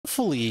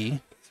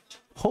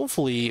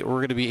hopefully we're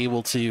going to be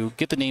able to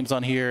get the names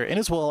on here, and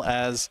as well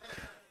as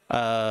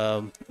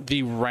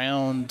the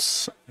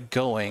rounds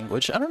going,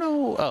 which I don't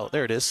know. Oh,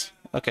 there it is.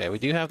 Okay, we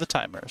do have the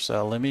timer,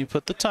 so let me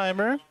put the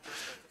timer.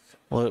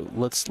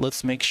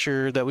 Let's make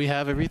sure that we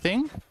have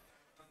everything.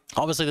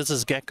 Obviously, this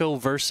is Gecko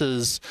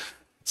versus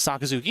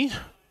Sakazuki,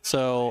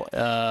 so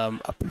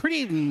a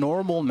pretty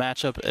normal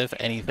matchup, if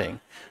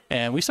anything.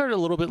 And we started a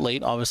little bit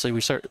late. Obviously,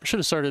 we should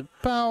have started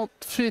about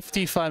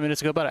 55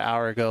 minutes ago, about an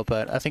hour ago,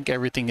 but I think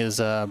everything is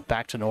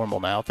back to normal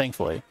now,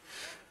 thankfully.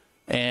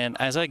 And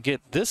as I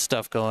get this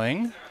stuff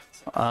going,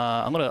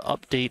 I'm going to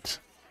update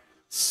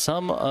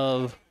some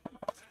of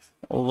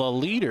the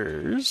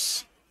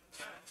leaders.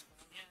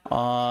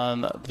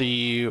 On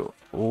the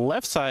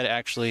left side,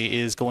 actually,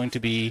 is going to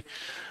be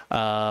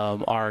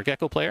our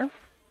Gecko player.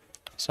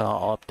 So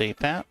I'll update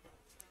that.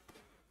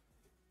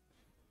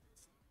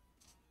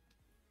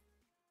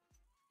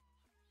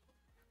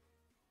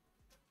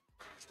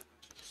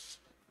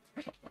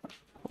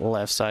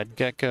 Left side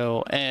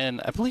Gecko,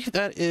 and I believe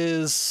that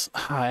is,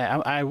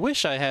 I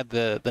wish I had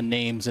the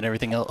names and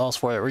everything else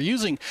for it. We're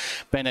using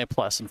Bandai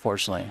Plus,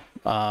 unfortunately,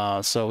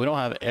 so we don't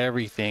have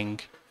everything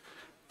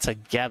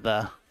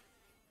together.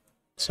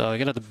 So you're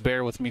gonna have to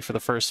bear with me for the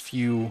first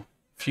few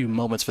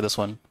moments for this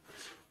one.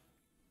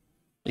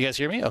 You guys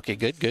hear me? Okay,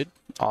 good.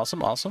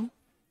 Awesome.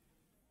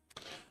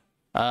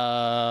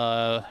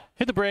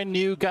 Hit the brand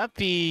new, got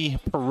the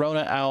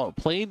Perona out,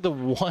 played the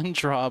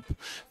 1-drop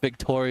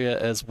Victoria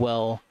as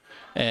well,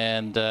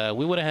 and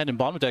we went ahead and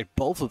bottom decked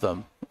both of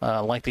them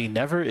like they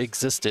never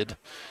existed,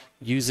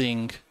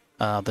 using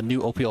the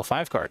new OPL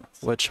 5 card,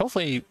 which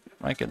hopefully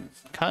I can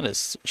kind of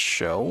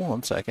show.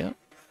 1 second.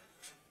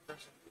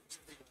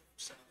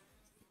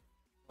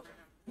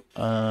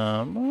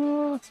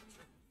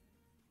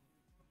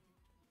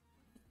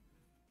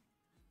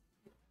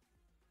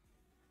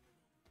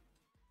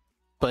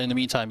 But in the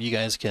meantime, you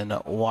guys can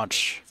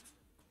watch.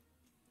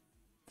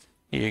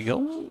 Here you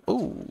go.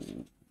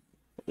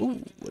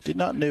 Ooh, did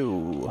not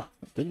know.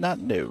 We're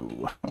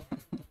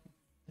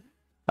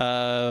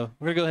gonna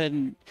go ahead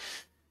and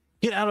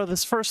get out of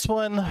this first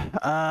one.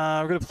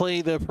 We're gonna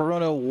play the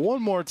Perona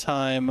one more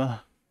time,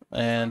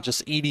 and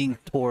just eating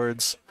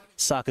towards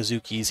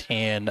Sakazuki's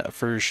hand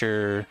for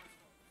sure.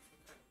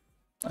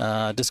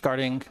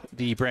 Discarding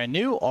the brand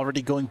new,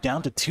 already going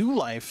down to 2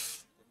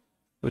 life,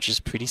 which is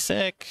pretty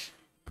sick,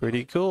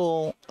 pretty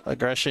cool.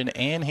 Aggression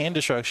and hand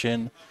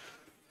destruction.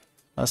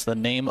 That's the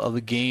name of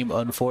the game,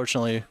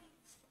 unfortunately.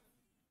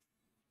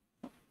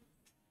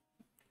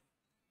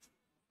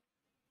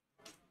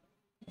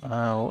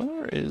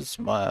 Where is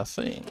my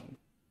thing?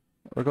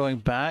 We're going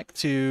back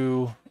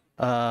to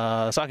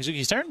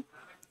Sakazuki's turn.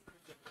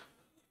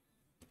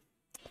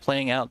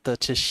 Playing out the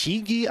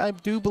Tashigi, I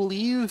do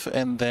believe,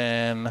 and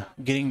then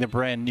getting the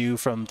brand new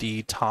from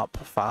the top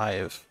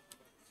 5.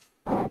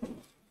 I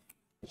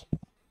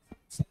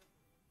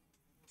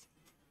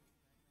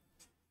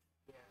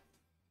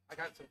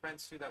got some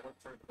friends too that work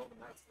for Golden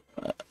Knights.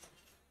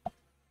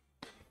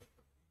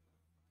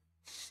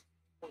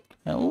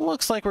 It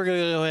looks like we're going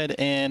to go ahead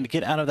and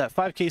get out of that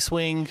 5K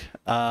swing,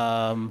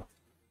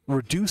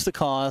 reduce the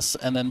costs,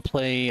 and then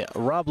play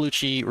Rob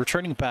Lucci,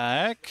 returning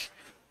back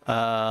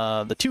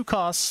the 2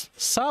 costs,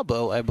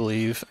 Sabo, I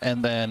believe,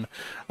 and then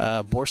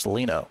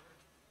Borsellino.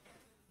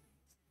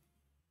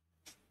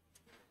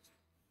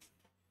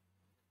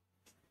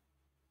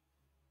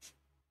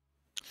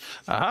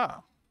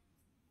 Aha!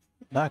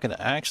 Not going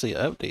to actually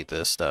update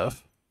this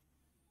stuff.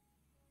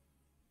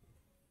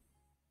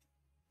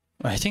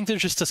 I think they're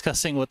just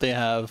discussing what they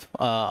have.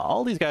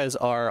 All these guys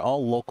are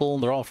all local.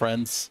 They're all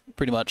friends,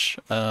 pretty much.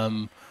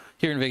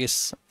 Here in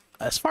Vegas,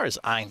 as far as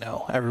I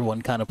know,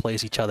 everyone kind of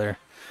plays each other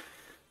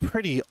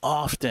pretty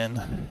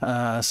often.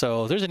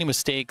 So if there's any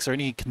mistakes or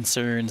any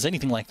concerns,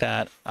 anything like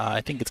that,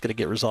 I think it's going to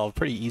get resolved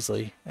pretty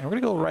easily. And we're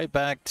going to go right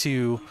back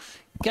to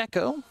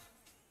Gecko.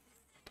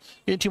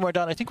 Getting 2 more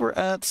down. I think we're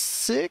at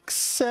 6,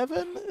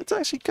 7. It's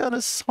actually kind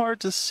of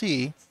hard to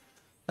see.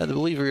 I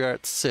believe we are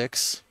at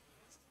 6.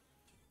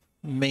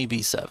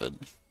 Maybe 7.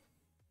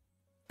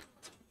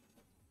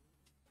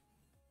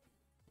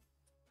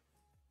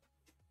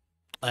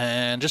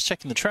 And just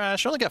checking the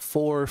trash, I only got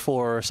 4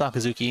 for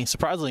Sakazuki.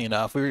 Surprisingly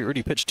enough, we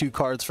already pitched 2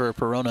 cards for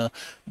Perona,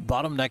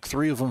 bottom deck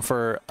 3 of them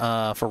for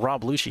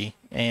Rob Lucci,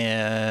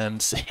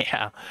 and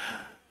yeah,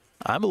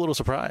 I'm a little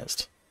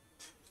surprised.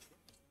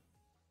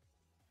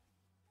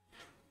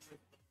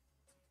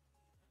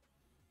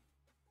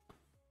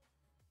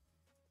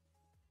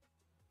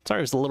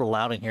 Sorry, it's a little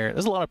loud in here.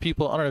 There's a lot of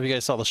people. I don't know if you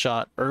guys saw the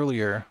shot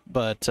earlier,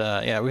 but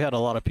yeah, we had a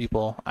lot of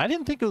people. I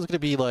didn't think it was going to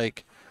be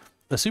like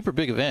a super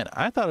big event.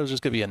 I thought it was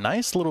just going to be a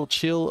nice little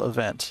chill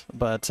event,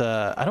 but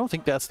I don't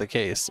think that's the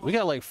case. We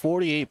got like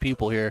 48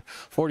 people here,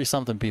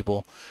 40-something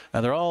people,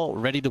 and they're all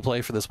ready to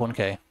play for this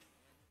 1K.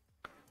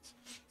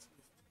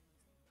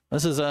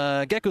 This is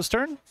Gecko's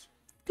turn.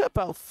 Got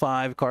about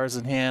 5 cards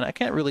in hand. I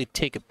can't really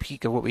take a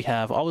peek at what we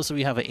have. Obviously,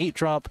 we have an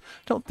 8-drop.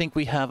 Don't think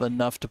we have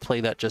enough to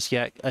play that just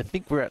yet. I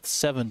think we're at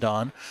 7,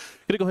 Don.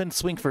 Gonna go ahead and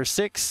swing for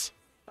 6.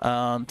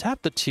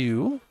 Tap the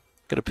 2.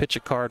 Gonna pitch a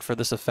card for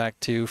this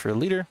effect too for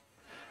leader.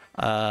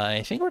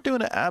 I think we're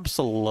doing an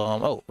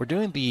Absalom. Oh, we're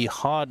doing the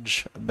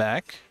Hodge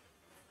back.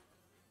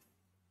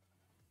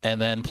 And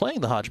then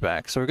playing the Hodge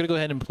back. So we're gonna go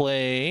ahead and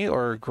play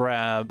or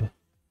grab.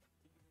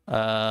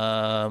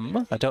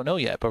 I don't know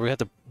yet, but we have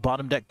to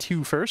bottom deck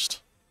 2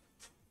 first.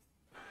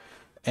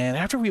 And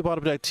after we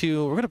bottom deck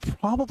 2, we're gonna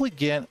probably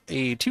get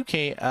a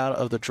 2K out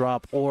of the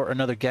drop or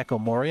another Gecko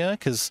Moria,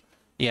 because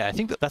yeah, I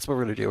think that's what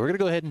we're gonna do. We're gonna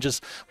go ahead and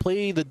just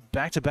play the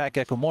back-to-back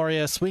Gecko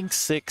Moria, swing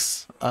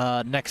 6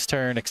 next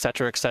turn,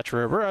 etc.,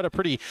 etc. We're at a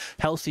pretty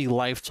healthy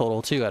life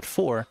total too at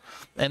 4,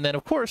 and then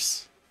of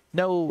course,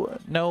 no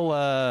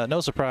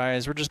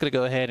surprise. We're just gonna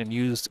go ahead and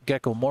use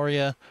Gecko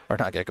Moria, or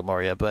not Gecko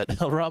Moria,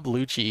 but Rob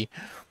Lucci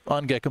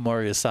on Gecko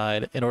Moria's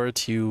side in order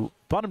to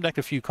bottom deck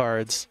a few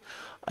cards,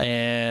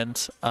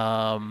 and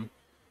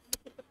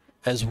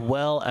as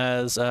well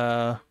as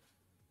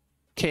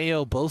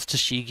KO both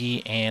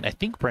Tashigi and I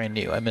think brand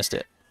new. I missed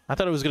it. I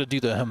thought I was gonna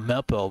do the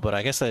Himepo, but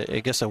I guess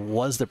it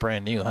was the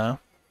brand new, huh?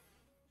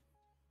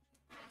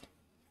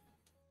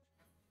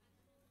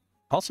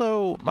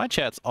 Also, my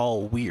chat's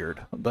all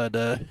weird, but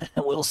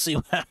we'll see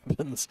what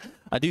happens.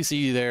 I do see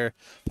you there,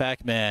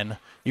 Pac-Man.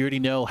 You already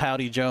know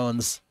Howdy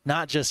Jones.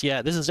 Not just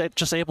yet. This is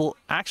just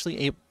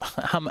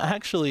I'm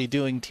actually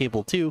doing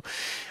table 2.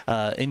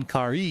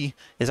 Inkari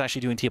is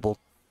actually doing table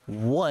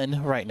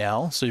 1 right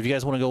now. So if you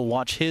guys want to go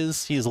watch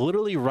his, he is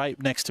literally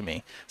right next to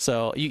me.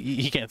 So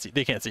they can't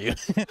see you.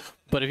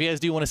 But if you guys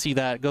do want to see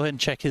that, go ahead and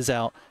check his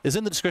out. It's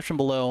in the description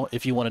below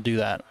if you want to do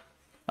that.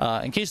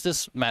 In case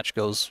this match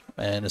goes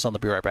and it's on the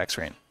Be Right Back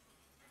screen.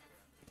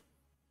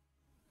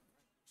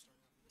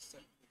 I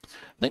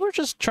think we're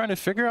just trying to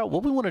figure out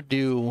what we want to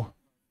do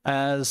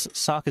as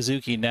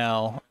Sakazuki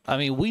now. I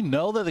mean, we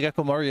know that the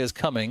Gecko Moria is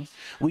coming.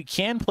 We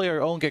can play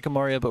our own Gecko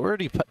Moria, but we're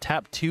already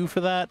tapped 2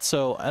 for that,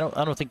 so I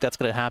don't think that's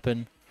going to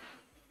happen.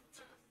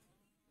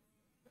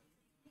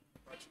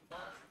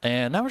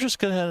 And now we're just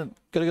gonna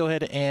go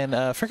ahead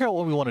and figure out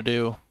what we want to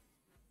do.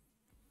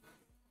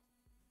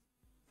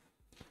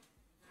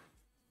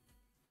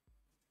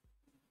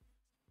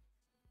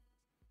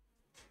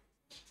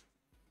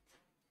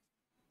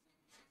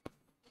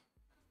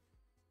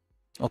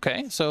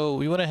 Okay, so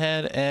we went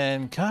ahead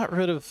and got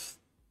rid of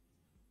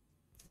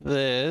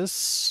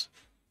this.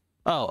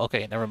 Oh,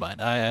 okay, never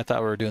mind. I thought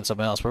we were doing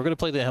something else. We're going to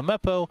play the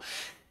Himepo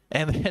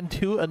and then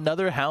do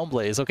another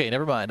Houndblaze. Okay,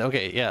 never mind.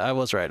 Okay, yeah, I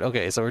was right.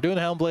 Okay, so we're doing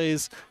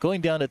Houndblaze,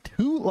 going down to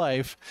 2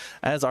 life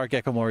as our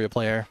Gecko Moria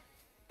player.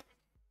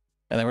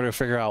 And then we're going to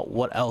figure out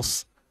what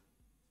else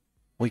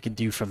we can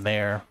do from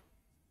there.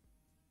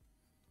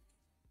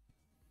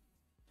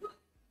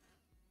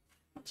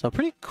 So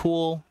pretty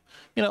cool.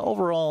 You know,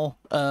 overall,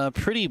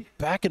 pretty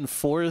back and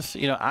forth.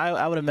 You know,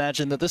 I would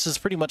imagine that this is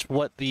pretty much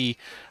what the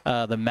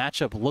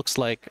matchup looks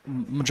like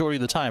majority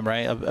of the time,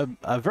 right?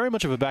 A very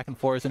much of a back and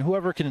forth, and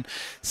whoever can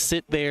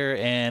sit there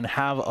and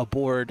have a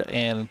board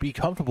and be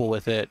comfortable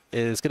with it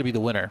is going to be the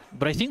winner.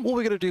 But I think what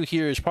we're going to do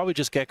here is probably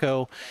just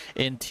Gecko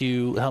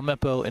into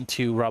Himepo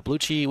into Rob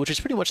Lucci, which is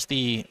pretty much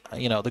the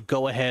the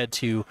go ahead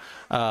to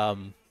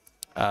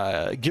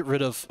get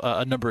rid of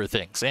a number of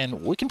things,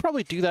 and we can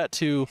probably do that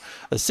to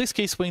a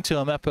 6K swing to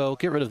Himepo,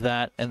 get rid of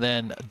that, and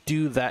then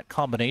do that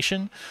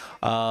combination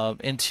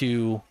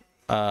into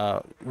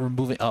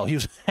removing. Oh, he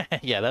was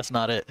yeah, that's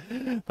not it.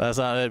 That's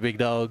not it, big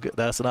dog.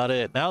 That's not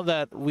it. Now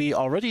that we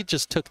already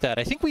just took that,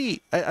 I think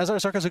we, as our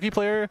Sakazuki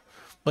player,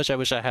 which I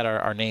wish I had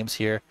our names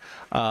here.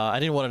 I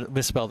didn't want to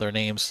misspell their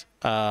names.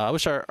 I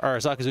wish our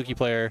Sakazuki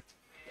player,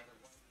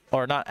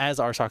 or not as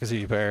our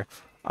Sakazuki player,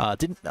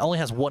 only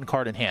has 1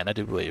 card in hand, I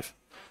do believe.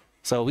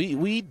 So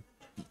we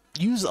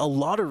use a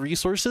lot of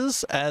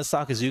resources as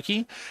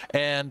Sakazuki,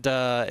 and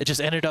it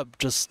just ended up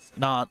just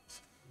not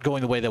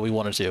going the way that we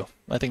wanted to.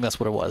 I think that's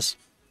what it was.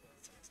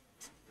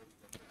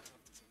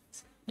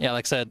 Yeah,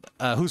 like I said,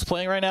 who's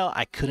playing right now?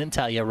 I couldn't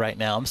tell you right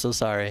now. I'm so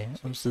sorry.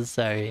 I'm so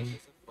sorry.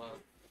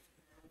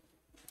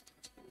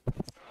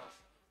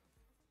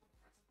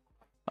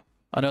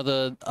 I know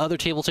the other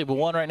table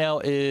 1 right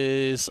now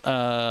is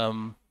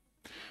Sal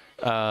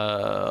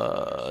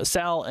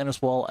and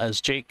as well as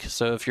Jake.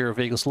 So if you're a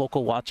Vegas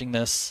local watching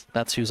this,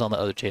 that's who's on the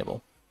other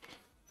table.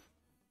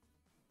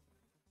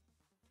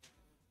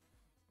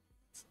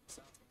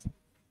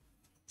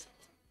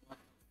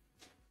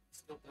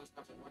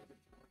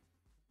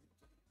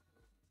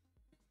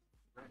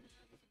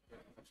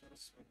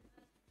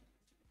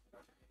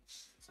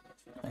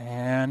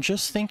 And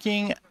just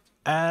thinking,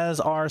 as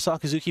our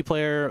Sakazuki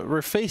player,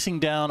 we're facing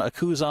down a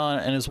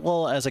Kuzan and as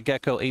well as a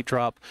Gecko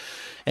 8-drop,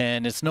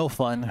 and it's no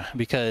fun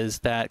because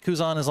that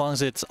Kuzan, as long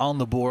as it's on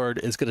the board,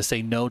 is going to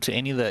say no to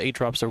any of the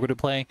 8-drops that we're going to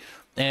play.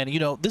 And you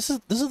know, this is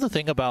the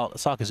thing about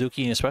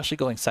Sakazuki, and especially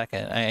going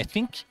second. I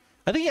think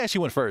he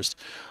actually went first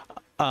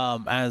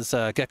as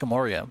Gecko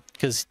Moria,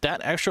 because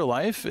that extra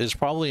life is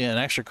probably an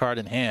extra card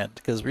in hand,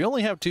 because we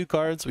only have 2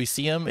 cards. We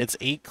see him. It's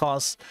 8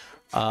 costs.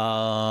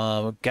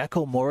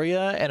 Gecko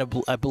Moria,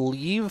 and I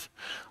believe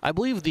the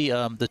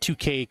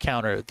 2K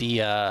counter,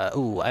 the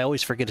I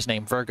always forget his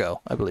name,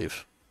 Virgo, I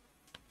believe.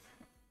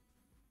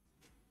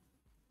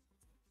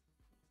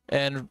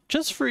 And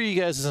just for you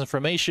guys'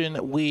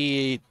 information,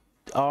 we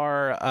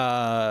are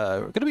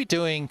going to be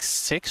doing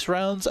 6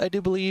 rounds, I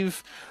do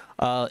believe,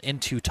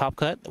 into Top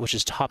Cut, which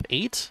is top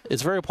 8.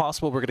 It's very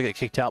possible we're going to get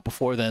kicked out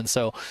before then,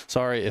 so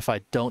sorry if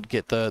I don't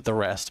get the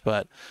rest,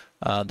 but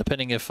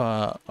depending if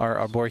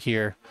our board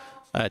here,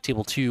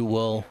 Table 2,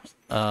 will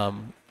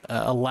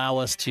allow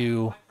us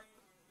to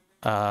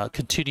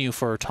continue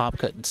for Top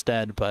Cut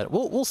instead, but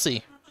we'll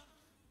see.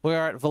 We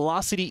are at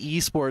Velocity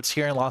Esports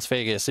here in Las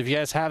Vegas. If you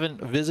guys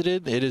haven't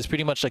visited, it is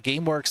pretty much a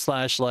GameWorks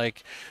 /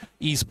 like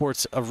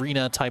esports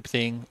arena type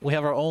thing. We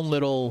have our own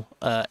little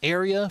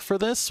area for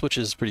this, which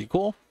is pretty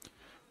cool.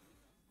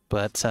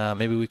 But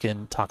maybe we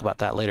can talk about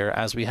that later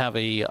as we have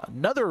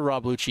another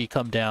Rob Lucci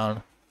come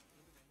down,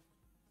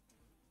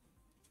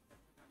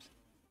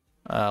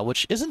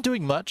 which isn't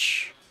doing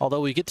much,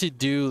 although we get to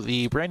do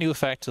the brand new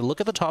effect to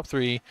look at the top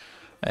 3.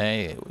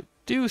 I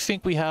do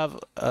think we have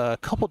a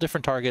couple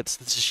different targets.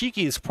 The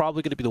Tashigi is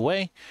probably going to be the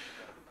way.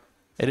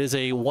 It is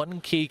a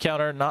 1K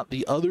counter, not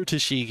the other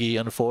Tashigi,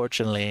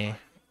 unfortunately.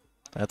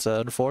 That's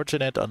an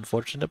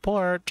unfortunate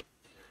part.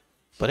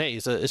 But hey,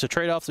 it's a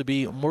trade-off to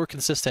be more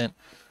consistent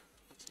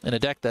in a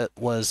deck that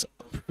was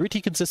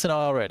pretty consistent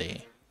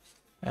already.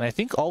 And I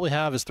think all we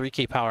have is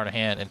 3K power in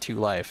hand and 2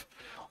 life.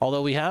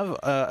 Although we have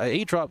a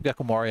 8-drop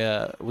Gecko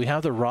Moria, we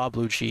have the Rob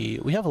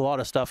Lucci, we have a lot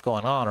of stuff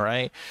going on,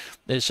 right?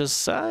 It's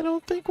just, I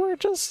don't think we're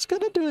just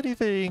going to do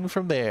anything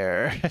from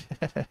there.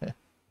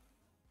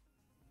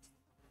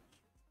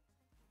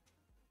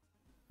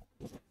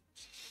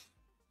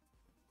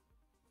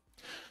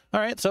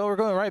 Alright, so we're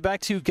going right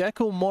back to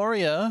Gecko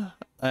Moria,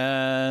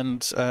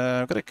 and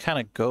I'm going to kind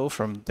of go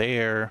from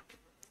there.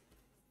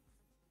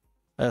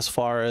 As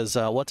far as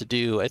what to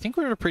do, I think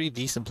we're in a pretty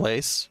decent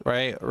place,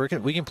 right?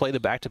 We can play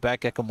the back-to-back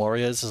Gecko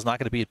Morias. It's not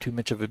going to be too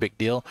much of a big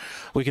deal.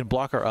 We can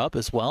block her up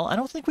as well. I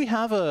don't think we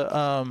have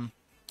a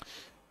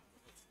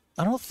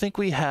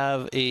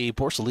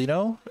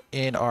Borsalino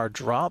in our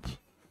drop.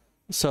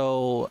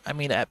 So, I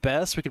mean, at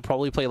best, we could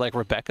probably play like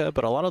Rebecca,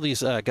 but a lot of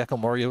these Gecko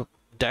Moria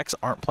decks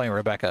aren't playing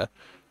Rebecca.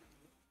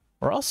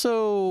 We're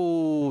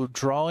also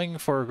drawing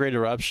for Great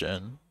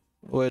Eruption,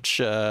 which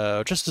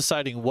just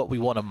deciding what we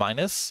want to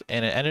minus,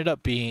 and it ended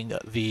up being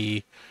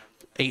the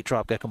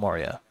 8-drop Gecko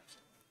Moria.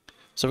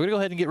 So we're going to go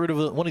ahead and get rid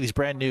of one of these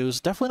brand news.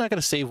 Definitely not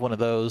going to save one of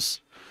those.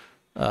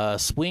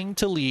 Swing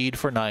to lead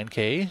for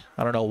 9K.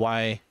 I don't know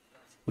why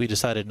we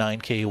decided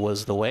 9K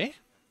was the way,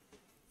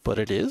 but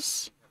it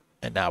is.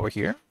 And now we're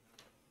here.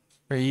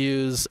 We're going to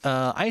use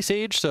Ice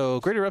Age, so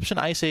Great Eruption,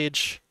 Ice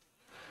Age,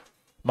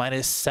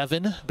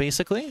 -7,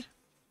 basically.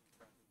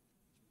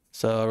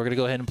 So we're going to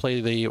go ahead and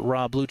play the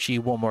Rob Lucci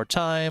one more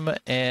time,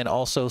 and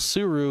also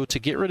Suru to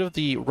get rid of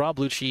the Rob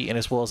Lucci, and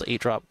as well as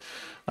 8-drop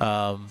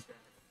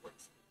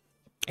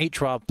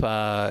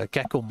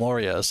Gecko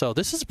Moria. So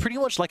this is pretty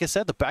much, like I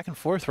said, the back and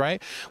forth,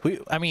 right?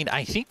 I mean,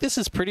 I think this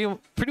is pretty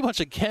much,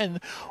 again,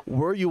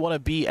 where you want to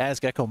be as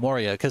Gecko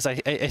Moria, because I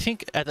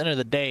think at the end of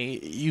the day,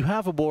 you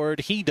have a board,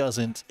 he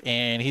doesn't,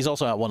 and he's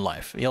also at 1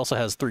 life. He also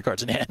has 3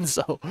 cards in hand,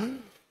 so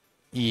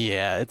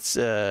yeah, it's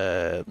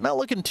not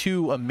looking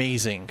too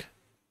amazing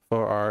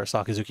for our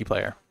Sakazuki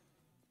player.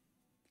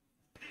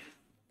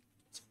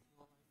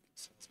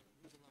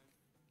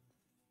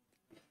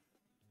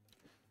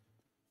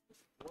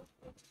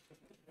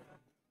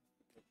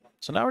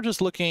 So now we're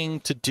just looking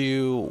to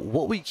do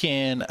what we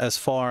can as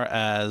far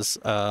as,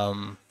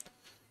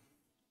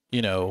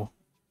 you know,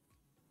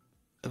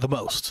 the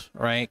most,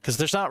 right? Because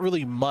there's not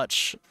really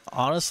much,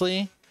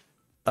 honestly,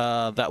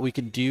 that we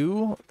can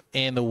do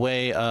in the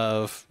way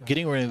of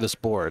getting rid of this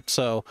board.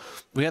 So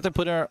we have to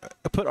put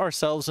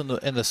ourselves in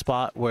the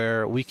spot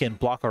where we can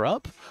block her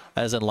up,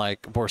 as in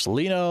like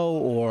Borsalino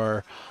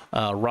or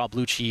Rob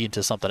Lucci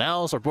into something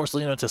else, or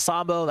Borsalino into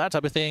Sambo, that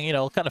type of thing. You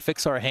know, kind of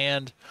fix our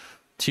hand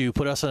to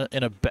put us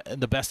in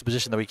the best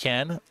position that we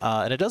can.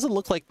 And it doesn't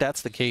look like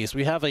that's the case.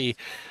 We have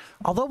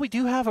although we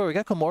do have a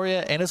Gecko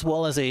Moria and as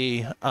well as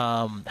a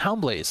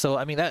Houndblaze. So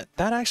I mean that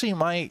actually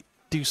might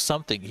do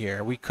something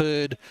here. We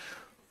could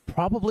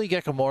probably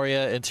Gecko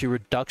Moria into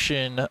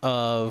reduction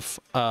of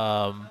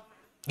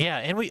yeah,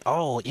 and we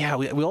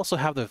also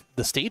have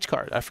the stage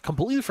card. I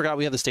completely forgot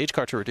we have the stage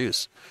card to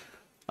reduce.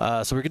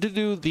 So we're going to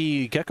do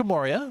the Gecko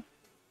Moria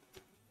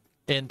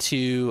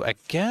into, I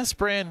guess,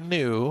 brand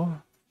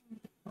new.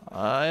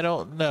 I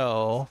don't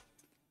know.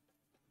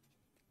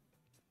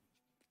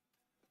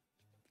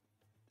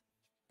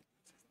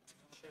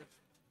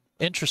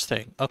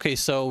 Interesting. Okay,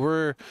 so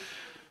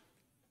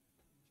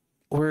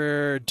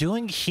we're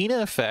doing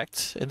Hina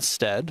effect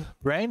instead,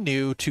 brand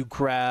new, to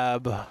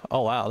grab.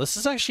 Oh wow, this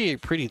is actually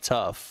pretty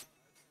tough.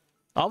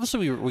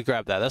 Obviously, we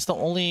grab that. That's the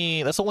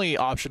only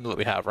option that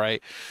we have,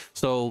 right?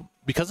 So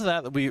because of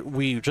that,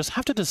 we just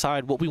have to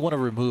decide what we want to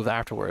remove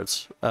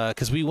afterwards.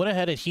 Because we went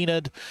ahead and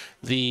Hina'd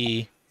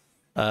the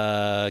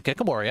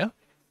Gecko Moria,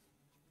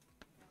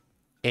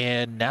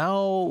 and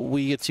now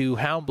we get to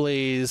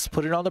Houndblaze,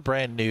 put it on the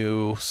brand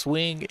new,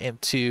 swing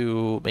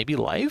into maybe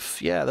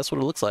life. Yeah, that's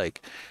what it looks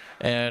like.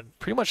 And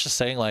pretty much just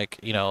saying, like,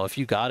 you know, if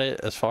you got it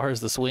as far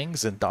as the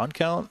swings and Dawn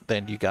count,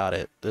 then you got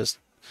it. Just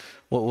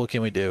What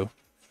can we do?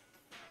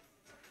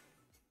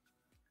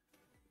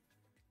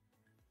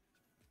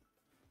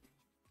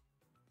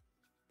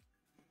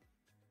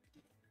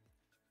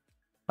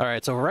 All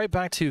right, so we're right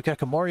back to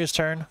Kakamoria's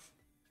turn.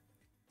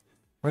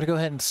 We're gonna go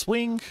ahead and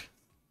swing.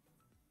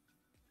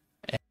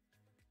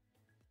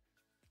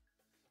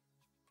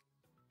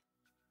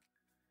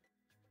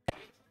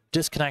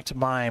 Disconnect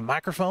my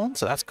microphone,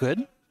 so that's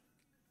good.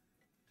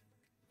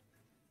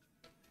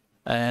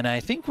 And I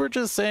think we're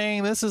just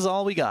saying this is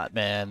all we got,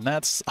 man.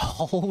 That's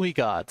all we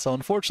got. So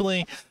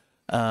unfortunately,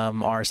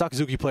 our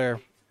Sakazuki player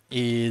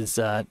is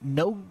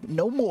no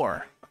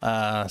more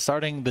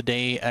starting the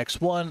day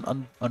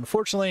X1,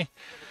 unfortunately.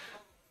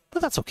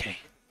 But that's okay.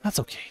 That's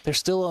okay. There's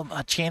still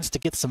a chance to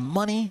get some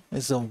money.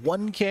 It's a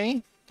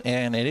 1K,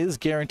 and it is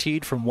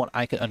guaranteed from what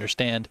I can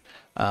understand.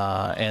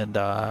 Like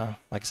I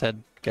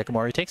said,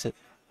 Kakamori takes it.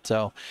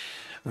 So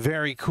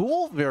very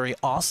cool, very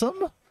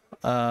awesome.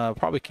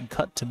 Probably can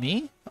cut to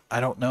me. I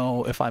don't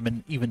know if I'm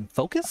in even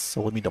focus,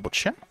 so let me double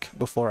check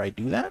before I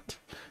do that.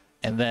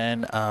 And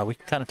then we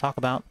can kind of talk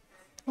about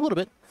a little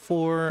bit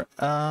for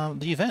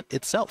the event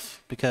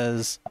itself,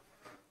 because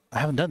I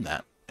haven't done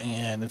that.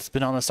 And it's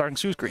been on the starting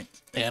screen,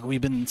 and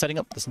we've been setting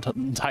up this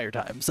entire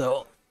time.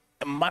 So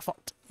my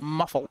fault.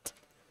 My fault.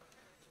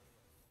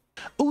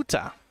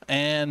 Uta.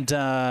 And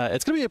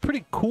it's going to be a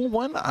pretty cool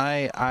one.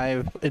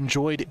 I've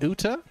enjoyed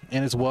Uta,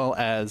 and as well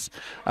as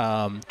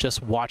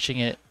just watching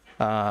it,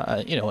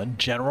 you know, in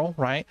general,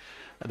 right?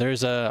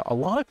 There's a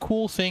lot of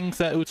cool things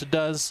that Uta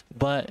does,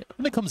 but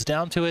when it comes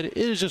down to it, it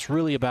is just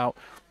really about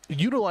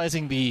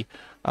utilizing the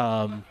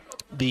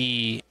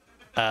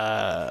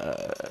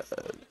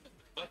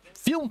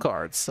film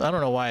cards. I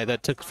don't know why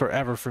that took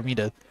forever for me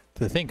to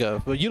think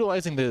of, but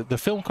utilizing the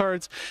film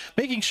cards,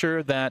 making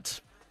sure that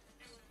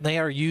they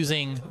are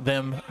using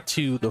them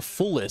to the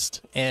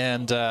fullest.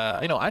 And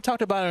you know, I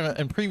talked about it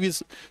in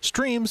previous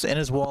streams, and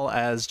as well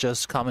as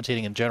just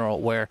commentating in general,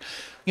 where,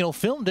 you know,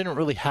 film didn't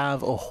really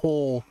have a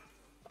whole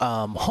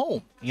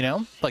home, you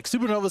know, like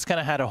Supernovas kind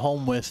of had a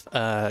home with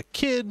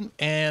Kid,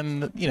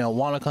 and, you know,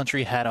 Wano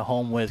Country had a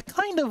home with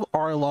kind of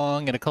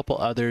Arlong and a couple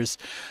others.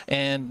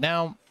 And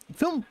now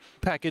film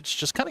package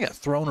just kind of got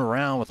thrown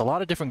around with a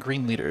lot of different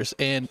green leaders,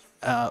 and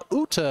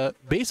Uta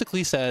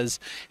basically says,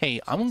 hey,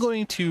 I'm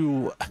going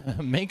to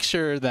make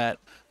sure that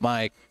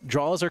my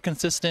draws are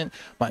consistent,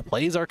 my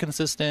plays are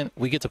consistent.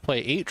 We get to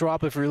play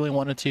 8-drop if we really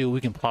wanted to. We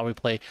can probably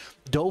play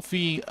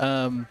Dofi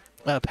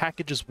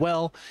package as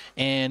well,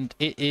 and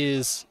it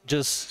is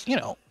just, you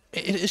know,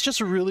 it's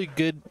just a really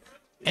good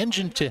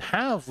engine to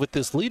have with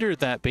this leader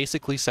that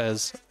basically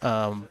says,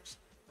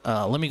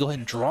 let me go ahead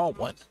and draw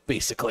one,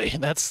 basically.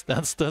 That's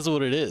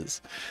what it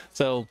is.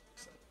 So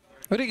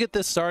we're gonna get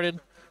this started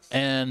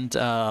and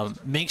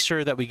make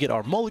sure that we get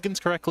our mulligans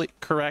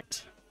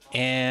correct.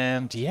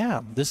 And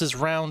yeah, this is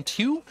round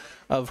 2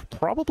 of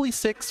probably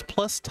 6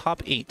 plus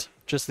top 8,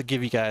 just to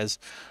give you guys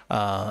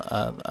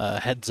a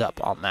heads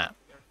up on that.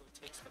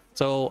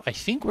 So I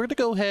think we're gonna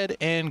go ahead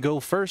and go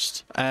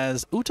first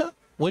as Uta,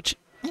 which,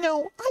 you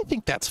know, I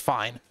think that's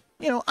fine.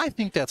 You know, I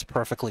think that's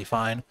perfectly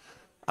fine.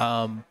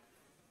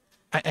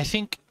 I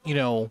think, you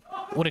know,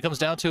 when it comes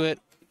down to it,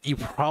 you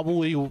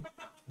probably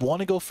want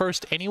to go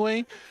first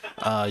anyway.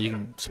 You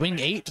can swing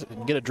 8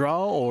 and get a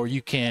draw, or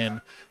you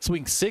can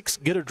swing 6,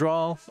 get a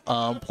draw,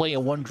 play a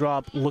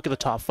 1-drop, look at the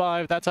top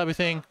 5, that type of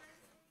thing.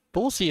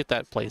 But we'll see if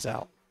that plays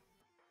out.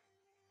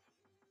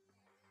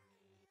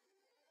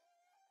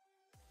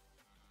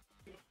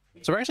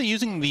 So we're actually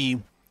using the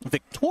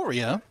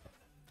Victoria,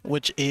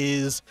 which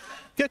is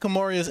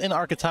Kakamoria's in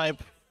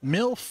archetype,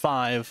 mill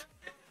 5,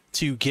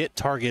 to get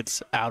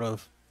targets out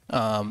of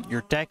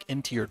your deck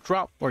into your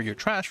drop, or your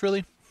trash,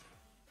 really.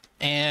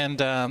 And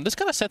this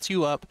kind of sets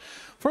you up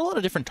for a lot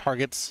of different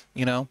targets,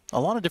 you know, a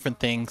lot of different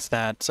things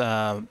that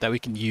that we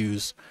can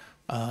use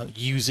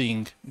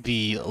using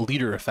the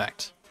leader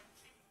effect.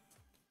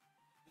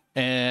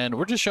 And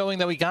we're just showing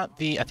that we got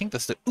the, I think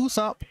that's the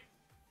Usopp.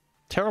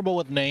 Terrible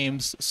with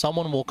names.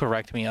 Someone will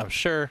correct me, I'm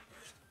sure,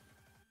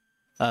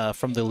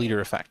 from the leader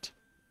effect.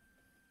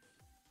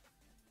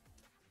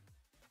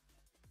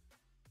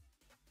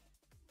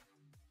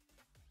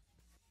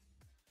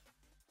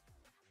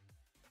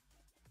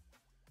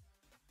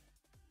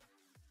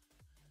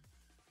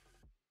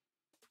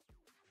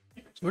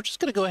 We're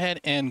just going to go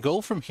ahead and go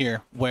from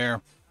here,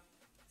 where,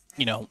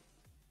 you know,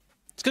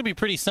 it's going to be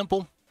pretty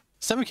simple.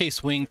 7K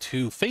swing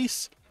to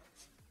face.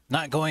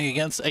 Not going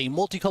against a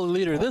multicolor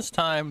leader this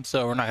time,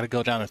 so we're not going to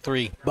go down to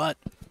 3, but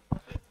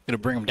going to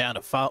bring them down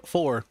to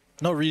 4.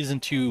 No reason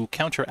to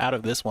counter out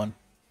of this one.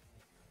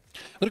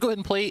 I'm going to go ahead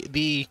and play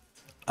the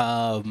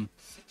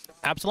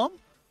Absalom,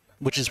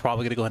 which is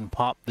probably going to go ahead and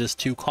pop this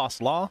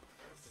 2-cost law.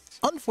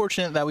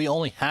 Unfortunate that we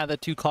only had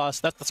that 2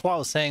 cost. That's why I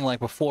was saying, like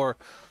before,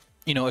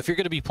 you know, if you're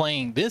going to be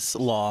playing this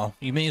law,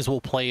 you may as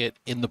well play it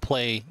in the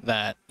play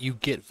that you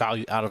get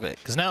value out of it.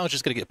 Because now it's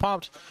just going to get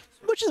popped,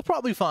 which is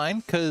probably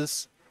fine,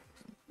 because...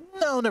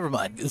 No, never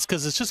mind. It's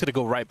because it's just going to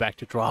go right back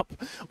to drop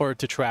or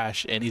to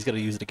trash, and he's going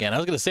to use it again. I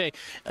was going to say,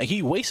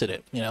 he wasted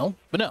it, you know,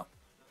 but no.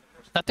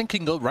 That thing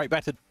can go right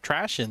back to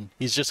trash, and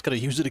he's just going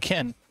to use it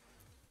again.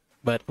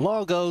 But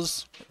law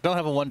goes, don't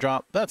have a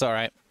 1-drop. That's all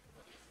right.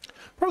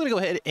 We're going to go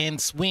ahead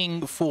and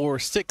swing for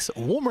 6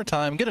 one more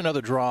time, get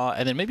another draw,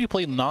 and then maybe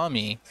play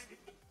Nami.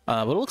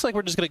 But it looks like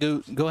we're just going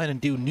to go ahead and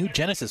do New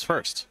Genesis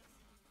first.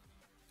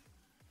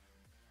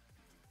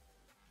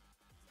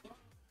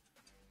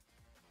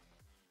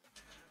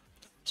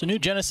 So New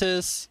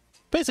Genesis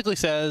basically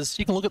says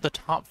you can look at the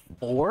top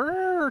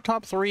 4 or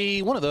top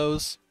 3, one of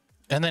those,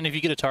 and then if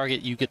you get a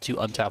target, you get to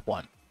untap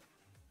 1.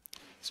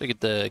 So you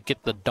get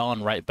the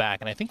Dawn right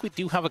back, and I think we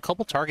do have a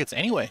couple targets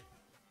anyway.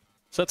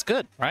 So that's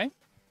good, right?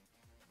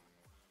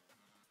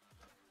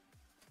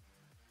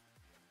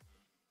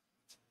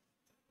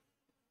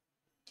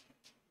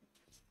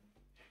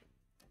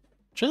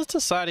 Just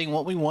deciding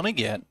what we want to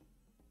get.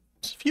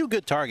 Just a few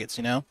good targets,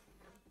 you know.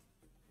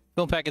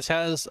 Film package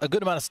has a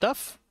good amount of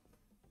stuff.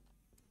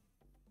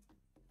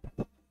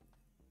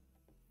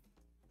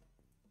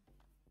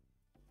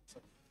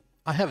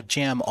 I have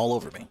jam all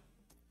over me.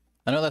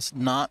 I know that's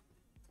not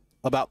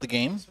about the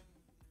game,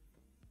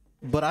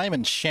 but I'm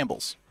in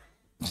shambles.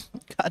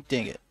 God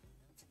dang it.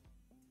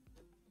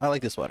 I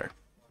like this sweater.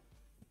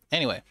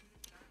 Anyway,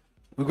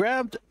 we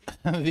grabbed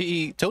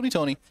the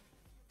Tony.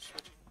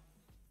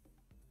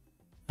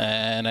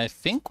 And I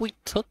think we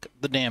took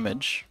the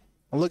damage.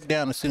 I looked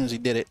down as soon as he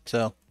did it,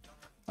 so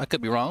I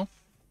could be wrong.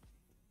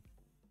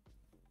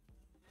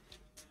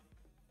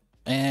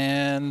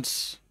 And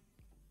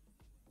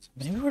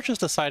maybe we're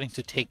just deciding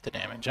to take the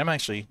damage. I'm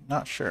actually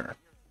not sure.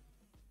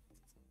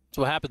 That's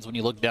what happens when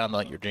you look down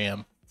at your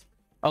jam.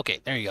 Okay,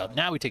 there you go.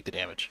 Now we take the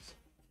damage.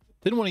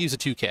 Didn't want to use a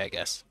 2K, I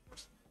guess.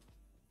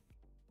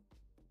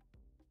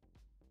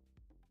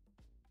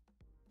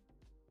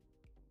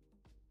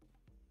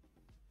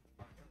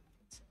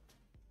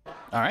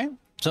 Alright,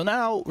 so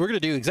now we're going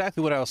to do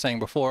exactly what I was saying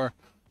before.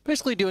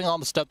 Basically doing all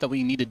the stuff that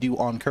we need to do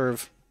on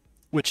curve,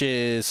 which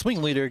is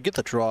swing leader, get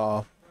the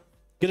draw,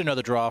 get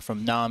another draw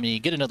from Nami,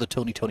 get another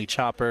Tony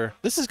chopper.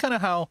 This is kind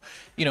of how,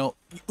 you know,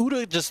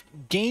 Uda just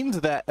gained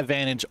that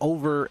advantage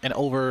over and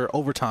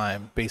over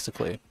time,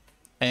 basically.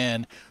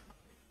 And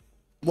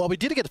while we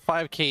did get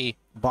 5k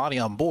body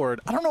on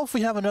board, I don't know if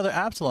we have another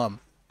Absalom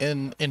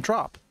in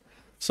drop.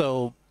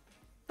 So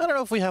I don't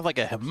know if we have like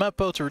a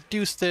Hemmepo to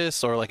reduce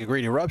this, or like a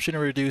Great Eruption to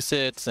reduce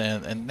it,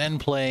 and then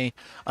play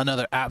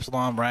another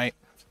Absalom, right?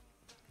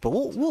 But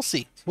we'll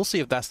see. We'll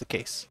see if that's the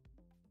case.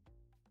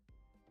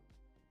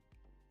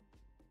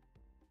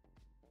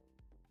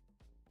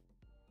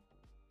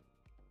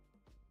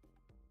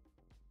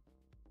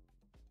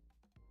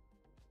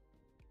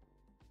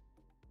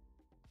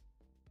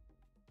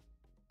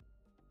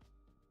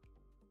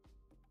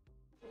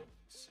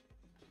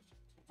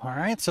 All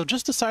right, so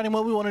just deciding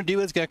what we want to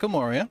do as Gecko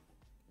Moria.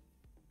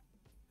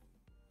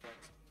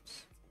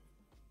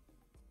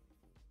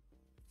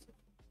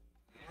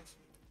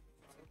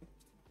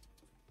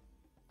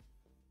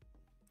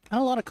 Got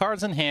a lot of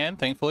cards in hand,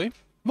 thankfully.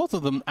 Both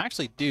of them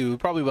actually do,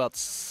 probably about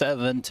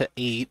 7 to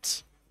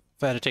 8,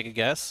 if I had to take a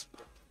guess.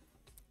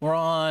 We're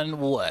on,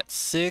 what,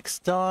 6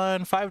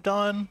 Dawn, 5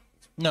 Dawn?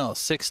 No,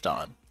 6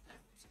 Dawn.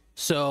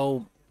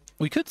 So,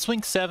 we could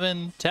swing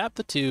 7, tap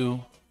the 2,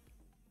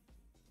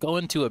 go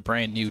into a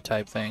brand new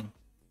type thing.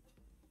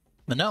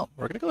 But no,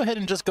 we're going to go ahead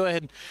and just go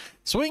ahead and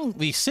swing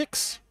the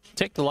 6,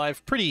 take the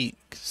life pretty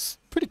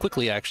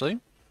quickly, actually.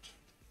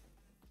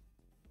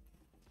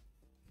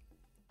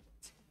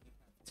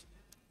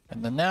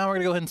 And then now we're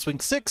going to go ahead and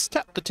swing 6,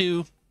 tap the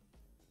 2.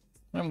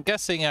 I'm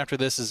guessing after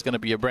this is going to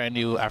be a brand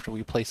new after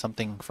we play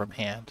something from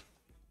hand.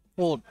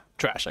 Well,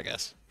 trash, I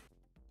guess.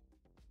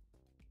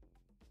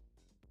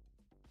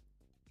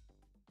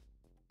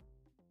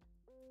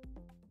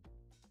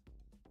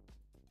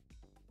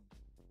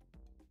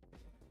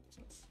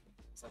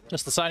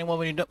 Just deciding what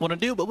we want to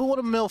do, but we want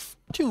to mill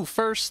 2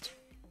 first.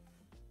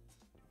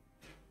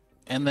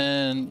 And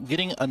then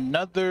getting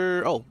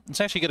another... Oh,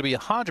 it's actually going to be a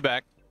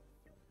Hodgeback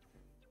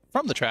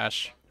from the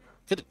trash.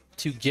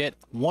 To get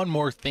one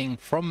more thing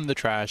from the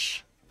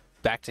trash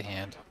back to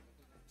hand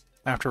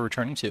after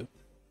returning 2.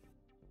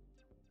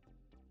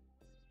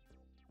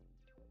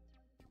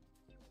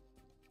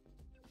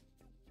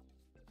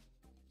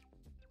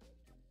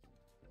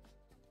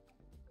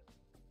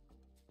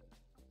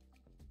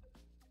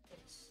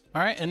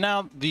 All right, and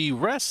now the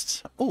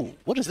rest. Oh,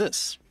 what is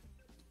this?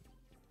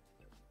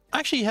 I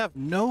actually have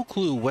no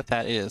clue what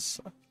that is.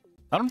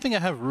 I don't think I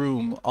have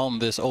room on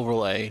this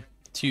overlay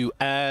to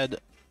add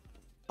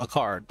a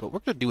card, but we're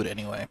gonna do it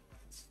anyway.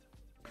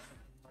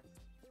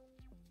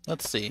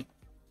 Let's see.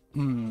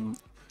 Gonna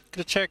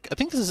check. I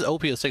think this is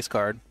OP06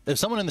 card. If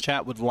someone in the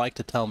chat would like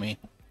to tell me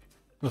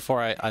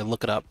before I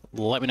look it up,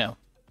 let me know.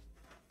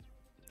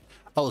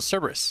 Oh,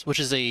 Cerberus,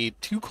 which is a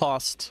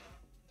 2-cost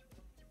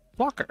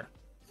blocker.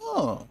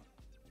 Oh,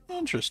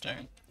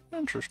 interesting.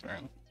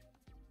 Interesting.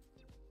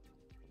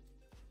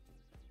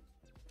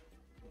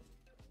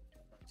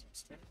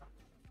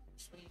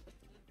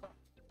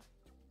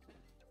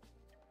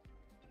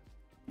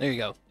 There you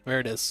go. There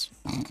it is.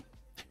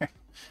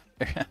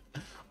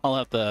 I'll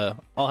have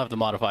to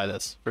modify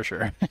this for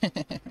sure.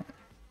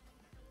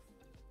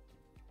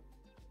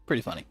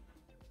 Pretty funny.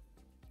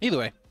 Either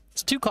way,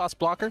 it's a 2-cost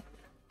blocker.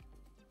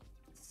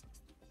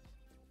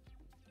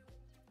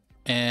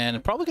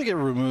 And probably gonna get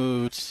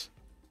removed.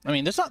 I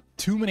mean, there's not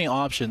too many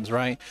options,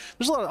 right?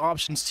 There's a lot of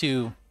options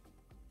to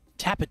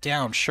tap it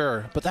down,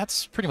 sure, but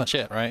that's pretty much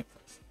it, right?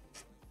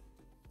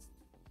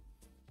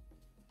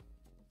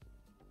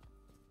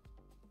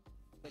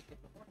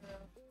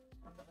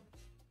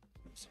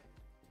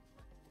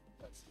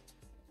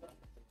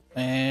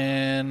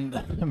 And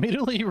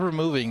immediately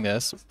removing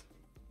this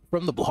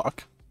from the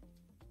block.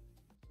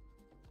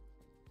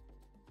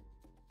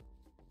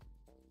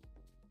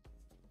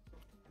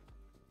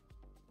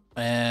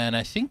 And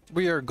I think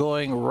we are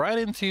going right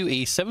into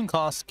a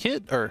 7-cost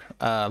kit, or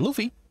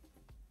Luffy,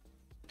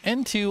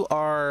 into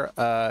our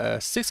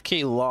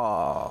 6k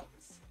Law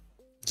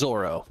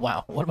Zoro.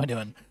 Wow, what am I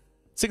doing?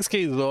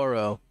 6k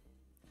Zoro.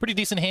 Pretty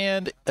decent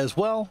hand as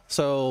well.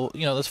 So,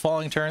 you know, this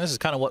falling turn, this is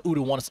kind of what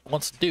Uda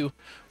wants to do,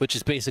 which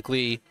is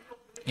basically,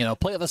 you know,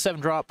 play out the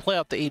 7-drop, play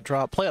out the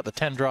 8-drop, play out the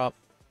 10-drop,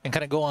 and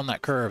kind of go on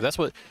that curve. That's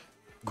what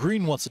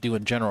Green wants to do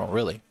in general,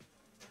 really.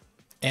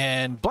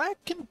 And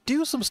Black can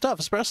do some stuff,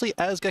 especially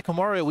as Gecko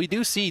Mario. We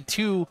do see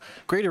 2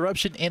 Great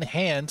Eruption in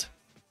hand.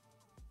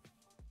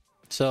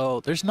 So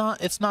there's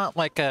not, it's not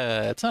like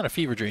a, it's not a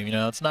fever dream, you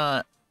know, it's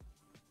not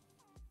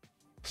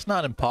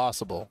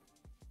impossible.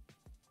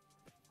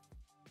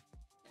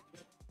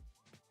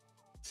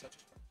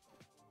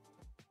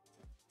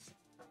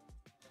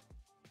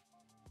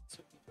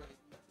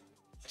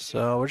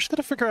 So we're just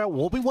gonna figure out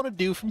what we want to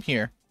do from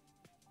here.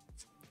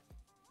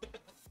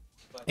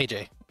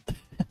 AJ.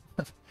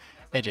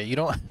 AJ, you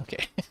don't,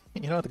 okay.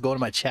 You don't have to go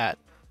into my chat.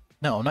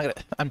 No, I'm not gonna,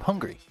 I'm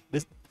hungry.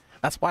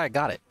 That's why I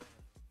got it.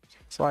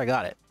 That's why I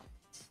got it.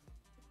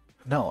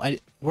 No,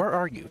 where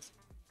are you?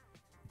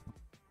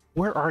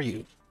 Where are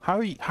you?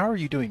 How are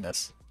you doing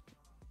this?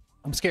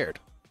 I'm scared.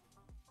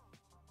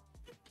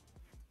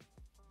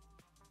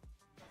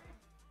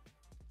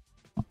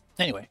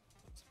 Anyway.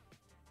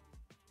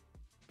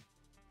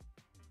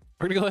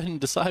 We're gonna go ahead and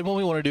decide what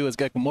we want to do as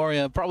Gecko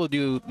Moria. Probably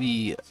do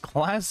the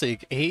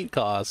classic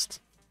 8-cost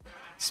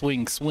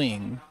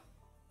swing.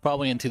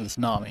 Probably into this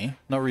Nami.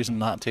 No reason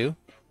not to.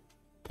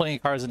 Plenty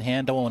of cards in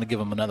hand. Don't want to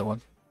give him another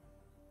one.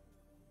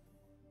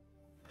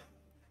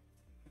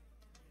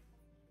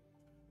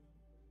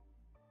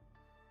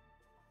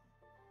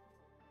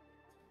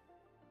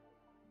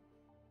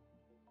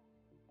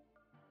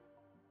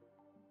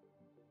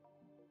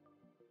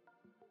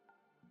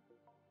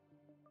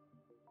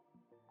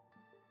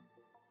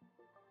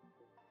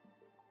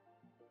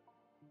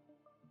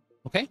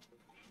 Okay,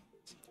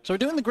 so we're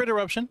doing the Great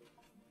Eruption,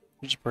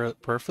 which is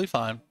perfectly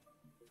fine.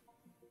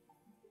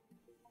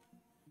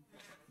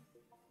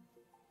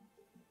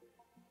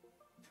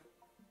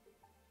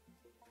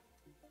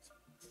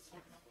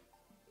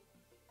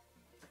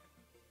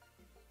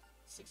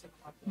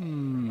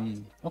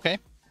 Okay.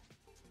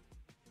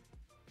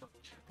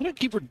 I'm gonna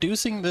keep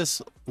reducing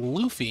this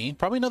Luffy.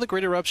 Probably another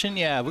Great Eruption.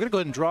 Yeah, we're gonna go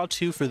ahead and draw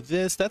 2 for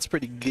this. That's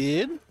pretty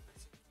good.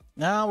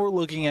 Now we're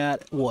looking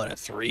at, what, a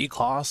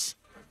 3-cost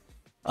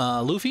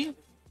Luffy.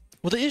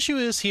 Well, the issue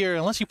is here,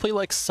 unless you play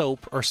like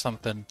Soap or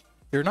something,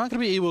 you're not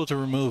going to be able to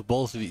remove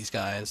both of these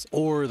guys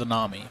or the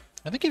Nami.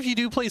 I think if you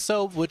do play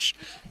Soap, which,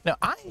 you know,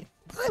 I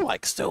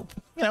like Soap.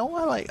 You know,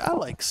 I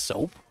like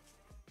Soap.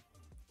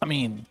 I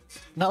mean,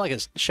 not like a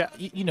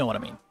you know what I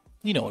mean.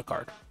 You know what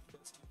card.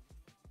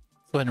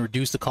 Go ahead and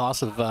reduce the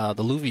cost of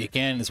the Luffy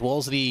again, as well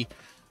as the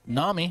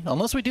Nami.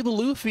 Unless we do the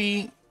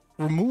Luffy,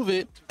 remove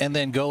it, and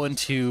then go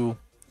into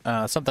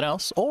something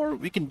else, or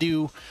we can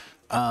do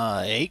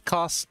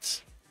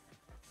 8-cost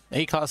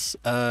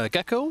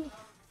Gecko,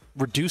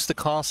 reduce the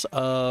cost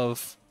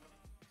of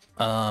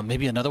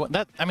maybe another one.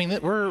 That, I mean,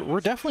 we're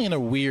definitely in a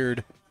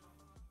weird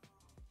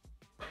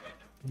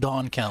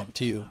Dawn count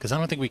too, because I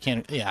don't think we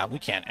can. Yeah, we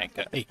can't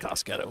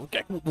 8-cost Gecko.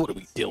 What are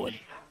we doing?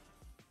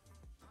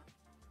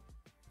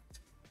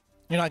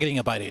 You're not getting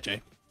a bite, AJ.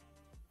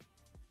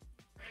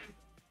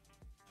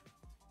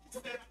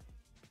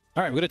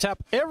 All right, we're gonna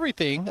tap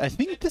everything. I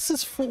think this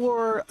is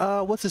for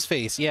what's his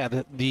face? Yeah,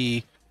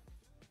 the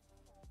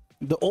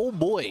old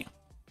boy.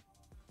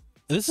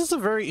 This is a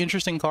very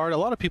interesting card. A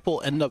lot of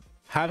people end up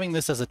having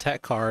this as a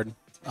tech card.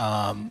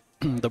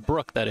 The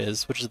Brook, that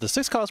is, which is the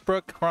 6-cost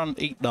Brook around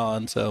 8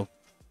 Dawn. So,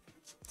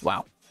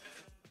 wow,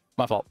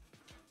 my fault.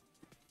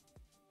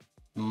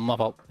 My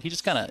fault. He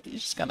just kind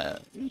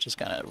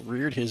of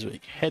reared his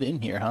head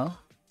in here, huh?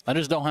 I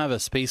just don't have a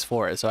space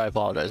for it, so I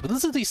apologize. But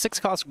this is the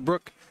 6-cost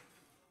Brook.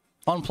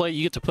 On play,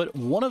 you get to put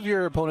one of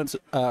your opponent's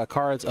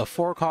cards of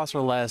 4 costs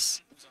or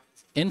less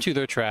into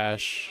their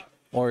trash,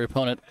 or your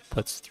opponent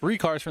puts 3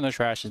 cards from their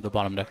trash into the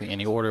bottom deck in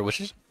any order,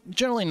 which is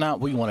generally not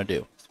what you want to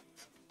do.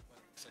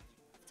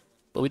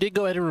 But we did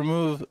go ahead and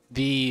remove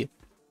the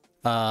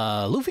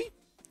Luffy,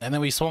 and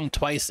then we swung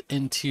twice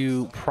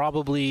into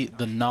probably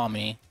the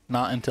Nami,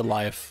 not into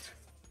life.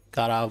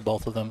 Got out of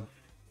both of them.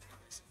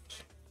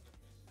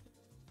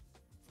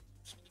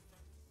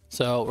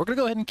 So we're going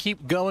to go ahead and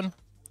keep going.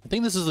 I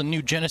think this is a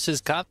new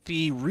Genesis. Got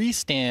the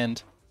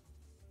Restand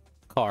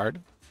card.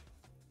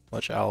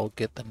 which I'll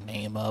get the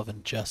name of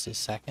in just a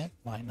second.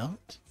 Why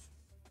not?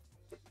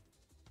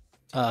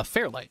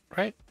 Fairlight,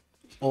 right?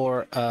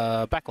 Or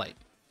Backlight.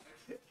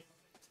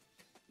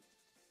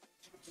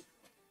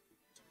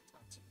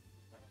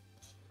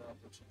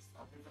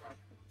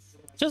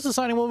 Just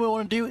deciding what we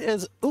want to do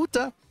is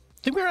Uta.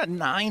 I think we're at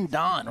 9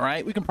 Dawn,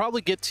 right? We can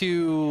probably get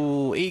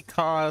to 8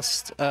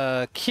 cost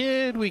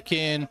Kid. We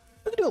can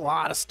do a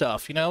lot of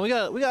stuff. You know, we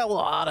got a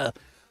lot of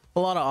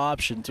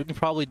options. We can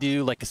probably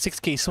do like a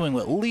 6K swing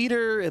with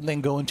Leader, and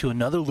then go into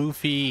another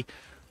Luffy.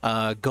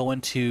 Go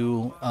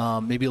into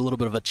maybe a little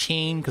bit of a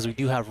chain because we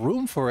do have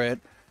room for it.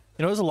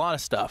 You know, there's a lot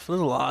of stuff.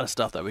 There's a lot of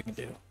stuff that we can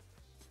do.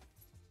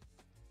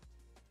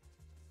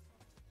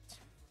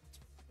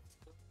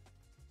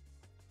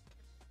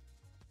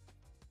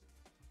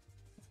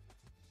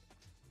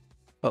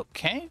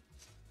 Okay.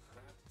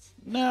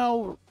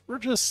 Now we're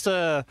just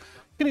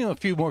getting a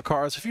few more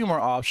cards, a few more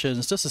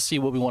options just to see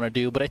what we want to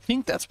do. But I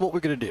think that's what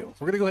we're going to do.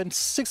 We're going to go ahead and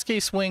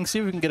 6K swing, see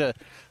if we can get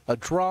a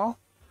draw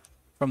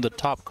from the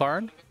top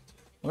card.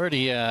 We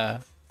already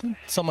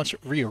so much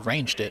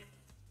rearranged it.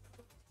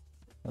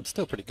 It's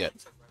still pretty good.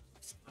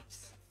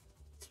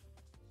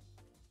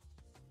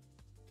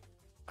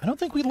 I don't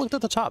think we looked at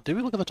the top. Did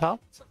we look at the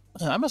top?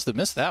 I must have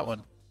missed that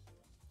one,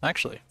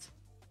 actually.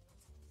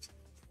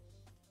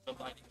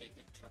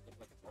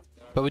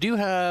 But we do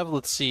have,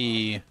 let's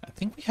see, I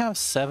think we have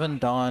 7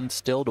 Dawn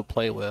still to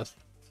play with.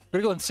 We're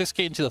going to go in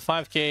 6K into the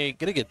 5K.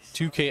 Gonna get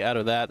 2K out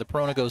of that. The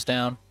Perona goes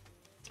down.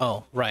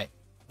 Oh, right.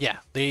 Yeah,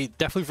 they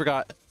definitely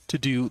forgot to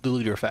do the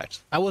Leader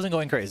effect. I wasn't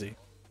going crazy.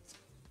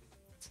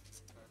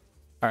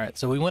 All right,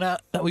 so we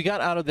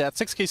got out of that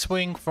 6K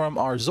swing from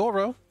our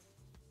Zoro.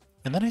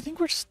 And then I think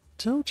we're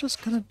still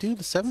just going to do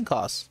the 7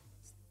 costs.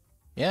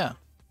 Yeah,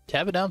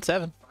 tab it down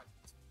 7.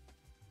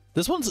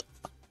 This one's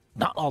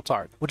not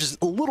Altart, which is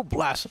a little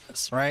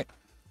blasphemous, right?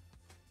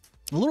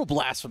 A little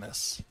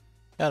blasphemous.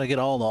 Gotta get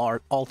all the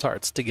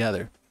Altarts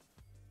together.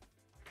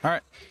 All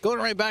right, going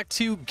right back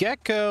to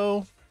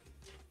Gecko.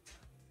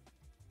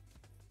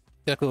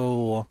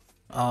 Gecko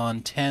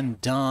on 10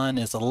 Dawn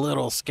is a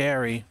little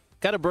scary.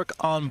 Got a Brook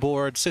on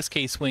board,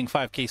 6K swing,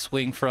 5K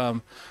swing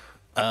from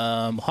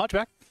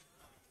Hodgeback,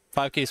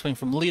 5K swing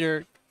from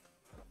Leader.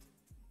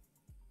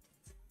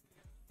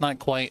 Not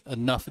quite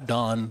enough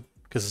Dawn,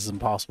 because it's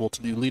impossible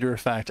to do Leader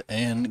effect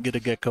and get a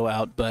Gecko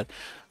out. But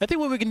I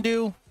think what we can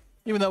do,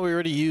 even though we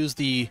already used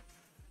the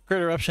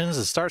Great Eruptions,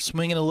 is start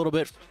swinging a little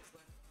bit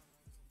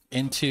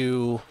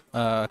into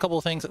a couple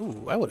of things.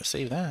 Ooh, I would have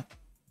saved that.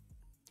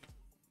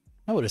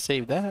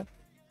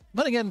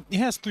 But again, he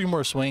has 3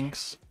 more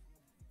swings,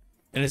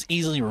 and it's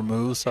easily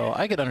removed, so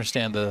I could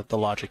understand the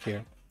logic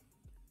here.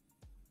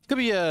 It's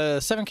going to be a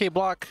 7K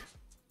block.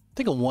 I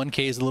think a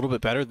 1K is a little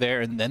bit better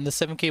there, and then the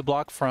 7K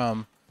block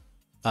from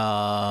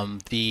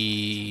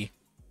the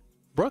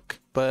Brook,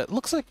 but it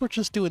looks like we're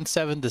just doing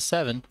 7 to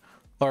 7,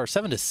 or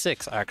 7 to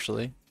 6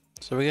 actually.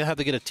 So we're gonna have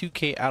to get a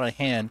 2K out of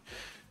hand,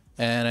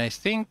 and I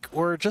think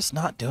we're just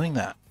not doing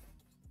that.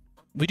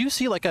 We do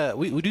see like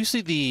we do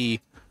see the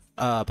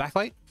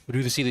backlight.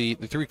 We do see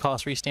the 3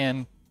 cost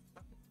restand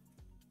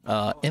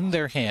in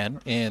their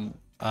hand, in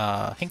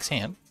Hank's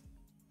hand.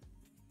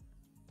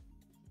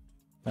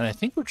 And I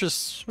think we're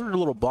just a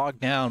little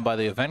bogged down by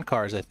the event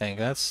cards. I think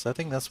that's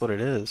what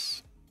it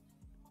is.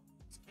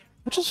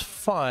 Which is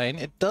fine.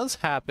 It does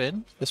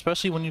happen,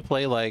 especially when you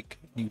play like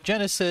New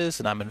Genesis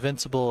and I'm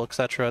Invincible,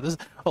 etc. This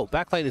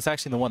Backlight is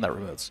actually the one that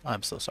removes.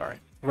 I'm so sorry.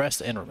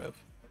 Rest and remove.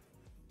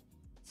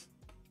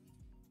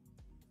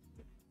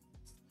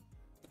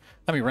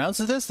 How many rounds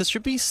is this? This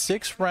should be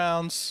 6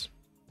 rounds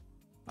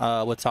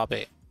with top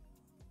 8.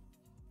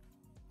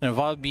 And it'll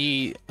probably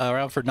be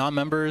around for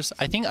non-members.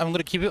 I think I'm going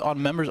to keep it on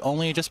members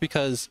only just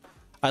because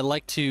I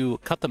like to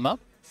cut them up,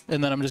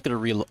 and then I'm just going to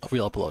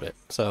re-upload it.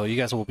 So you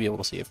guys will be able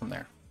to see it from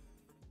there.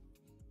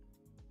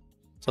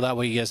 So that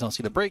way you guys don't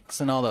see the breaks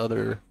and all the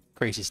other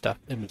crazy stuff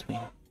in between.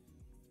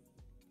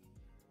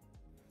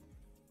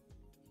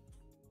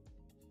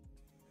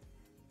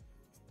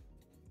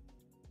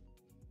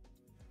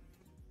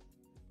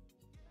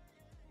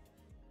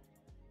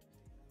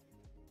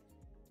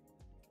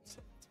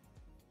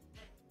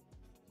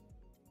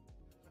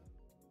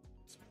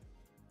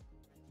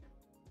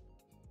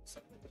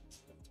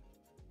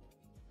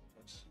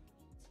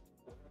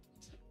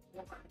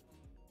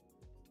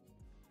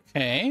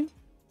 Okay.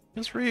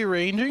 Just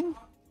rearranging.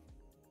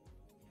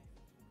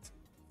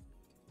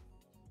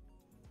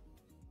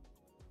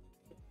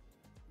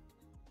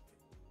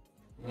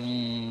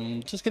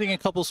 Just getting a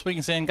couple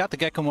swings in. Got the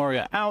Gecko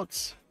Moria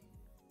out.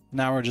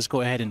 Now we're just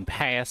go ahead and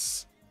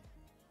pass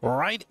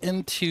right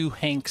into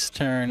Hank's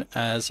turn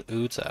as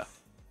Uta.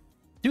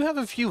 Do have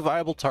a few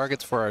viable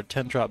targets for our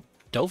 10-drop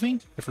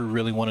Delphine if we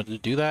really wanted to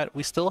do that.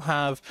 We still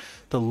have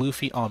the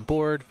Luffy on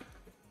board.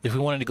 If we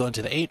wanted to go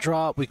into the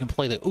 8-drop, we can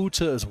play the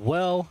Uta as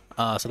well.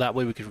 So that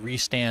way we could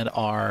restand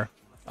our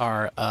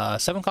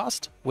 7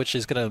 cost, which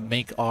is going to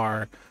make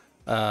our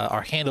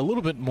hand a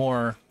little bit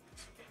more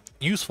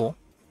useful.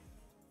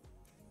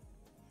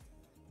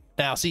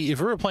 Now, see,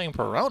 if we were playing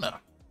Perona,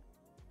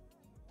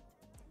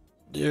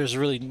 there's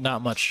really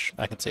not much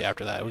I can say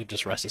after that. We can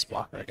just rest this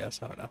blocker, I guess.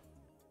 I don't know.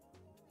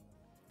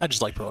 I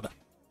just like Perona.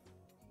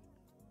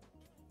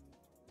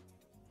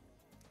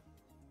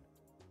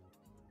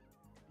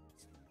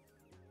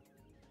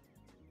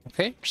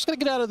 Okay, just gonna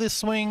get out of this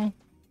swing.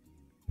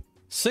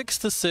 6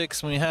 to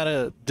 6 when we had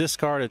a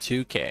discard a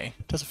 2K.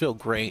 Doesn't feel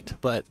great,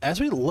 but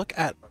as we look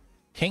at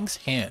King's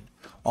hand,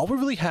 all we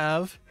really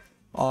have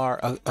are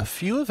a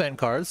few event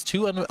cards,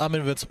 2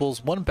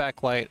 Invincibles, 1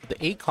 Backlight, the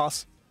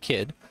 8-cost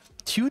Kid,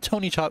 2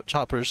 Tony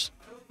Choppers,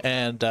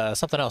 and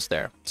something else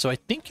there. So I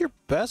think your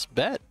best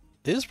bet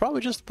is probably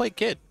just to play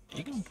Kid.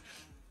 You can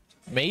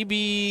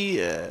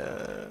maybe,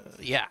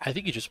 yeah, I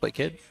think you just play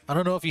Kid. I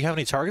don't know if you have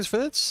any targets for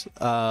this,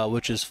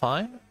 which is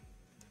fine.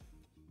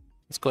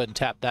 Let's go ahead and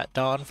tap that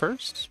Dawn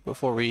first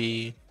before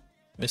we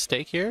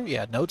mistake here.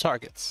 Yeah, no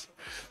targets.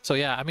 So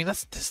yeah, I mean,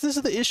 this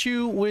is the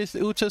issue with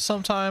Uta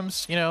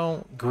sometimes, you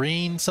know,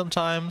 green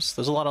sometimes.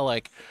 There's a lot of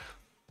like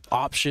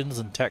options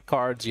and tech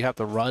cards. You have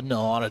to run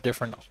a lot of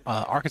different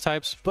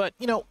archetypes. But,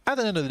 you know, at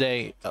the end of the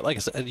day, like I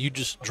said, you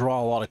just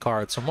draw a lot of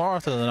cards. So more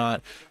often than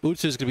not,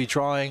 Uta is going to be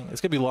drawing.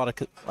 It's going to be a lot of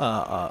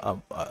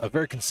a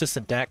very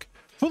consistent deck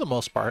for the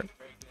most part.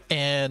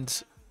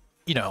 And,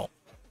 you know,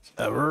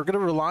 we're going to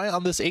rely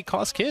on this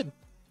 8-cost Kid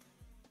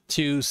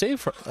to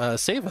save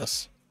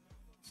us.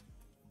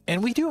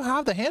 And we do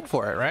have the hand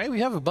for it, right?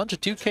 We have a bunch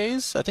of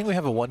 2Ks. I think we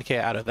have a 1K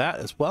out of that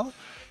as well.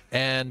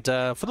 And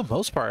for the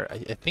most part,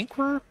 I think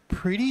we're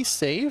pretty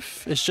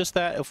safe. It's just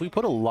that if we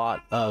put a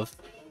lot of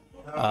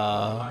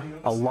Dawn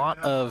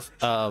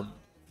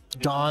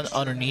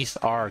underneath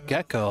our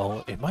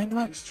Gecko, it might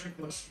not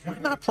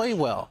play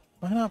well.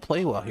 Might not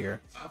play well here.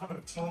 I'm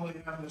gonna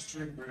totally have this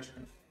drink,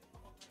 Richard.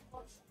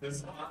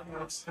 There's nothing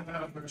else in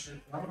that,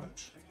 Richard. I'm gonna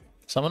drink it.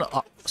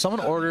 Someone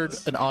ordered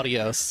an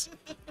Audios.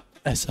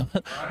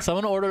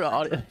 Someone ordered an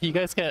audio. You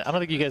guys can. I don't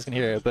think you guys can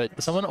hear it,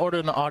 but someone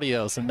ordered an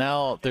Audios, and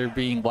now they're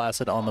being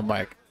blasted on the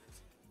mic.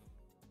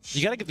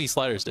 You gotta get these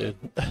sliders, dude.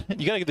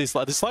 You gotta get these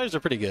sliders. The sliders are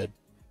pretty good.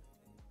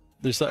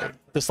 The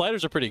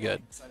sliders are pretty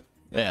good.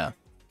 Yeah.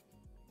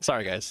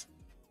 Sorry, guys.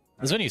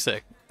 This venue's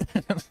sick.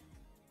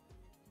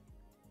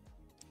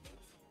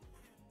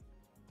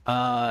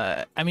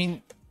 I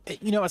mean,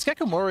 you know, as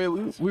Gecko Moria,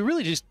 we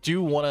really just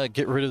do want to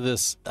get rid of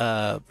this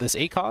this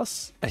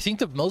ACOS. I think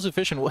the most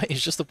efficient way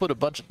is just to put a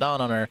bunch of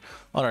Dawn on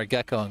our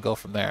Gecko and go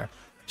from there.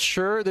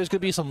 Sure, there's gonna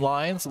be some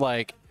lines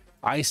like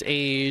Ice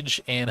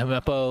Age and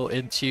Himepo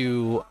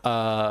into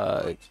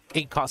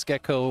 8-cost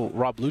Gecko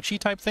Rob Lucci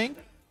type thing,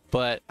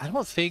 but I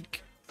don't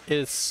think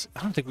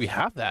we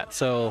have that.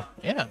 So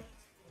yeah,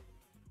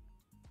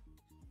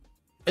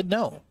 and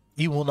no,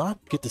 you will not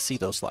get to see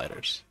those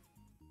sliders.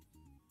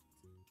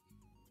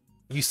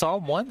 You saw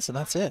them once, and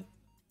that's it.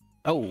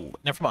 Oh,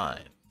 never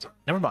mind.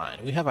 Never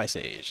mind. We have Ice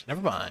Age. Never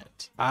mind.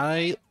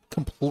 I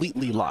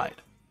completely lied.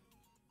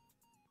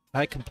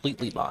 I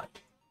completely lied.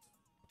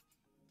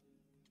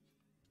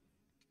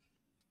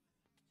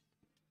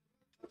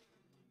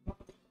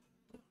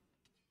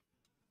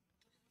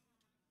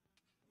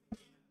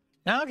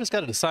 Now I've just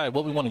got to decide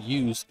what we want to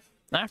use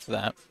after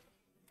that.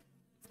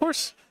 Of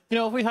course, you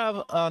know, if we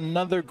have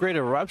another Great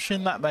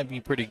Eruption, that might be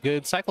pretty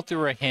good. Cycle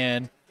through our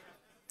hand,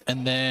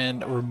 and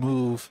then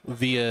remove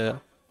via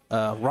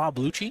Rob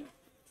Lucci.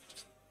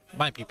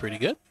 Might be pretty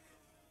good.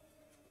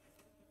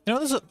 You know,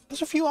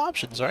 there's a few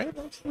options, right?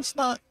 It's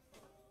not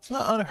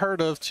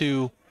unheard of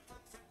to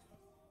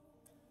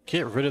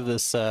get rid of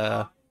this.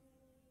 Yeah,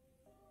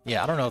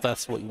 I don't know if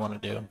that's what you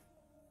want to do.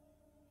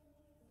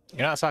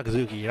 You're not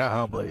Sakazuki, you're not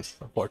Houndblaze,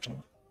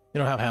 unfortunately. You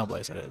don't have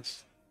Houndblaze, that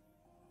is.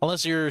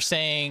 Unless you're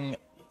saying,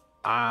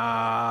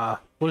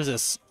 what is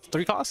this?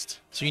 3 cost?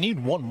 So you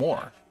need 1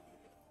 more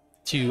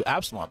to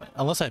Absalom it,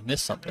 unless I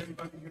missed something.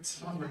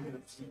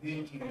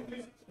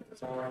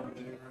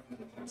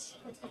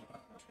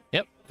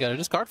 Yep, gotta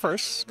discard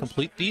first.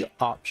 Complete the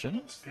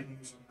option.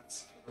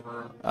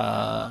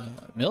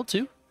 Mill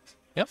 2.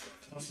 Yep,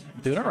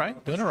 doing it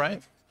right, doing it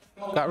right.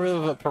 Got rid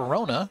of a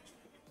Perona.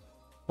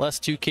 Less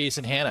 2Ks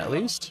in hand at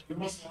least.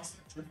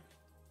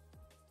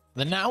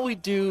 Then now we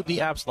do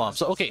the Absalom.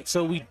 So okay,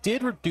 so we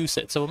did reduce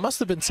it. So it must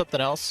have been something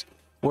else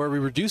where we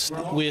reduced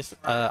with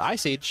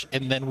Ice Age,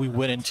 and then we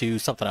went into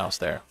something else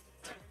there.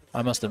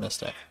 I must have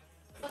missed it.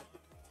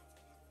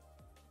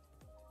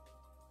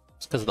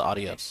 It's because of the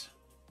Audios.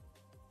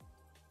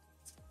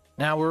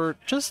 Now we're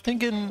just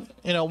thinking,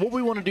 you know, what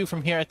we want to do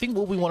from here. I think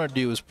what we want to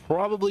do is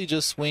probably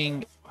just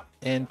swing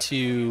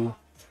into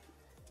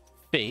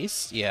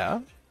face,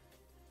 yeah.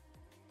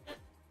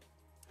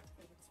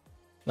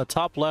 The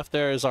top left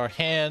there is our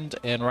hand,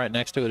 and right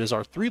next to it is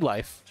our 3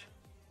 life.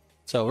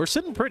 So we're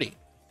sitting pretty.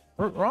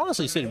 We're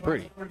honestly sitting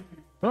pretty. We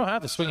don't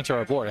have to swing into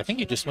our board. I think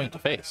you just swing to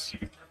face.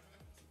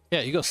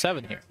 Yeah, you go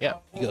 7 here. Yeah,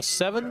 you go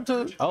 7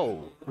 to...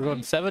 Oh, we're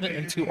going 7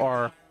 into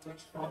our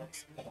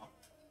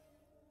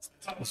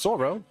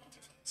Zoro.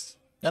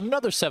 And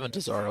another 7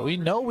 to Zoro. We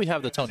know we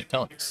have the Tony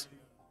Tonys.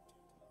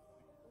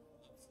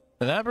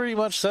 And that pretty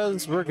much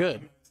says we're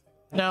good.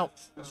 Now,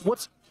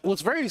 what's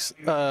very...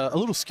 a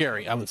little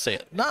scary, I would say.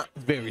 Not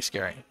very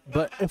scary.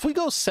 But if we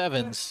go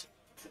 7s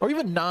or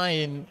even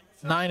 9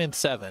 and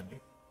 7.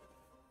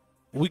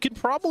 We could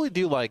probably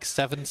do like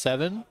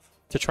 7-7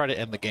 to try to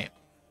end the game,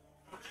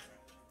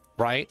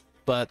 right?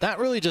 But that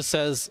really just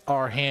says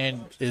our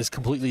hand is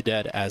completely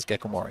dead as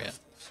Gecko Moria.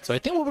 So I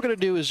think what we're going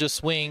to do is just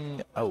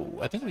swing... Oh,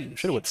 I think we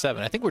should have went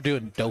 7. I think we're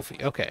doing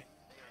Dofi. Okay.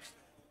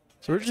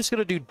 So we're just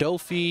going to do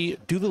Dofi,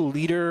 do the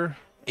leader,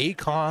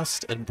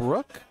 Acost, and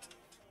Brook,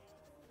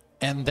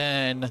 and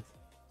then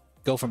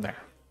go from there.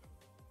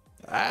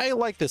 I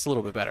like this a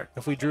little bit better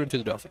if we drew into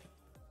the Dofi.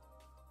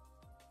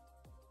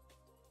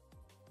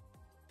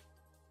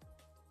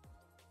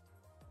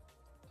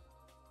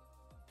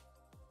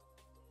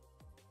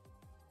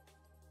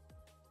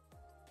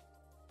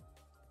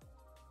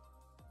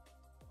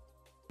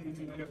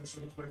 Together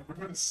sort of quick. We're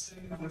going to stay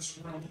in this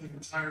room the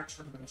entire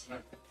tournament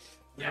tonight.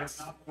 Yes.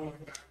 We're not going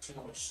back to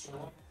our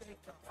store.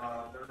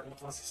 They're going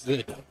to let us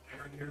Good.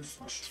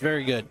 It's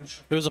very good.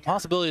 There's a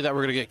possibility that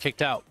we're going to get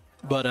kicked out,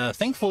 but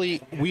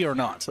thankfully we are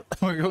not.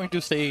 We're going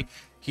to stay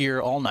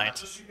here all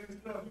night.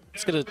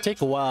 It's going to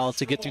take a while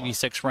to get through these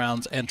 6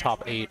 rounds and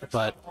top 8,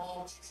 but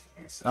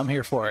I'm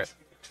here for it.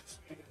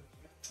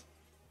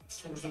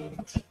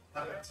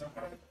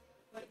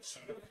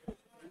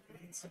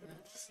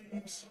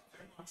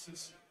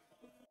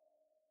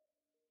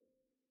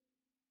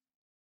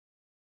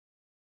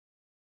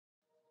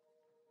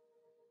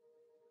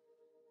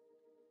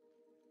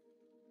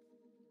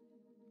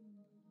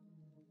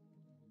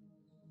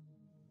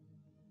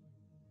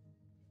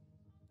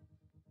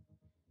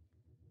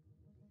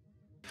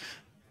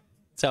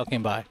 Sal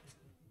came by.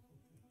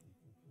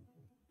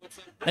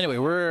 Anyway,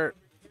 we're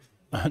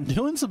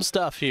doing some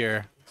stuff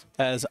here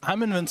as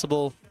I'm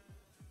invincible,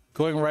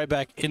 going right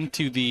back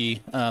into the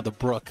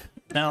brook.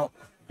 Now,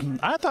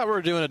 I thought we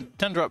were doing a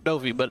 10-drop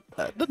Dofi, but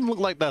it doesn't look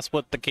like that's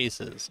what the case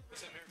is.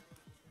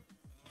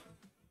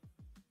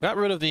 Got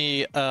rid of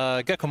the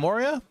Gecko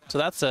Moria, so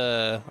that's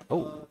a...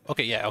 Oh,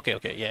 okay, yeah, okay,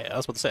 yeah, I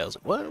was about to say, I was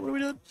like, what are we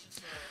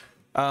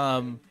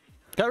doing?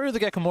 Got rid of the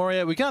Gecko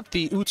Moria. We got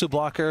the Utu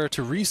blocker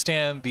to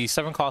restand the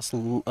 7-cost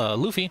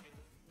Luffy.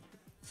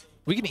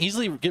 We can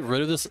easily get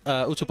rid of this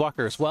Utu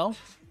blocker as well.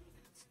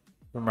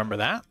 Remember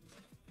that.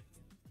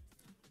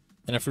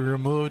 And if we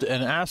removed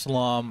an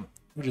Absalom,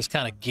 we just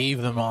kind of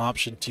gave them an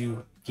option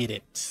to get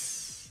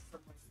it.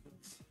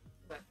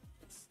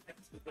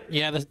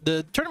 Yeah,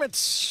 the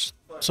tournament's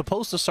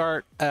supposed to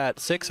start at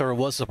 6, or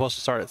was supposed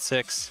to start at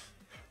 6.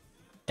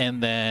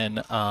 And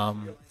then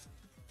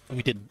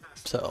we didn't,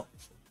 so...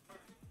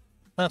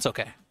 That's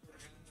okay.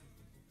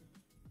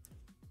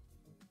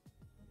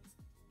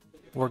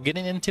 We're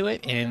getting into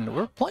it, and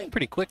we're playing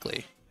pretty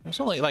quickly. There's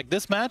only like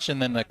this match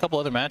and then a couple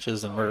other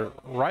matches, and we're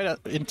right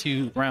up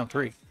into round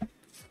 3.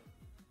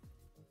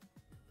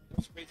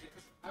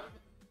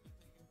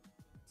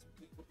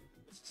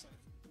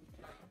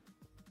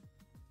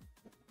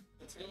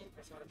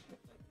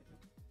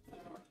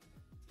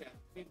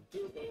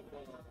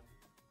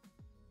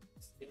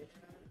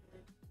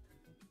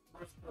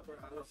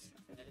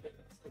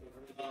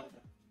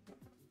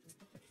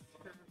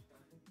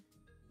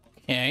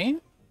 Okay.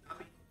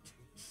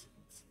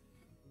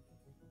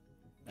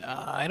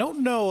 I don't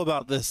know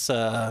about this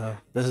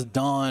this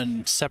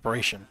Dawn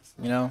separation,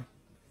 you know?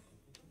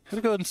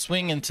 Gonna go ahead and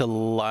swing into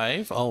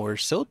live. Oh, we're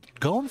still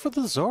going for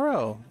the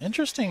Zoro.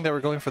 Interesting that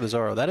we're going for the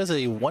Zoro. That is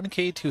a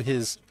 1k to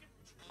his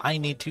I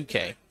need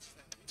 2k.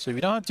 So if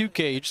you don't have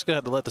 2k, you're just gonna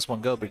have to let this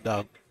one go, big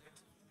dog.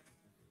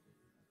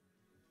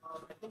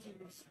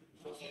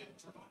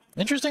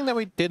 Interesting that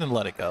we didn't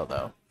let it go,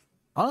 though.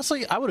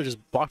 Honestly, I would have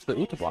just blocked the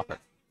Uta blocker.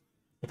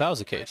 If that was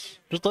the case.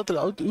 Just let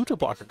the Uta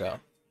blocker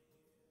go.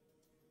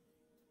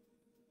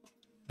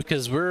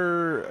 Because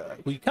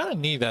we kind of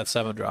need that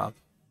 7-drop.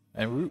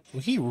 And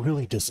he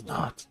really does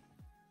not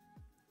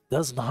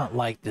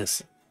like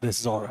this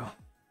Zoro.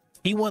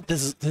 He wants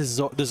this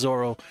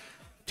Zoro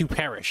to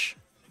perish.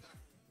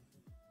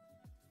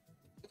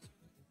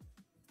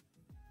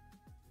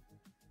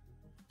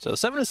 So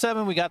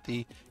 7-7, we got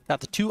the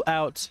 2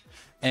 outs,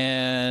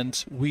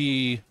 and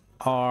we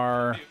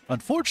are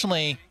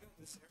unfortunately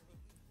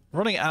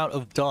running out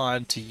of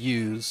Dawn to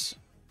use.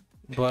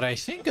 But I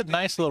think a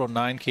nice little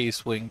 9k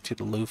swing to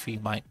the Luffy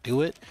might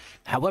do it.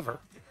 However,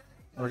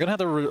 we're gonna have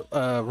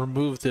to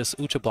remove this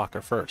Uta blocker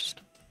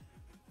first.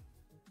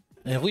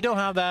 And if we don't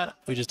have that,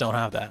 we just don't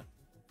have that.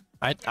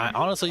 I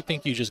honestly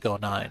think you just go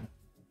 9.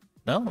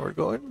 No, we're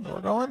going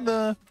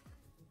the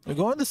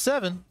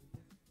 7.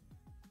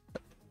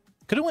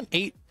 Could have went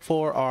 8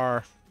 for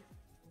our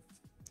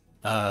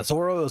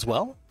Zoro as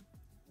well.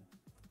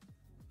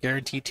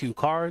 Guarantee 2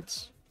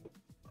 cards.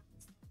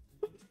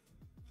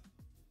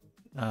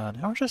 Now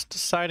we're just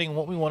deciding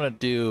what we want to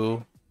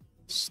do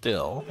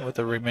still with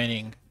the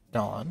remaining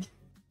Dawn.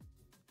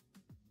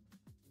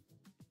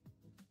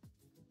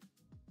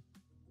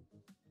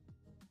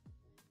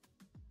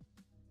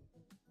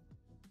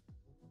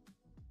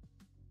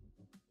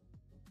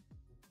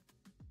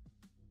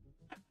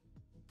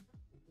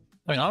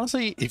 I mean,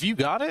 honestly, if you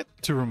got it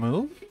to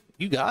remove,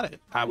 you got it.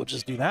 I would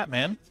just do that,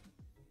 man.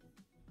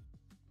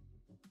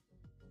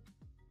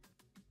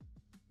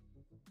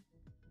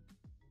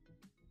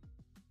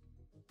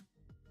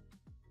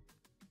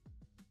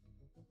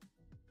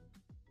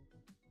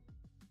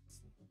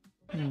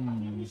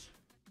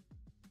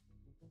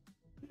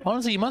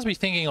 Honestly, you must be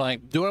thinking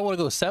like, do I want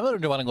to go 7 or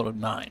do I want to go to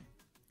 9?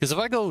 Because if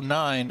I go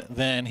 9,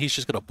 then he's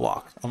just gonna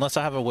block, unless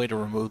I have a way to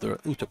remove the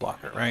Uta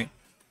blocker, right?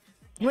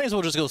 You may as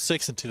well just go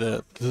 6 into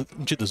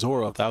the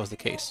Zoro if that was the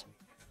case.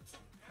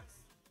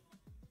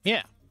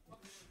 Yeah.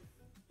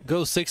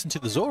 Go 6 into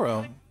the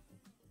Zoro.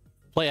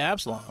 Play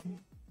Absalom.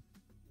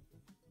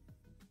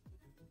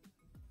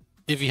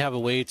 If you have a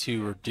way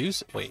to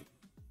reduce... Wait.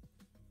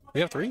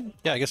 We have 3?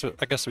 Yeah, I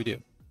guess we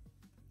do.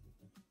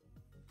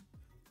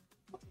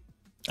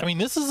 I mean,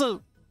 this is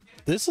a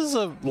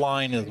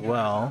line as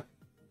well.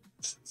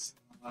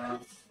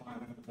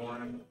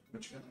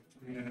 Which got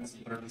 3 minutes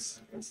and 30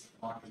 seconds. The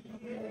clock is gonna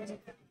be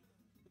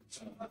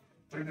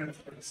 3 minutes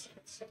and 30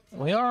 seconds.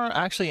 We are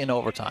actually in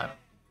overtime.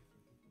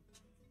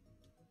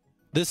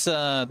 This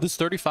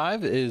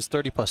 35 is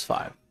 30 plus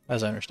 5,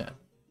 as I understand.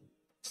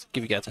 Just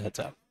give you guys a heads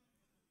up.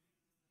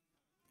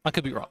 I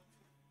could be wrong,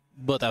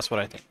 but that's what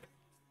I think.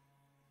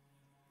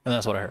 And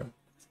that's what I heard.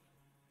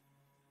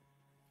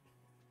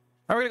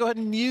 All right, we're gonna go ahead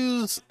and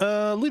use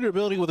leader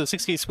ability with a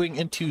 6K swing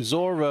into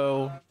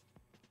Zoro.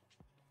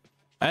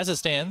 As it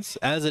stands,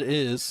 as it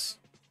is,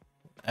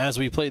 as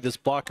we play this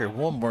blocker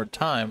one more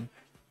time,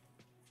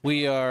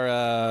 we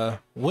are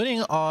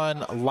winning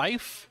on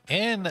life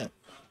and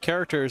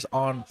characters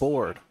on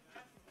board.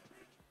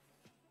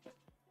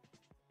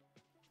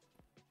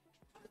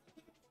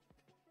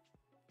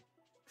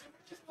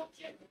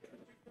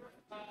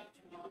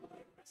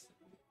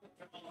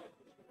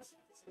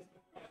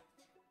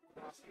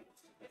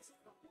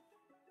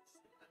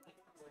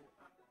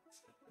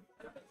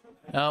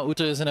 Now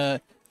Uta is in a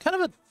kind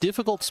of a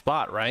difficult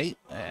spot, right?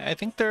 I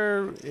think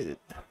they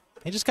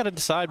just got to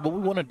decide what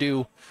we want to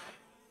do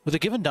with a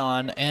given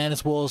Dawn, and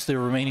as well as the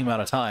remaining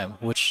amount of time,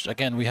 which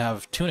again we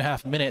have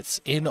 2.5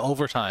 minutes in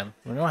overtime.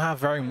 We don't have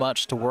very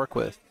much to work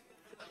with.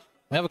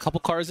 We have a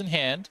couple cards in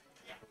hand,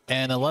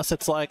 and unless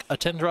it's like a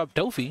 10-drop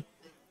Dofi,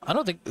 I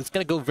don't think it's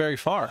gonna go very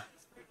far.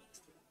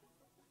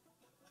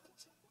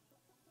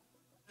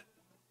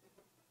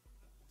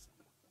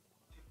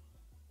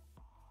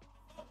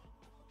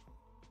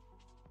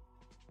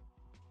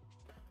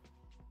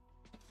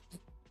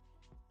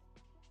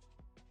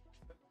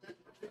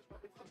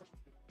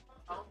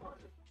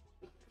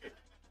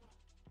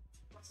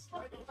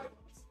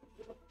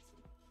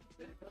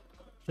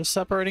 Just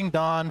separating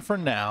Dawn for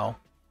now.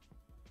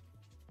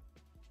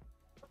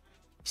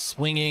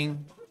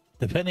 Swinging,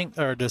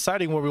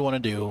 deciding what we want to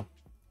do.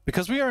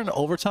 Because we are in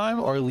overtime,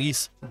 or at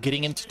least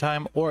getting into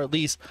time, or at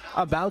least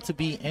about to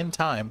be in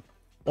time,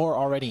 or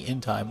already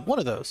in time. One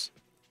of those.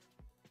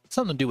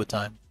 Something to do with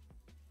time.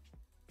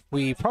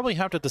 We probably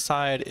have to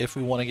decide if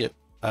we want to get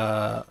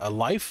a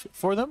life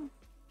for them.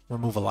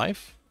 Remove a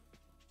life.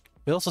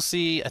 We also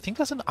see, I think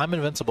that's an I'm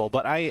invincible,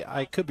 but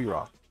I could be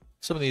wrong.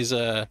 Some of these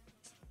are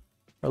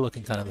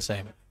looking kind of the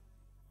same.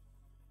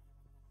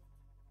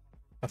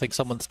 I think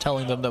someone's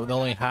telling them that we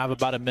only have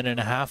about 1.5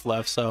 minutes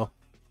left, so,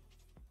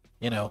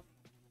 you know.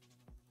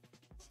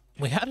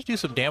 We had to do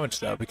some damage,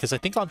 though, because I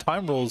think on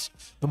time rules,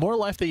 the more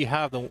life that you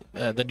have,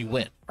 then you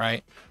win,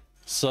 right?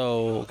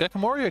 So, Gecko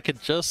Moria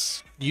could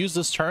just use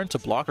this turn to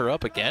block her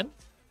up again.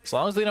 As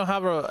long as they don't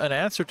have an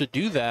answer to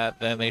do that,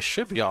 then they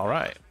should be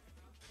alright.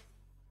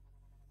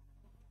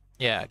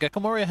 Yeah, Gecko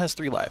Moria has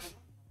 3 life.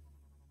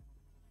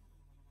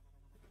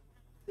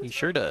 He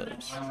sure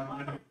does.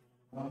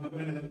 1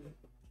 minute.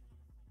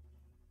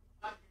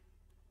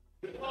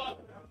 You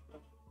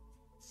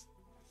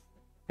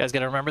guys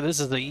gotta remember,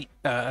 this is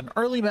an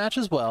early match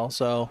as well,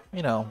 so,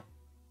 you know,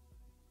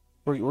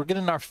 we're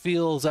getting our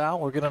feels out,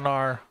 we're getting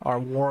our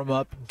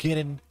warm-up,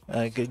 getting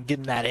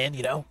that in,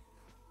 you know.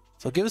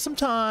 So give us some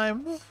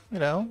time, you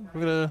know,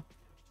 we're gonna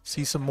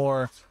see some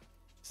more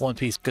One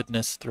Piece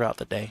goodness throughout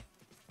the day,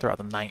 throughout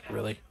the night,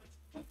 really.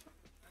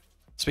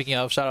 Speaking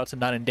of, shout out to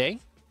Night and Day.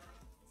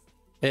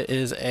 It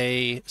is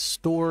a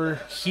store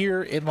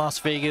here in Las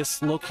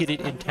Vegas, located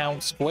in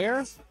Town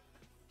Square.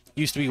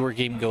 Used to be where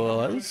Game Go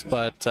was,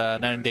 but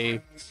Night and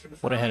Day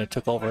went ahead and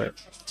took over it.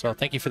 So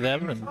thank you for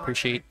them, and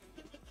appreciate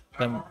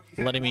them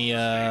letting me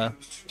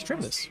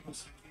stream this.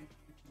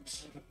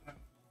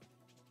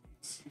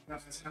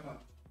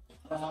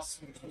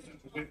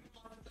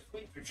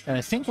 And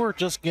I think we're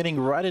just getting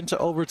right into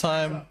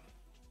overtime.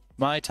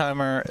 My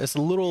timer is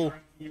a little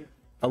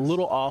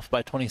off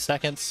by 20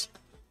 seconds.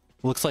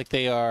 Looks like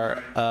they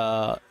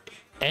are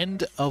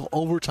end of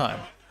overtime.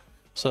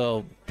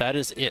 So that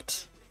is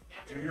it.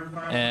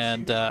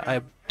 And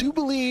I do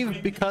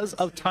believe because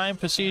of time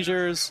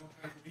procedures,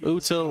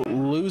 Uta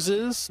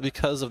loses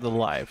because of the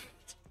life.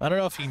 I don't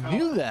know if he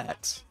knew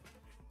that,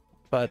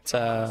 but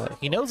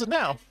he knows it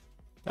now.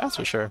 That's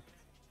for sure.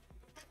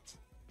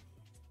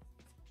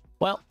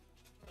 Well,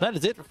 that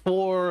is it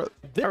for...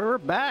 They're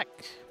back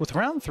with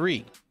round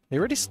 3. They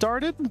already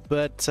started,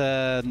 but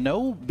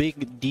no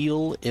big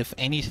deal, if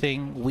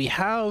anything. We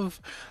have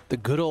the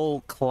good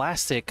old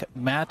classic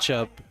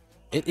matchup.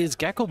 It is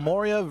Gecko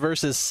Moria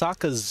versus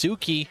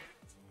Sakazuki.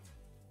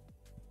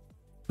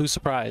 Who's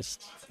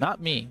surprised?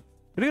 Not me.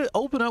 We're going to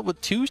open up with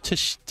 2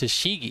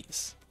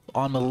 Tashigis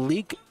on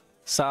Malik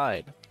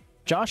side.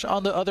 Josh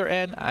on the other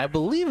end, I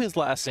believe his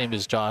last name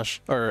is Josh,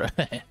 or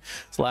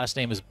his last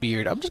name is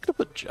Beard. I'm just gonna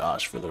put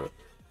Josh for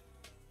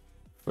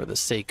the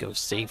sake of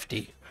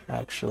safety,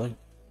 actually.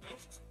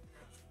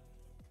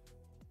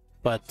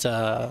 But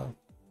I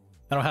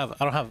don't have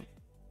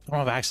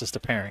access to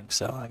pairing,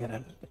 so I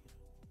gotta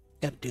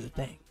do the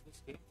thing.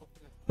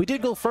 We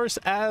did go first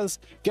as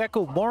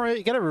Gecko Moria.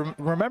 You gotta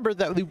remember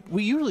that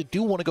we usually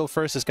do want to go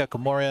first as Gecko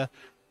Moria.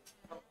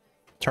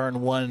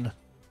 Turn 1,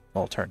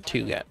 well, turn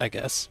 2, I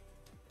guess.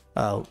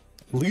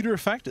 Leader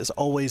effect is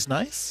always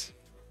nice.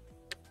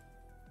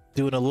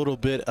 Doing a little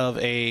bit of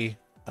a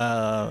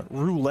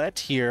roulette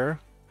here.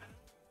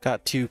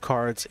 Got 2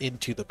 cards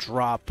into the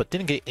drop, but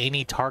didn't get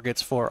any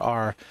targets for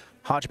our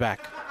Hodgeback.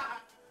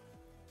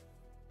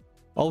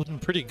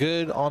 Opened pretty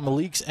good on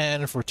Malik's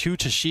end for 2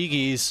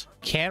 Tashigis.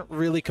 Can't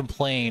really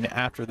complain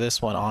after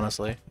this one,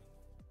 honestly.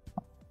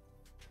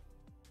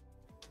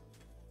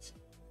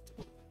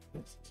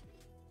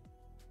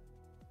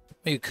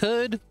 You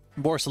could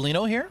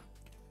Borsalino here.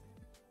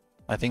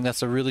 I think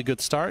that's a really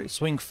good start.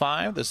 Swing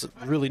 5. There's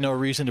really no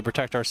reason to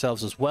protect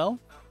ourselves as well.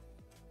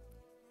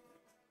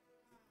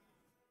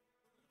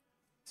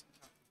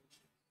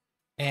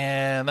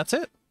 And that's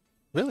it,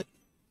 really.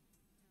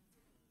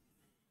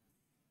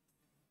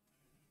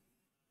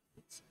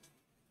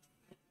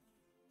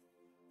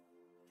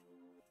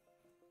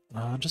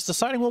 Just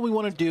deciding what we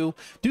want to do.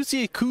 Do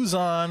see a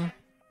Kuzan.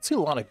 See a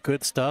lot of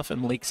good stuff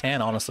in Malik's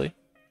hand, honestly.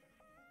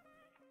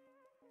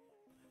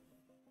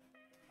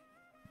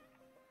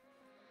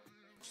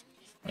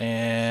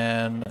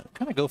 And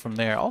kind of go from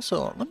there.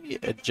 Also, let me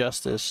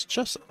adjust this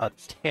just a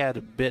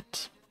tad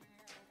bit.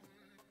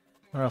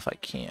 I don't know if I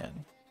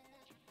can.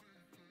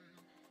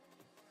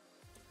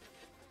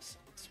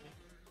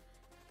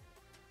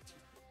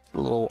 A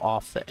little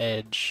off the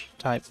edge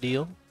type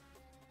deal.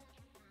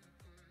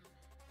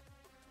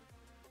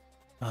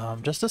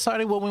 Just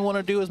deciding what we want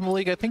to do as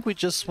Malik. I think we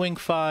just swing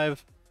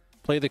 5,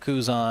 play the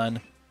Kuzan,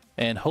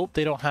 and hope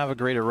they don't have a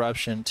Great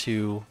Eruption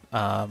to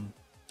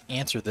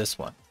answer this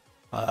one.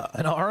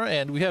 On our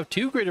end, we have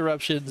 2 Great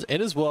Eruptions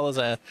and as well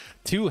as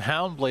 2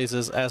 Hound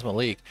Blazes as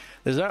Malik.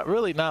 There's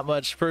not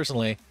much,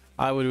 personally,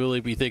 I would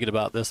really be thinking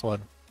about this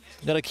one.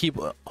 Gotta keep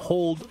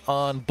hold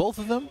on both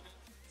of them,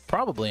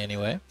 probably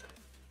anyway.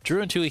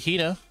 Drew into a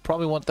Hina,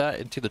 probably want that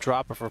into the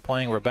drop if we're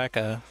playing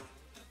Rebecca,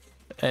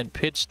 and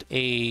pitched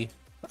a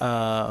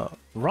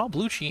Rob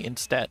Lucci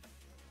instead.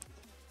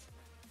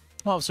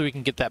 Obviously, we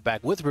can get that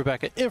back with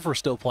Rebecca if we're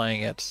still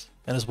playing it,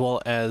 and as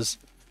well as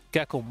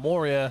Gecko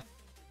Moria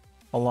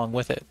along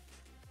with it.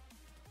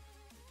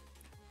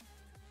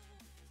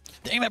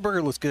 Dang, that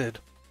burger looks good.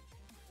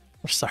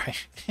 Sorry,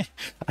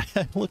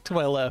 I looked to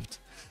my left.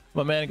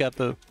 My man got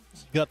the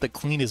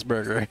cleanest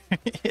burger.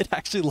 It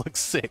actually looks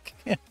sick.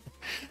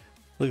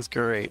 Looks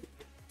great.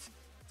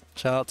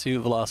 Shout out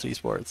to Velocity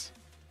Sports.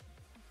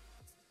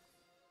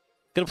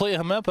 Gonna play a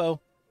Hamepo.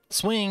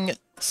 Swing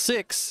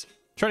 6.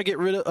 Try to get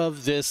rid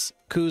of this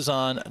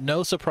Kuzan.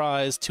 No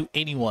surprise to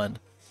anyone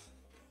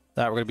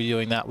that we're gonna be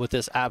doing that with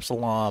this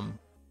Absalom.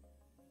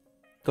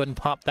 Go ahead and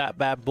pop that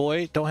bad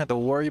boy. Don't have to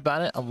worry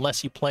about it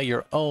unless you play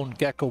your own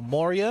Gecko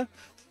Moria.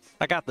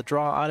 I got the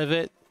draw out of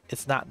it.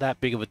 It's not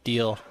that big of a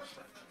deal.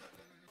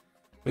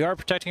 We are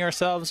protecting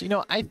ourselves. You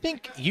know, I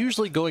think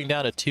usually going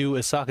down to 2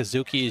 as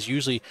Sakazuki is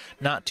usually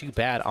not too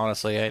bad,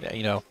 honestly.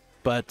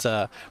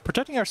 But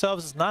protecting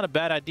ourselves is not a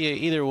bad idea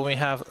either when we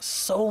have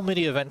so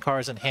many event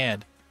cards in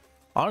hand.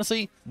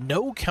 Honestly,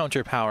 no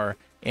counter power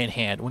in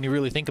hand when you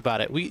really think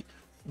about it. We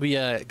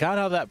got out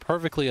of that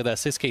perfectly of that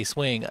 6K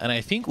swing, and I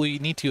think we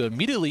need to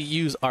immediately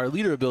use our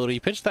leader ability,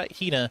 pitch that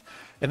Hina,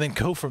 and then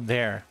go from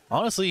there.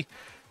 Honestly,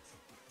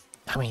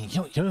 I mean, we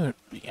have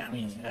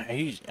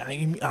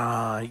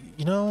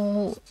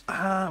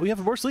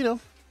a Borsalino.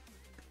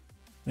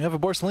 We have a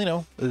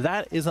Borsalino.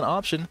 That is an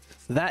option.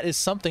 That is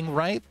something,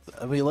 right?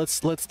 I mean,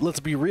 let's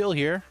be real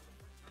here.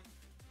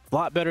 A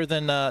lot better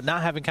than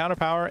not having counter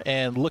power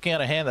and looking at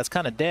a hand that's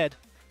kind of dead.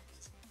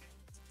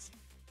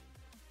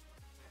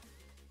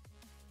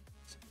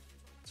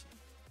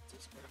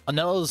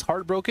 Anello's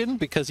heartbroken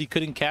because he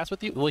couldn't cast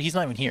with you. Well, he's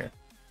not even here.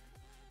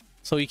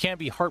 So he can't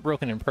be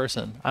heartbroken in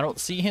person. I don't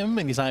see him,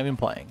 and he's not even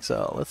playing.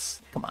 So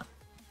let's... Come on.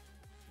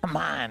 Come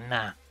on.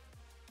 Nah.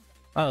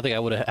 I don't think I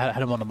would have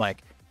had him on the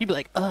mic. He'd be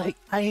like, I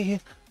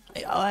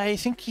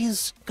think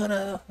he's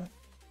gonna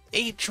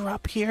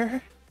drop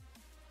here.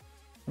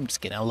 I'm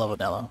just kidding. I love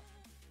Anello.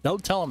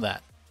 Don't tell him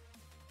that.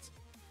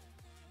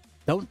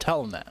 Don't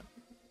tell him that.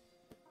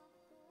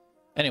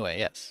 Anyway,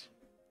 yes.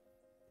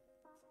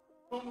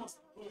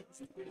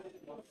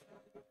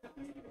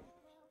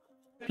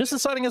 Just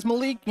deciding as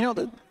Malik, you know,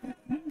 the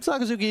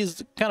Sakazuki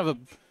is kind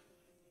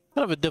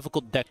of a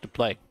difficult deck to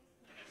play.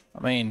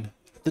 I mean,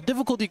 the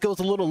difficulty goes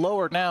a little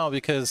lower now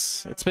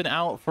because it's been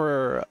out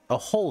for a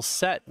whole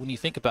set when you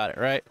think about it,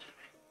 right?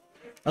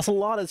 That's a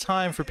lot of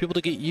time for people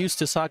to get used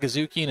to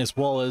Sakazuki and as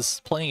well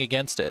as playing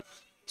against it.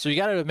 So you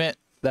gotta admit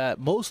that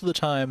most of the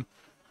time,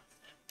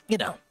 you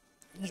know,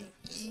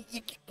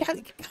 you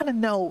kind of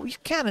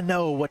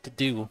know what to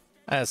do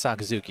as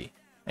Sakazuki.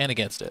 and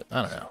against it.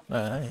 I don't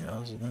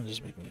know.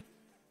 Just me.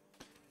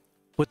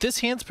 With this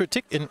hand's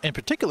in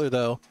particular,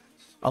 though,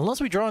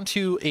 unless we draw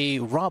into a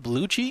Rob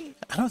Lucci,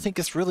 I don't think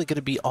it's really going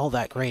to be all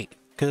that great.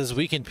 Because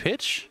we can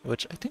pitch,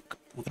 which I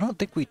don't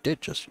think we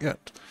did just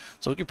yet.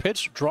 So we can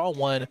pitch, draw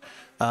one,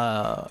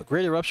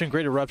 Great Eruption,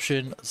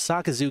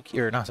 Sakazuki,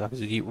 or not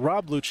Sakazuki,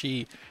 Rob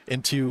Lucci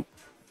into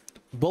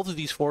both of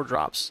these 4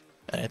 drops.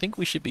 And I think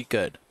we should be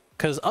good.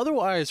 Because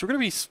otherwise, we're gonna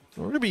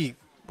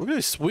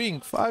be swinging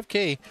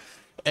 5K,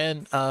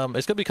 and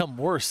it's gonna become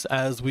worse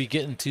as we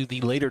get into the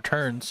later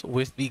turns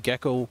with the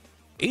Gecko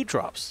 8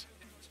 drops.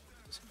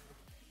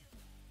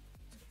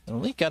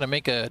 And we gotta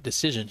make a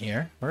decision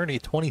here. We're already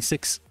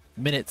 26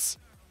 minutes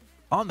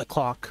on the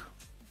clock.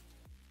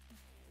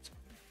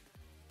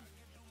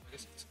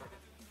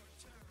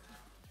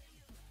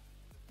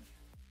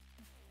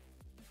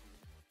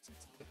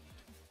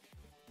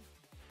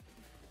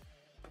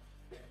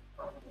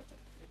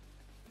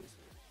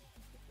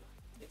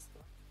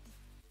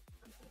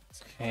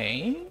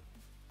 Okay.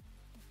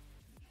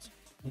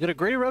 We got a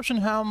Great Eruption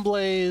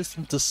Houndblaze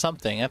into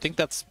something. I think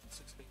that's,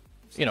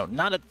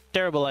 not a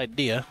terrible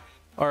idea.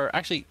 Or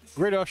actually,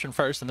 Great Eruption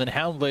first, and then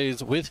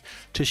Houndblaze with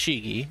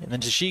Tashigi. And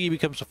then Tashigi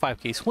becomes a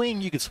 5K swing.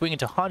 You could swing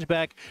into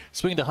Hunchback,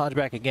 swing into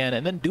Hunchback again,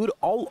 and then do it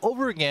all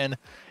over again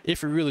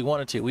if you really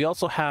wanted to. We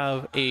also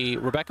have a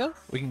Rebecca.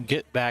 We can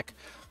get back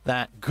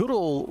that good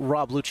old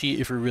Rob Lucci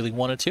if we really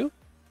wanted to.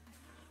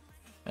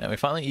 And we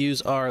finally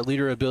use our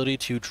leader ability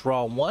to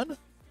draw 1.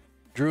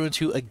 Drew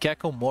into a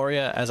Gecko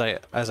Moria, as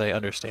I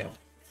understand.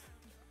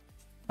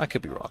 I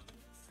could be wrong.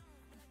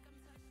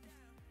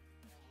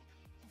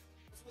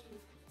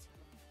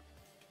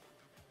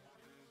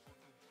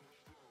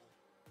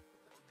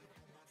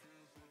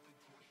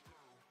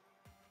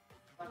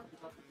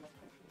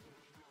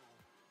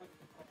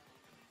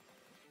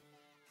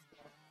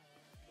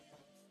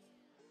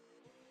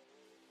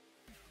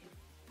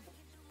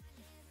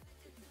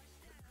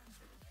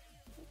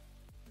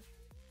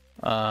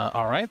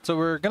 All right, so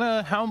we're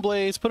gonna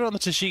Houndblaze, put it on the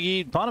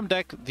Tashigi, bottom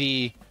deck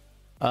the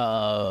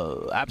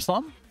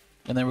Absalom,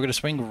 and then we're gonna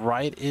swing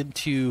right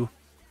into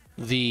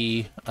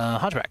the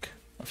Hunchback.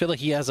 I feel like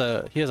he has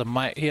a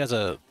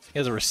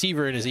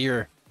receiver in his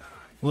ear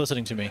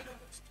listening to me.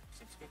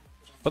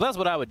 But that's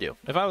what I would do.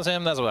 If I was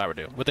him, that's what I would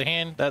do. With the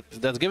hand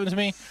that's given to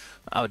me,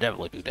 I would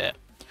definitely do that.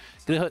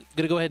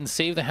 Gonna go ahead and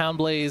save the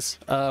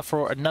Houndblaze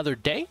for another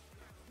day,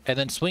 and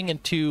then swing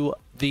into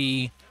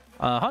the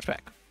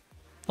Hunchback.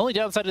 Only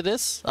downside to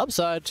this,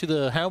 upside to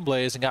the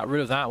Houndblaze, and got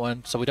rid of that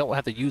one, so we don't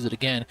have to use it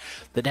again.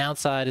 The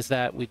downside is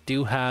that we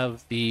do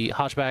have the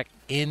Hunchback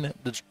in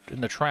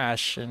the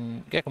trash,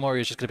 and Gecko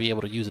Moria is just going to be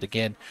able to use it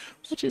again,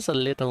 which is a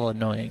little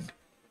annoying.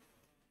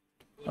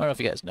 I don't know if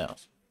you guys know.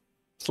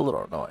 It's a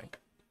little annoying.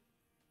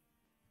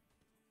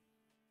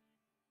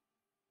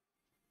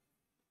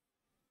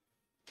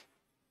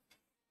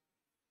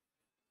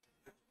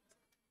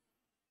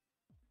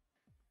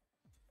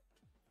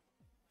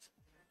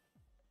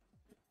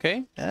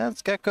 Okay,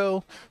 that's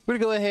Gecko. We're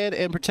gonna go ahead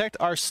and protect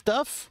our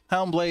stuff.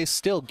 Houndblaze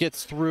still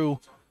gets through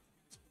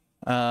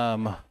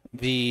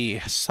the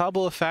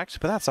Sabo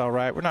effect, but that's all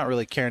right. We're not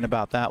really caring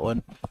about that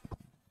one.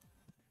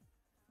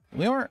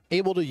 We weren't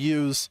able to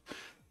use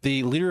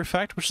the leader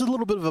effect, which is a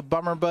little bit of a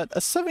bummer, but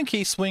a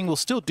 7K swing will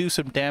still do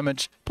some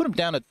damage. Put him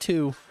down at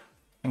 2.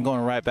 I'm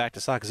going right back to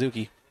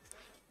Sakazuki.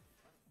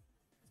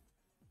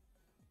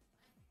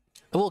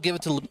 And we'll give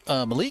it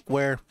to Malik,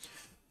 where a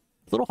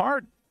little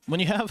hard when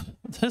you have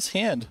this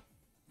hand.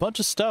 Bunch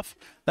of stuff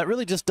that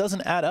really just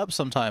doesn't add up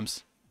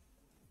sometimes.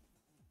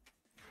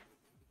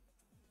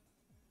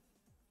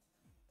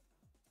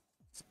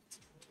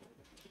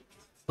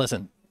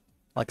 Listen,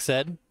 like I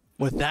said,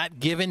 with that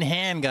given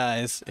hand,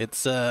 guys,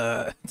 it's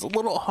a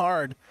little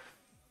hard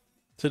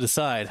to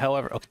decide.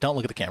 However, okay, don't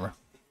look at the camera.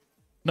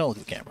 Don't look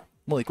at the camera.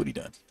 Malik, what are you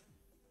doing?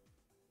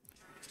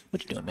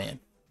 What you doing, man?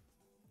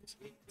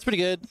 It's pretty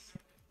good.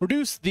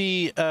 Reduce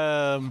the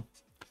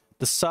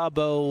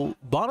Sabo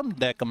bottom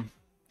deck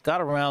got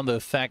around the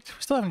effect.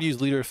 We still haven't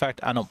used leader effect,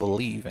 I don't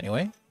believe,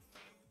 anyway.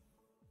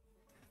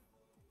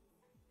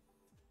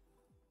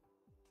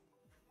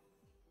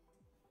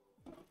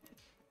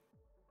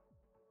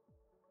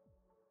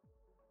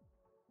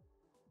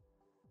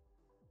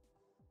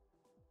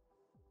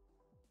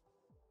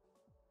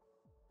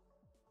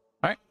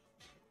 Alright.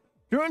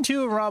 Drew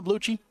into Rob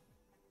Lucci.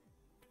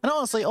 And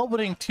honestly,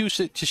 opening 2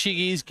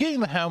 Tashigis, getting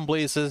the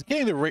Houndblazes,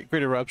 getting the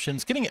Great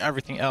Eruptions, getting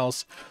everything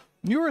else,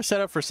 you were set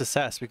up for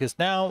success, because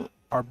now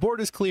our board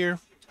is clear.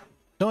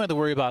 Don't have to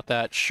worry about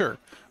that. Sure,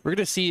 we're going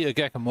to see a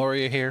Gecko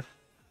Moria here,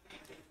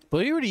 but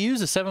we already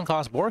used a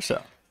 7-cost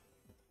Borsa,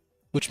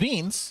 which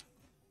means,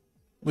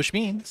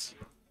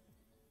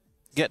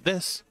 get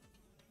this,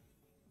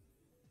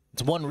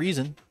 it's one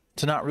reason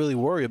to not really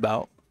worry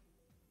about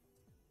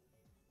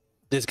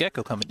this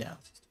Gecko coming down.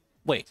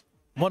 Wait,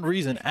 one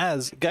reason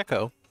as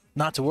Gecko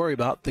not to worry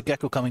about the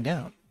Gecko coming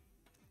down.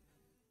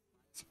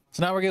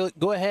 So now we're going to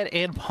go ahead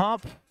and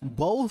pop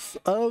both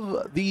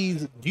of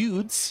these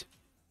dudes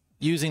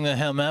using the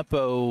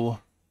Helmeppo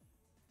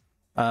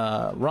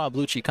Rob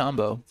Lucci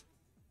combo.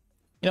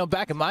 You know,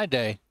 back in my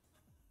day,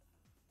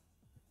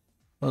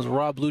 it was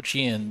Rob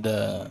Lucci and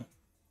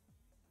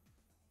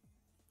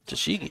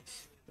Tashigi.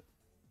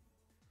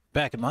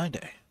 Back in my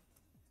day.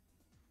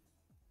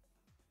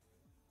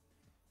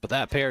 But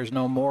that pair is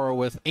no more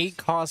with 8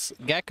 cost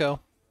Gecko.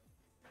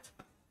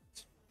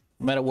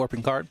 Meta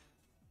warping card.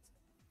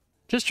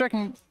 Just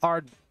checking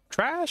our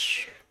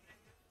trash.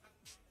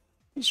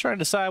 Just trying to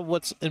decide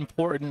what's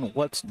important,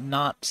 what's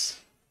not.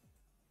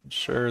 I'm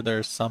sure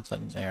there's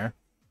something there.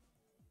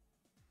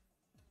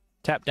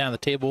 Tap down the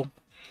table,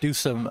 do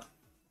some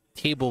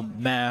table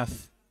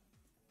math,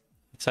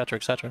 etc.,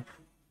 etc.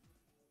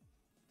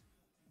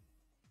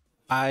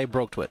 I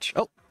broke Twitch.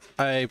 Oh,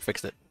 I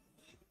fixed it.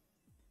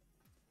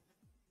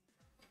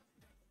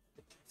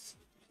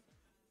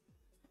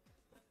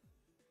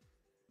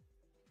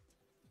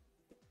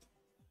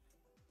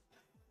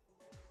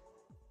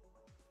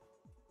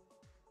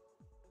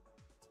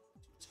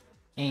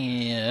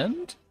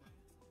 And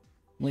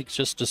Leak's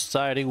just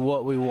deciding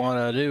what we want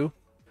to do.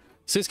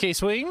 6K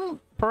swing,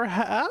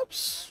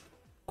 perhaps?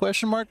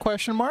 Question mark,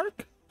 question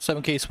mark?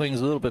 7K swing is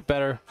a little bit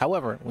better.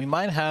 However, we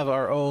might have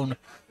our own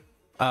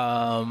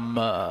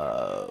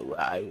ACOS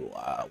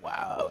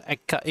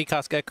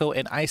Gecko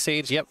and Ice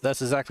Age. Yep,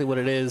 that's exactly what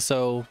it is.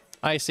 So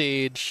Ice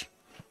Age,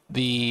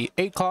 the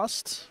 8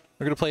 cost.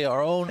 We're going to play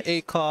our own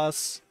 8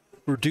 costs,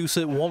 reduce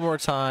it one more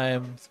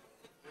time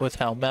with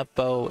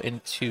Helmeppo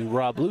into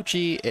Rob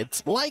Lucci.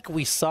 It's like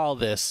we saw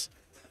this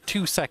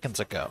 2 seconds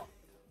ago.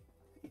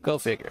 Go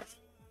figure.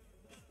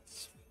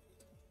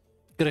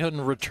 Go ahead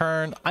and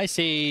return Ice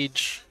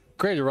Age,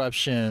 Great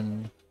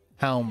Eruption,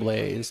 Hound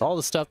Blaze, all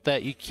the stuff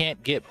that you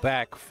can't get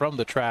back from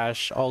the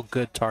trash. All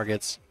good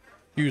targets.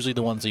 Usually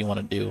the ones that you want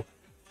to do.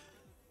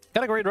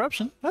 Got a Great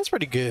Eruption. That's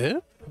pretty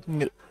good.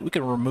 We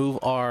can remove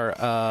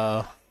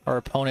our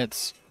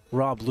opponent's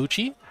Rob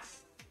Lucci.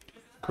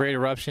 Great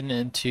Eruption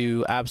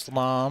into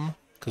Absalom,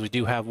 because we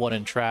do have one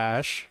in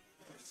trash.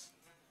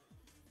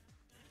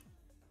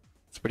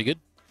 It's pretty good.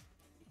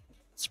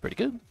 It's pretty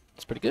good.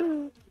 It's pretty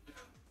good.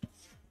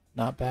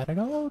 Not bad at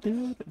all,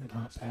 dude.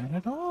 Not bad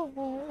at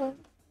all.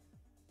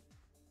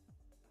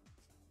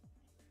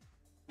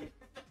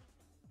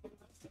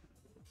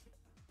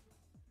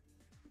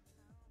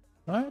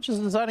 Alright,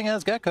 just deciding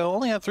as Gecko.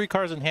 Only have 3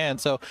 cards in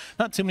hand, so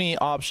not too many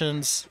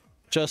options,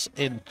 just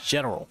in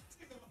general.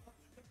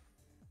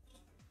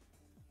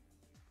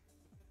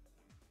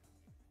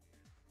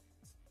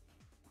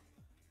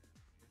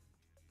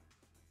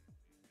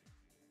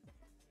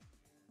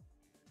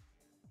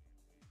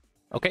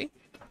 Okay,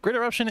 Great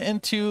Eruption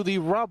into the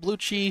Rob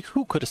Lucci.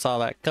 Who could have saw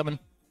that coming?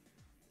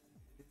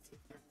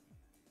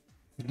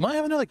 We might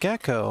have another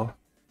Gecko.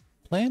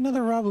 Play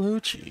another Rob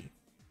Lucci.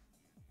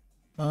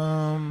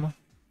 I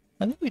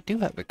think we do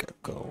have a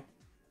Gecko.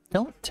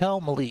 Don't tell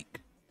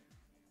Malik.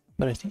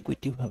 But I think we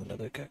do have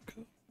another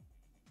Gecko.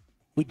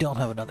 We don't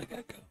have another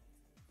Gecko.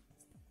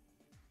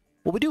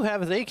 What we do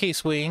have is AK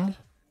Swing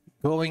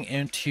going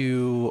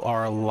into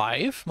our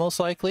life, most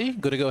likely.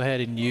 Going to go ahead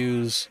and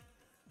use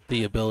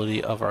the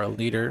ability of our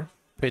leader,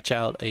 pitch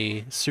out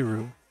a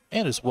Suru,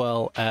 and as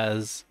well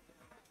as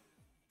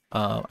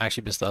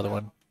actually missed the other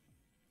one.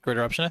 Great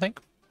Eruption, I think.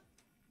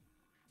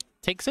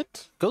 Takes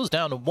it, goes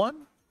down to 1,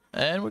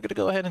 and we're gonna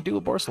go ahead and do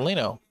a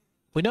Borsalino.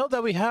 We know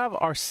that we have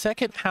our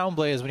second Hound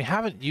Blaze. We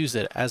haven't used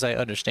it, as I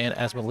understand,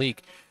 as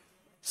Malik.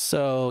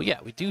 So yeah,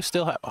 we do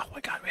still have. Oh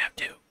my god, we have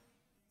 2.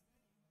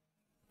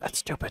 That's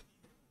stupid.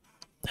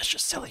 That's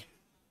just silly.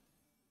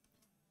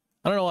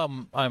 I don't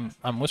know.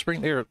 I'm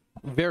whispering. They're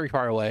very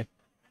far away,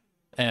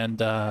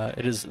 and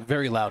it is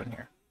very loud in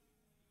here.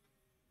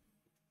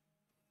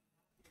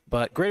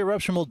 But Great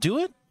Eruption will do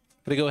it.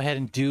 Gonna go ahead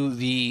and do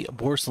the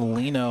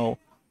Borsalino.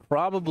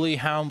 Probably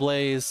Hound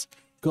Blaze.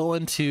 Go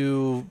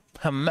into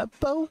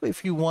Helmeppo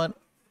if you want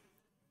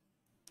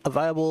a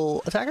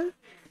viable attacker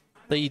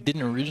that you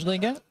didn't originally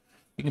get.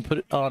 You can put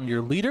it on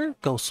your leader.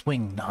 Go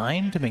swing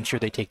 9 to make sure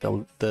they take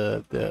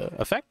the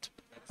effect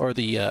or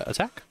the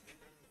attack.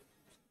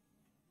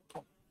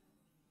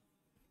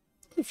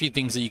 A few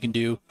things that you can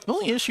do. The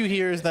only issue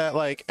here is that,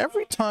 like,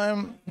 every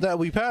time that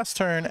we pass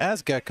turn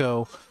as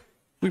Gecko,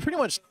 we pretty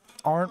much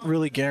aren't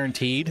really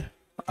guaranteed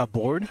a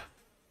board,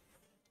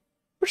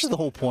 which is the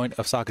whole point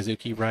of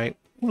Sakazuki, right?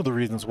 One of the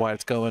reasons why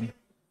it's going.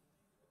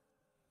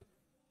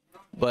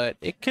 But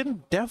it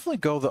can definitely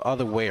go the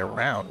other way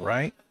around,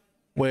 right?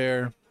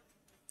 Where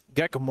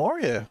Gecko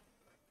Moria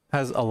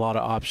has a lot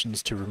of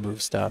options to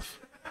remove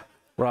stuff.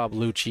 Rob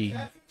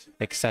Lucci,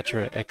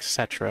 etc.,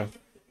 etc.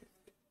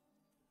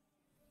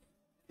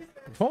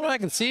 From what I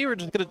can see, we're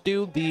just going to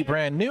do the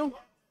brand new.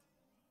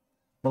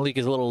 Malik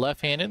is a little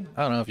left-handed.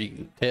 I don't know if you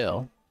can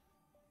tell.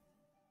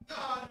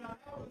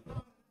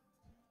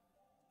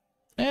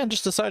 And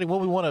just deciding what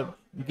we want to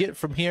get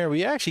from here.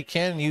 We actually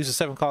can use a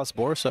 7 cost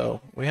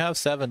Borso. We have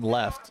 7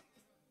 left.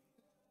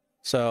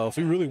 So if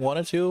we really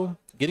wanted to,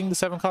 getting the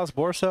 7 cost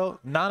Borso,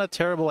 not a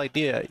terrible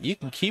idea. You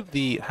can keep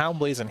the Hound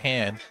Blaze in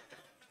hand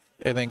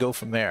and then go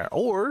from there.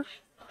 Or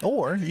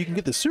you can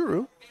get the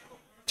Suru.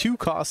 2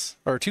 costs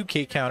or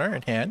 2K counter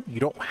in hand. You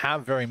don't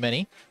have very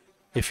many.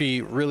 if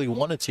he really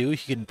wanted to,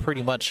 he can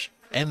pretty much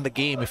end the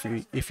game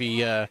if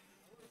he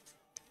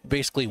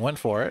basically went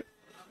for it,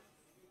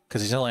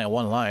 because he's only at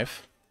 1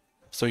 life.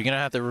 So you're gonna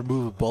have to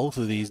remove both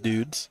of these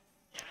dudes.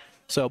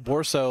 So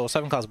Borso,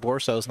 7-cost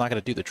Borso is not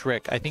gonna do the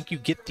trick. I think you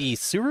get the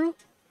Suru.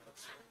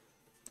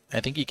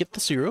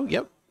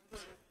 Yep.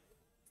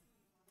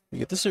 You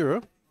get the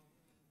Suru.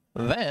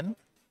 Then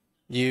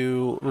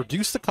you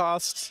reduce the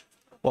cost.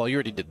 Well, you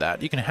already did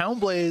that. You can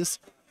Houndblaze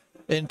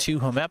into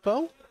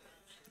Helmeppo,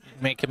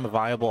 make him a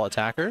viable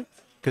attacker,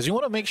 because you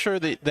want to make sure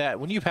that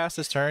when you pass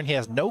this turn, he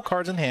has no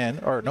cards in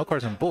hand, or no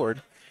cards on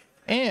board,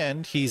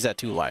 and he's at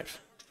 2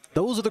 life.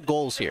 Those are the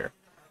goals here,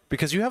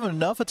 because you have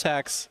enough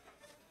attacks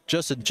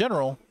just in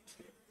general.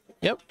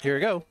 Yep, here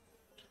we go.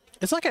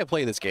 It's like I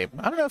play this game.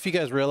 I don't know if you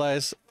guys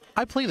realize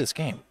I play this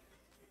game.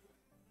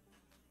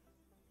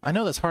 I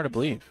know that's hard to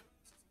believe.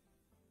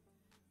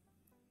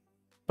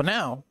 But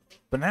now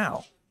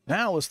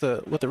is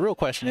what the real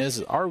question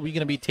is, are we going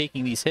to be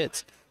taking these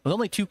hits? With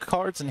only 2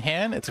 cards in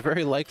hand, it's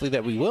very likely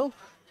that we will.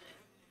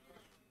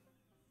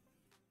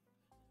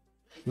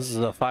 This is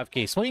a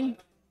 5k swing.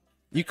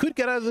 You could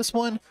get out of this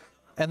one,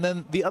 and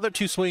then the other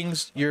 2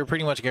 swings, you're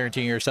pretty much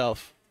guaranteeing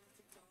yourself.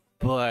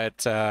 But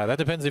that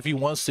depends if he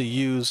wants to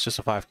use just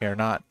a 5k or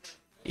not.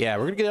 Yeah,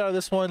 we're going to get out of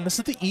this one. This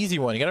is the easy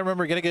one. You got to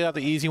remember, got to get out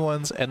the easy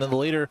ones, and then the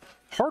later,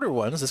 harder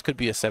ones. This could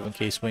be a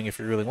 7k swing if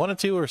you really wanted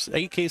to, or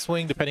 8k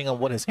swing, depending on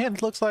what his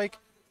hand looks like.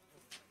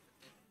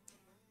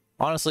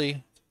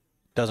 Honestly,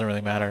 doesn't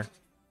really matter.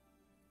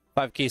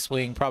 5k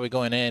swing, probably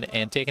going in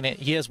and taking it.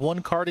 He has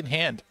 1 card in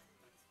hand,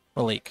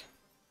 Malik.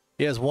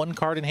 He has 1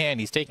 card in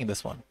hand. He's taking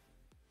this one.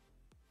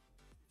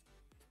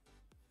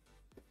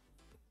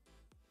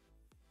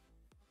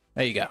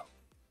 There you go.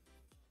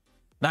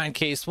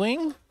 9k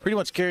swing, pretty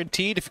much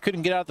guaranteed. If you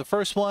couldn't get out the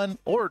first one,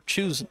 or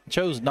chose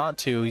not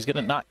to, he's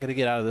not gonna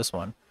get out of this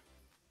one.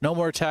 No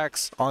more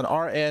attacks on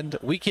our end.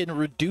 We can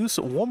reduce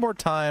one more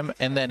time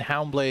and then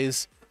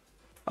Houndblaze.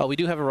 Oh, we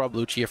do have a Rob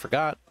Lucci, I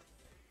forgot.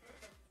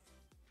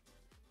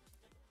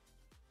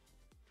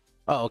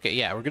 Oh, okay,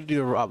 yeah, we're gonna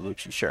do a Rob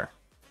Lucci, sure.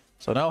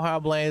 So no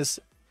Houndblaze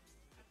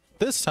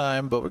this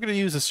time, but we're gonna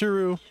use the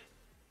Suru.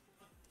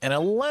 And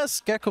unless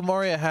Gecko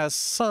Moria has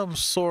some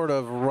sort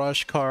of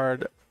rush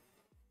card,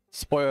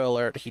 spoiler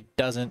alert, he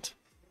doesn't.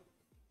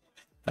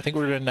 I think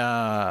we're in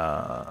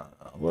a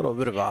little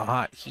bit of a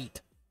hot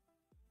heat.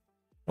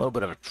 A little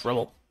bit of a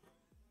trouble.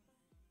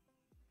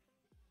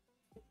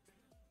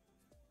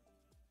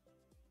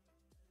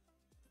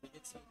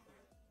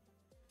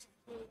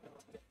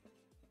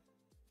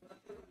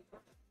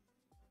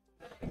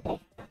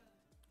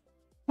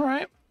 All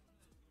right.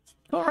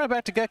 Going right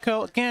back to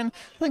Gecko. Again,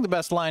 I think the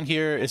best line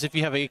here is if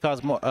you have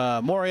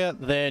ACOS Moria,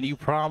 then you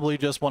probably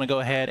just want to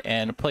go ahead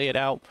and play it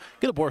out,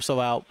 get a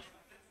Borso out,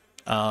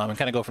 and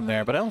kind of go from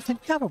there. But I don't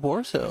think we have a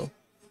Borso.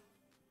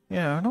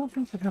 Yeah, I don't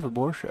think we have a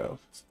Borso.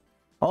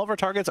 All of our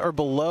targets are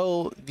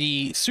below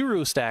the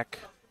Suru stack.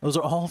 Those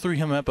are all 3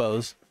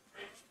 Helmeppos.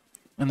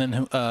 And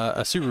then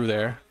a Suru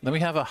there. Then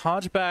we have a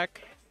Hodgeback,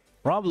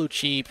 Rob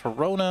Lucci,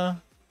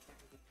 Perona,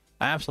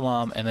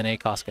 Absalom, and then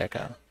ACOS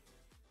Gecko.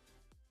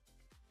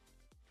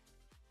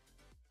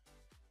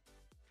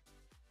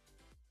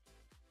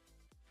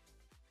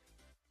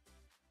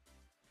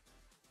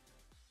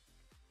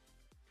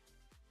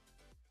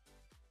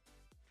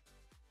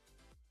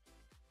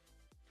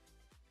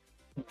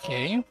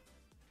 Okay.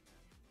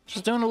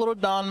 Just doing a little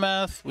Don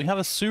math. We have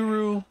a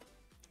Suru,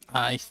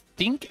 I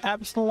think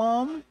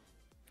Absalom,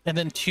 and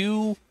then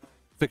 2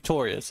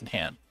 Victorias in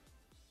hand.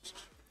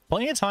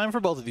 Plenty of time for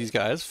both of these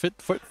guys. For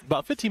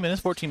about 15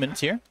 minutes, 14 minutes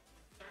here.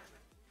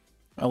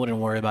 I wouldn't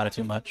worry about it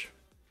too much.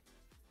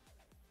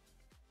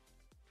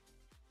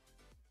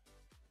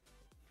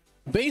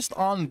 Based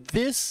on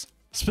this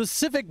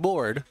specific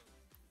board,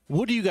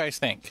 what do you guys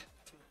think?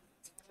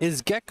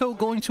 Is Gecko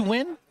going to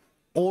win?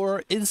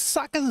 Or is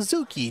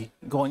Sakazuki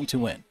going to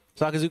win?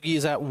 Sakazuki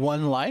is at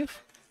 1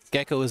 life.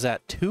 Gecko is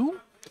at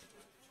 2.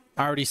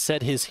 I already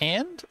said his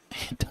hand.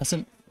 It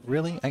doesn't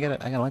really, I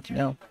gotta let you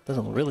know, it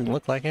doesn't really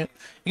look like it.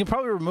 You can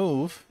probably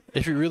remove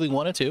if you really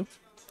wanted to.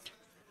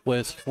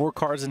 With 4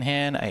 cards in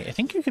hand, I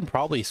think you can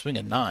probably swing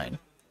a 9.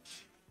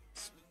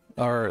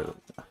 Or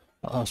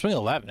swing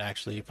 11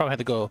 actually. You probably have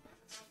to go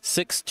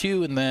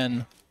 6-2 and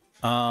then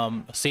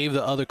save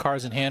the other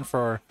cards in hand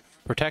for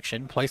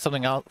protection. Play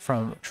something out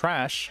from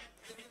trash.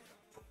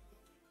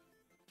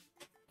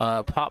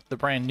 Pop the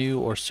brand new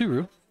or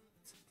Suru.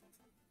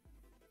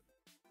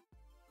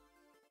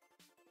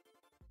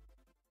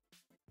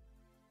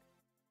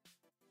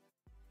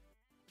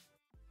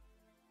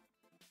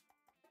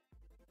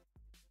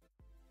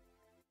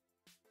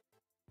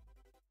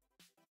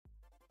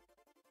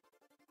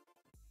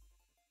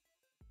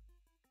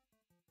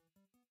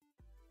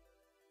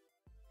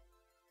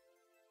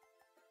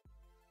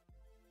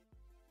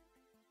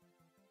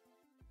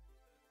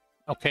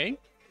 Okay.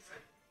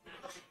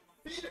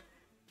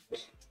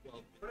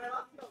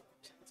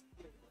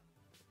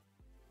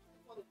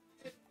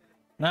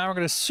 Now we're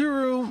going to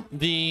Suru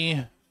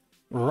the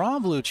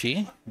Rob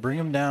Lucci, bring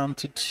him down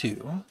to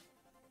 2.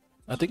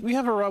 I think we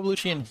have a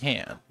Rabluchi in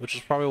hand, which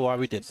is probably why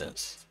we did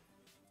this.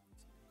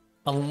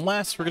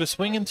 Unless we're going to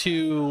swing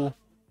into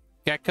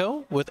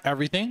Gecko with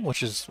everything,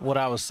 which is what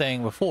I was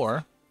saying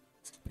before.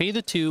 Pay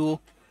the 2,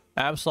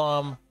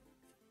 Absalom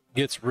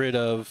gets rid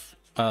of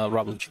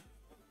Rabluchi.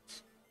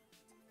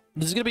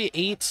 This is going to be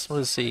 8.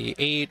 Let's see.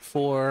 8,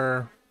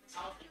 4,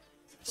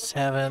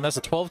 7. That's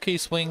a 12k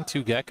swing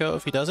to Gecko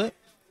if he does it.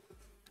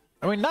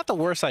 I mean, not the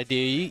worst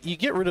idea. You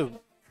get rid of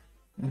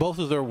both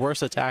of their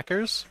worst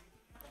attackers.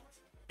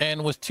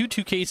 And with 2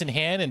 2ks in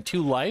hand and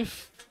 2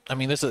 life, I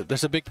mean,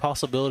 there's a big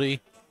possibility,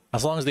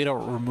 as long as they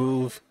don't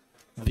remove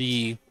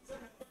the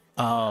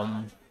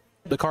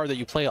card that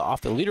you play off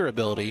the leader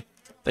ability,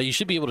 that you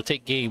should be able to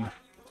take game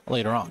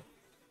later on.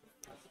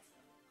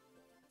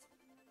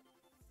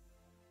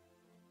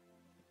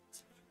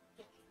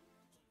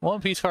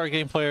 One Piece card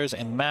game players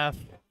and math.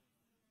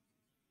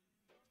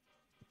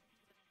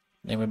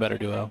 Name a better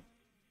duo.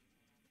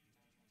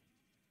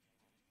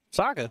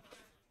 Saga.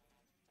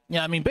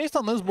 Yeah, I mean, based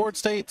on those board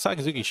state,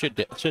 Sakazuki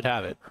should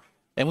have it.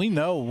 And we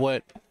know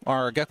what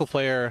our Gecko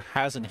player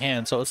has in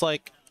hand, so it's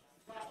like,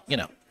 you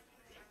know.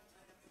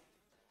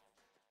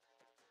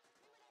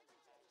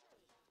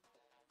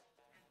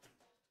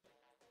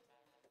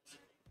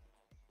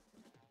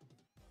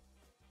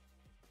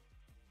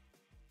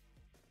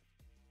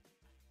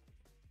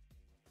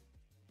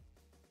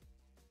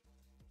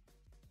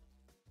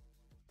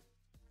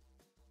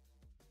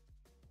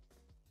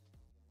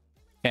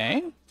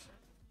 Okay.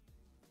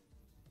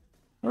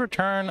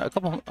 Return a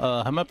couple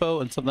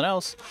Hamepo and something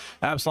else.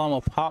 Absalom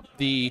will pop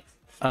the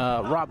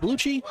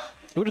Rabluchi.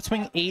 We're gonna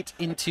swing 8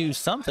 into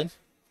something.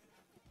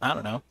 I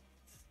don't know.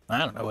 I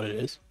don't know what it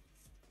is.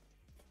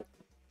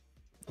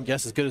 I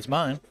guess as good as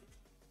mine.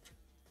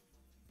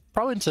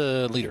 Probably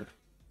into leader.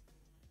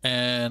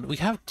 And we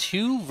have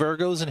 2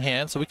 Virgos in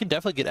hand, so we can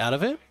definitely get out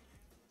of it.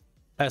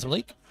 As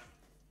Malik.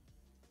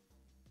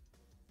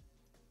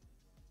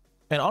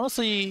 And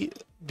honestly,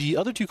 the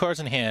other 2 cards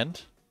in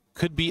hand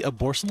could be a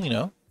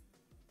Borsalino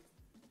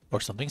or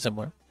something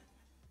similar.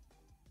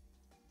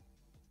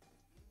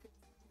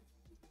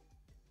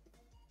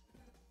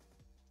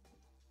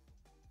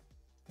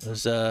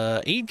 There's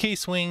a 8k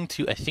swing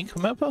to, I think,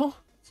 Hamepo.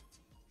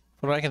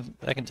 What I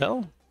can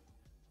tell.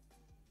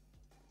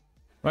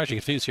 I'm actually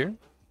confused here.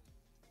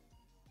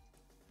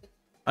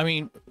 I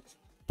mean,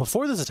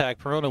 before this attack,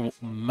 Perona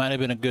might have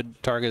been a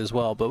good target as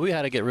well, but we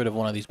had to get rid of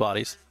one of these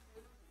bodies.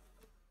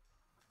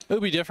 It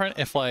would be different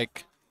if,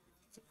 like...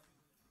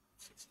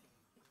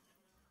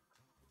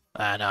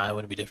 no, it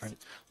wouldn't be different.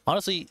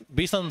 Honestly,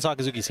 based on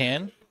Sakazuki's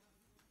hand,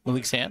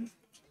 Malik's hand,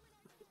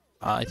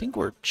 I think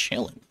we're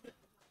chilling.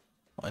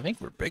 I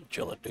think we're big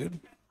chilling, dude.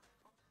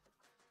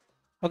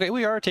 Okay,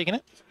 we are taking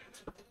it.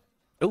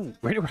 Oh,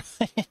 ready?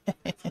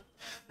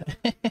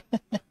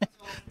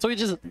 So we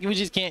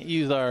just can't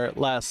use our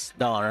last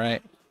dollar,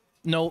 right?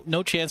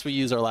 No chance we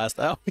use our last.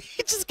 Oh, we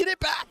just get it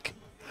back.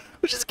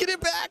 We just get it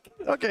back.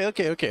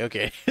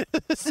 Okay.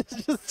 This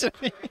is just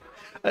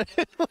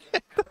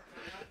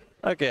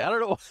okay. I don't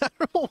know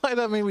why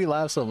that made me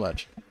laugh so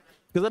much,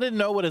 because I didn't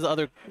know what his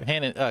other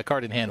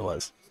card in hand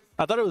was.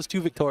 I thought it was 2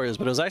 Victorias,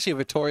 but it was actually a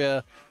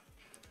Victoria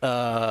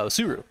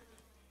Suru.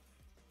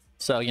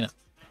 So, you know.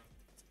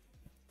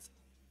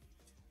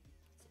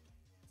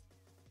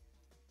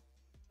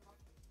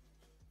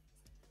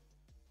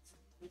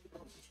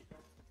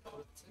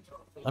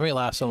 Let me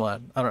laugh so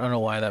much. I don't know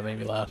why that made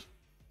me laugh.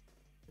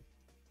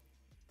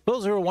 For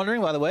those who are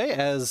wondering, by the way,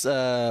 as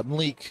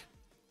Malik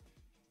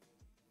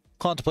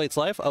contemplates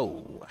life.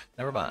 Oh,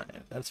 never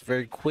mind. That's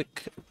very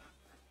quick.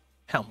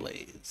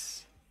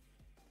 Houndblaze.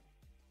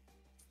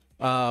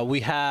 We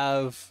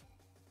have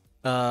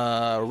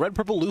Red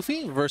Purple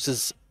Luffy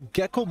versus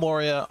Gecko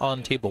Moria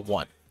on table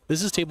 1.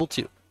 This is table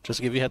 2, just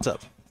to give you a heads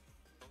up.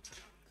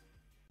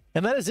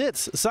 And that is it.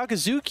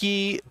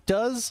 Sakazuki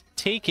does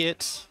take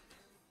it.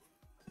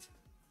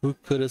 Who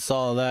could have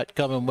saw that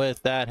coming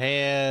with that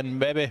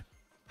hand, baby?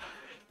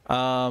 We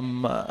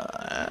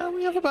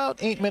have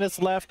about 8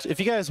 minutes left. If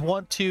you guys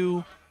want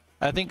to,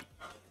 I think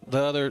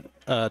the other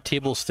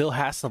table still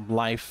has some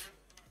life.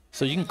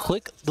 So you can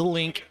click the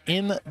link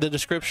in the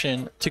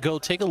description to go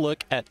take a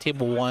look at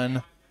table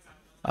 1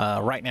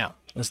 right now.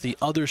 It's the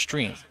other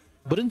stream.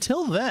 But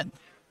until then,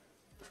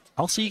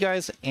 I'll see you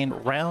guys in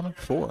round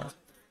 4.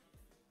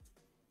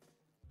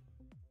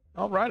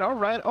 All right.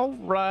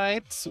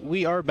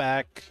 We are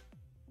back.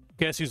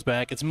 Guess who's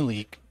back? It's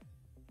Malik.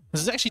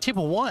 This is actually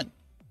table 1.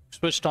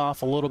 Switched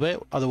off a little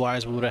bit,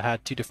 otherwise we would have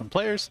had 2 different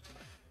players.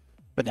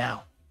 But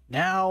now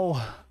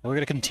we're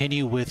gonna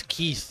continue with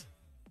Keith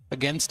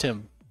against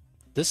him.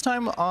 This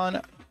time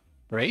on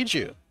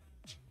Reiju,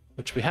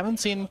 which we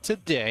haven't seen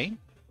today.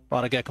 A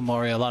lot of Gecko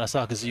Moria, a lot of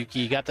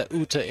Sakazuki. Got the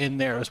Uta in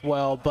there as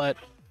well, but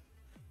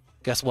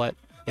guess what?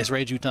 It's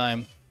Reiju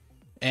time.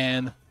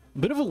 And a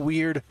bit of a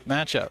weird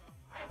matchup.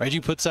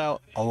 Reiju puts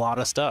out a lot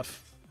of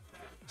stuff.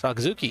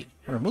 Sakazuki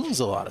removes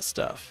a lot of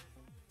stuff.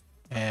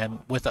 And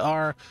with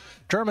our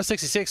Drama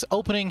 66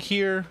 opening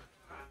here,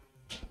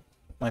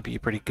 might be a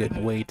pretty good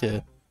way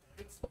to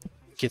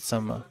get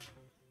some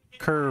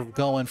curve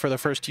going for the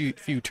first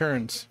few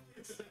turns.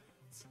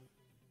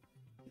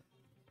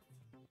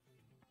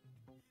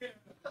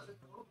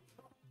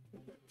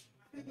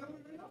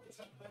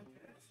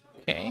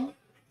 Okay.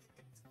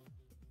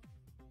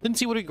 Didn't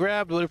see what he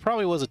grabbed, but it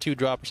probably was a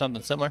 2-drop or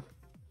something similar.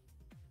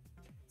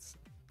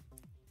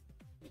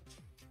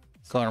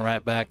 Going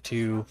right back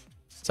to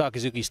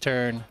Sakazuki's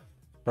turn.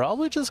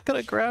 Probably just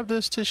gonna grab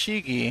this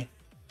Tashigi.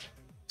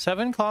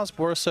 7-cost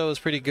Borso is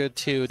pretty good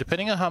too,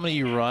 depending on how many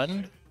you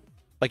run.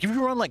 Like if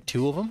you run like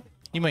 2 of them,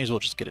 you may as well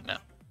just get it now,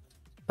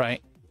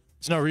 right?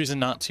 There's no reason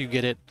not to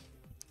get it.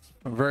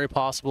 Very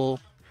possible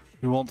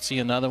we won't see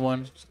another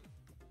one.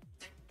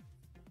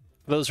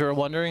 For those who are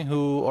wondering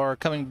who are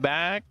coming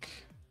back,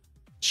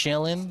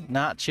 chilling,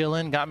 not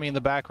chilling, got me in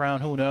the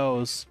background, who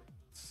knows?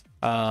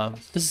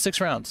 This is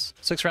 6 rounds.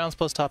 6 rounds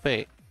plus top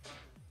 8.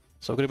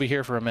 So I'm going to be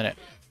here for a minute.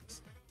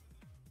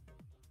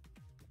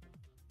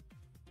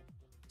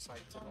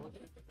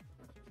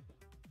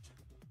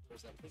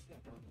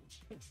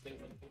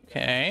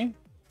 Okay.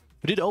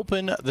 We did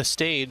open the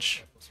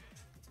stage.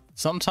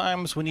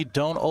 Sometimes when you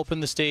don't open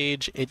the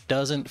stage, it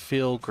doesn't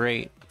feel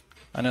great.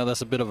 I know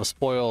that's a bit of a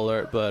spoiler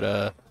alert,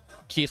 but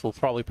Keith will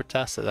probably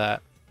protest to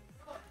that.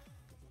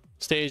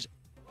 Stage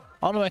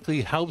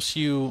automatically helps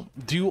you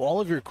do all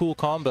of your cool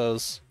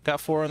combos. Got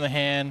 4 in the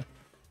hand,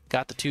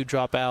 got the 2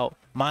 drop out,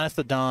 minus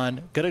the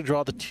Dawn, gotta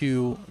draw the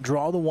 2,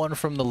 draw the 1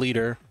 from the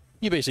leader.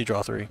 You basically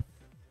draw 3.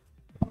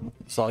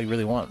 That's all you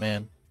really want,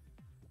 man.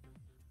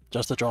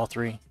 Just to draw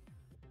 3.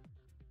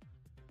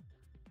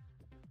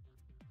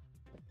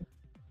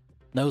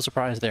 No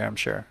surprise there, I'm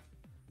sure.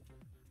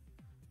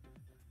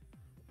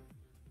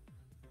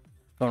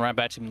 Going right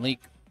back to Malik.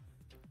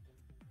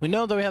 We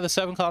know that we have the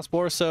 7-cost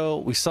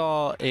Borso. We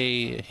saw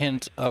a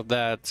hint of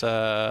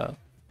that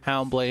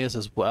Hound Blaze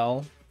as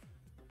well.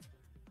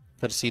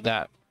 Got to see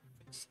that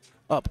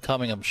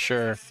upcoming, I'm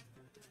sure.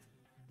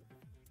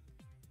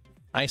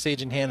 Ice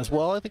Age in hand as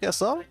well, I think I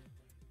saw. A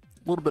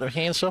little bit of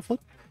hand shuffling.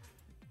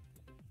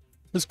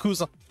 This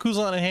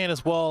Kuzan in hand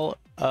as well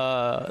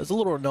is a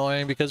little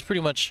annoying because pretty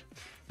much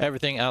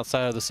everything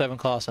outside of the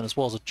 7-cost and as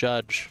well as a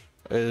Judge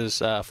is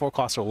 4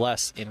 costs or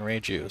less in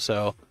Reiju.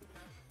 So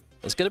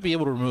it's going to be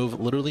able to remove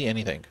literally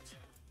anything,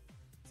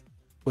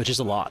 which is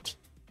a lot.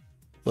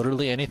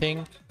 Literally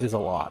anything is a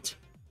lot.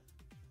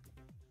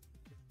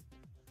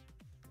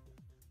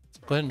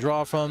 Go ahead and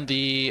draw from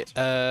the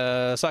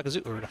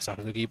Sakazuki, or not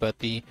Sakazuki, but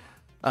the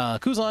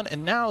Kuzan,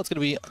 and now it's going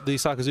to be the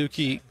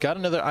Sakazuki. Got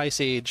another Ice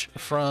Age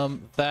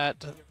from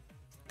that.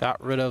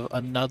 Got rid of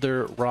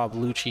another Rob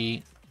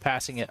Lucci,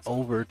 passing it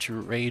over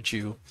to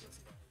Reiju.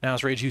 Now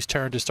it's Reiju's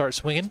turn to start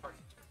swinging.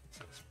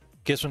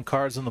 Get some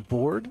cards on the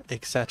board,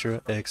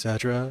 etc.,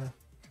 etc.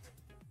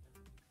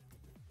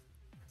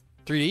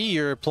 3D,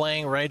 you're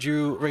playing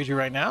Reiju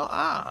right now?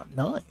 Ah,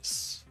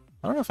 nice.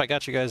 I don't know if I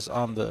got you guys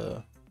on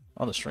the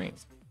stream.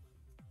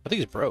 I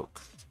think it's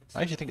broke.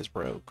 I actually think it's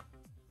broke.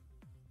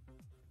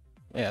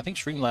 Yeah, I think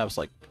Streamlabs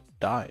like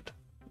died.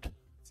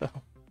 So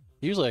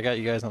usually I got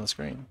you guys on the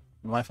screen.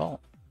 My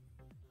fault.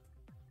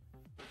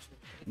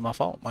 My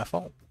fault. My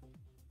fault.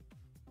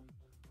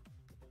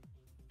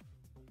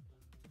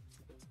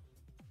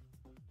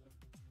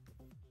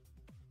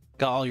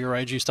 Got all your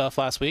Reiju stuff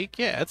last week.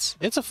 Yeah,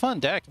 it's a fun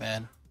deck,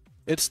 man.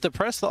 It's the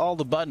press all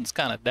the buttons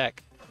kind of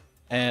deck,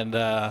 and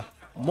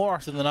more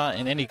often than not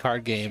in any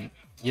card game,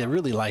 you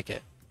really like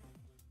it.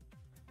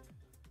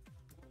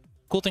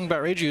 Cool thing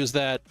about Reiju is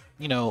that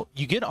you know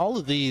you get all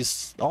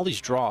these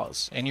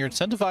draws, and you're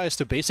incentivized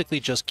to basically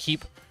just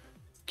keep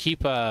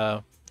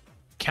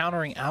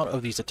countering out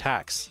of these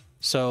attacks.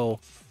 So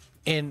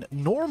in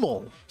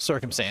normal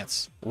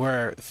circumstance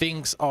where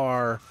things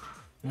are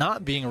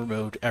not being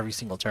removed every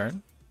single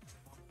turn,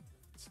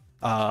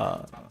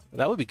 that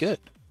would be good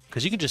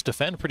because you can just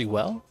defend pretty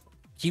well,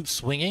 keep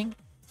swinging,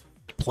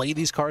 play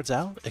these cards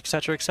out,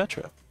 etc.,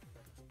 etc.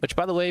 Which,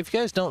 by the way, if you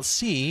guys don't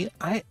see,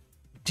 I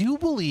do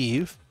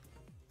believe,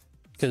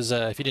 because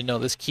if you didn't know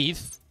this,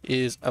 Keith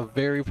is a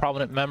very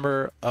prominent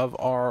member of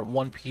our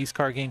One Piece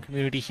card game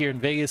community here in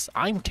Vegas.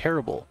 I'm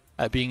terrible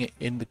at being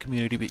in the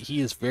community, but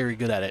he is very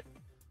good at it.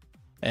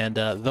 And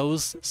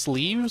those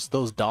sleeves,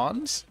 those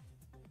Dons,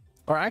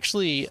 are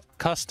actually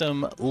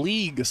custom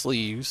League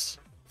sleeves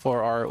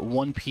for our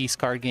One Piece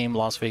card game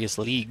Las Vegas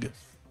League.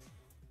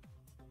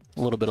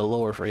 A little bit of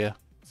lore for you.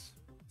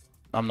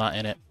 I'm not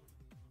in it.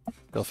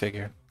 Go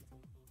figure.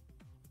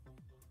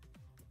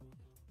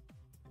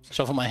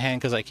 Shuffle my hand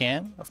because I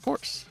can? Of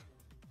course.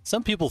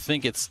 Some people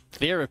think it's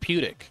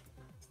therapeutic.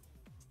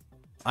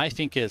 I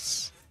think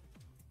it's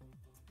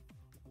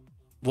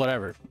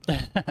whatever.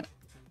 Gonna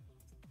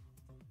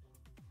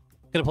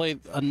play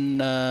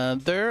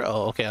another.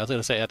 Oh, okay. I was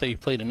gonna say I thought you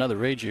played another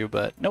Reiju,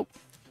 but nope.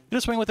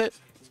 Gonna swing with it.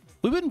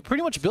 We've been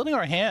pretty much building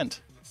our hand.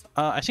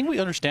 I think we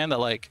understand that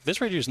like this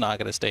Reiju is not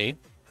gonna stay.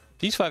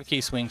 These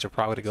 5k swings are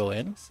probably to go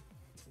in.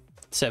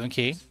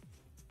 7k.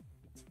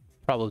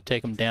 Probably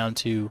take them down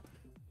to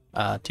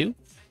 2.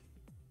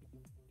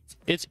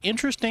 It's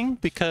interesting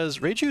because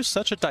Reiju is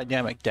such a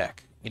dynamic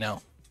deck. You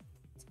know,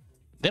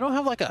 they don't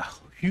have like a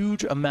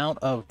huge amount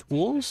of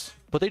tools,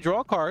 But they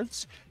draw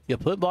cards. You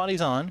put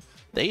bodies on.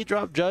 The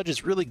 8-drop Judge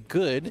is really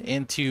good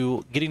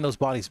into getting those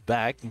bodies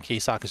back in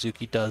case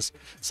Sakazuki does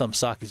some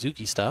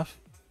Sakazuki stuff.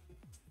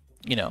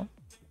 You know,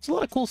 it's a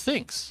lot of cool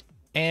things.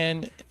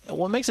 And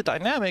what makes it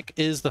dynamic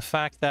is the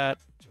fact that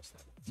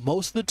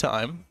most of the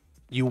time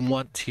you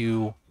want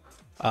to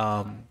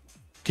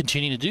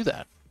continue to do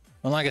that.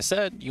 And like I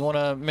said, you want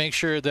to make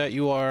sure that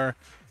you are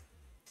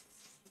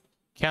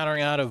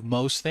countering out of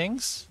most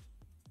things,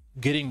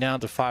 getting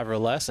down to 5 or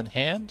less in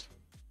hand,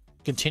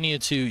 continue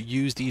to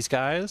use these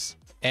guys,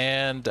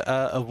 and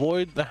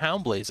avoid the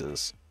Hound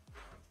Blazes,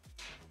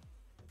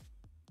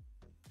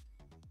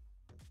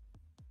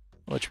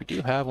 which we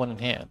do have one in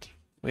hand.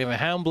 We have a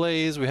Hound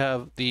Blaze, we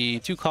have the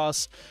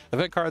 2-cost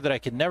event card that I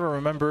can never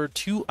remember,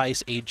 2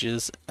 Ice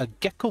Ages, a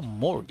Gecko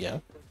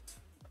Moria.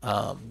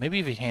 Maybe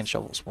if he hand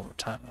shovels one more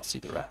time, I'll see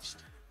the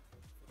rest.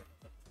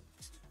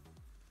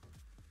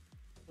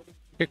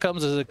 Here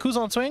comes a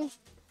Kuzan swing.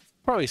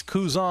 Probably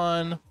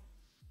Kuzan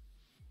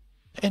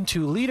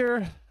into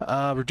leader.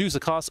 Reduce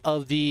the cost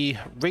of the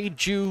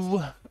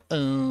Reiju.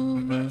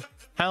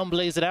 Hound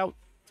Blaze it out.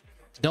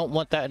 Don't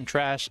want that in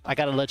trash. I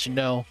gotta let you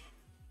know.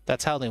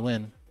 That's how they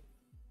win.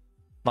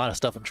 A lot of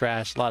stuff in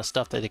trash. A lot of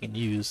stuff that they can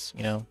use,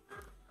 you know.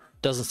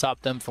 Doesn't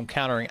stop them from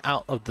countering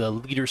out of the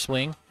leader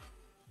swing.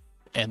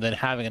 And then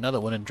having another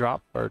one in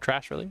drop, or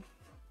trash, really.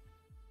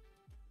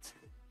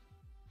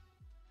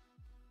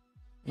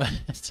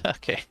 It's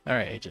okay. All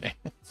right, AJ.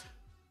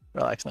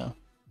 Relax now.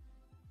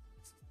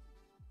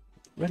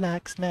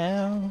 Relax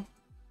now.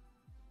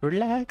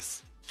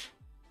 Relax.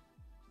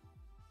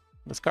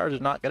 This card is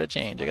not going to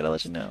change. I got to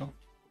let you know.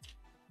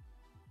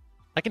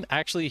 I can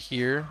actually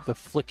hear the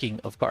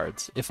flicking of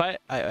cards. If I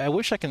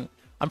wish I can.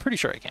 I'm pretty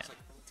sure I can.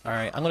 All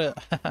right, I'm gonna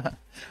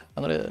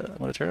I'm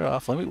gonna turn it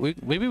off.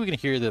 Maybe we can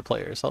hear the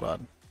players. Hold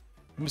on.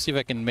 Let me see if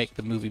I can make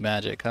the movie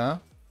magic, huh?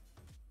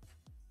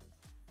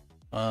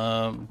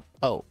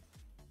 Oh,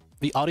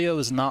 the audio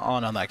is not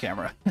on that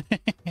camera.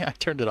 Yeah, I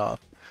turned it off.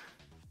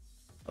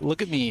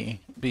 Look at me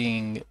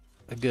being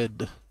a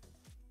good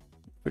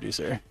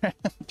producer.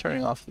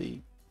 Turning off the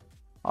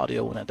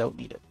audio when I don't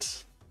need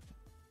it.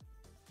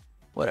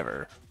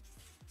 Whatever.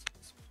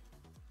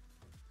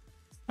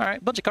 All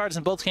right, bunch of cards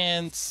in both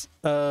hands.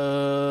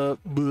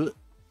 Bleh.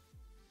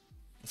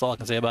 That's all I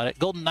can say about it.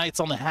 Golden Knights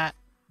on the hat.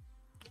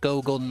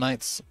 Go Golden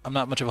Knights. I'm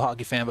not much of a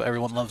hockey fan, but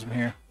everyone loves them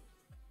here.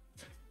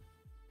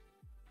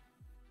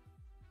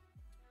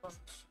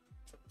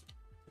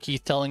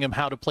 Keith telling him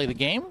how to play the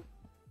game.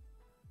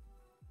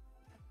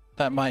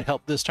 That might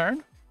help this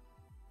turn.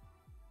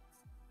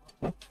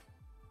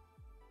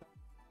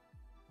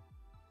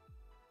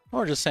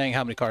 Or just saying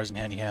how many cards in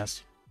hand he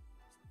has.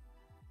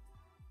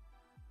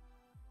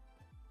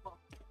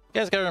 You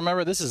guys gotta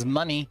remember, this is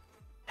money.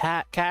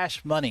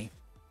 Cash money.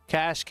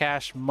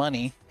 Cash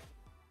money.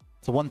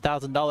 It's a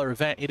 $1,000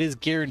 event. It is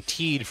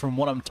guaranteed from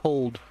what I'm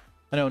told.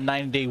 I know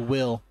 9-Day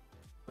Will,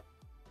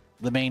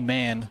 the main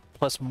man,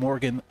 plus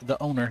Morgan,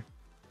 the owner.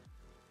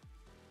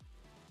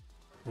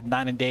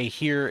 9-Day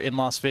here in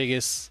Las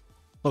Vegas,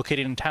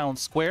 located in Town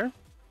Square.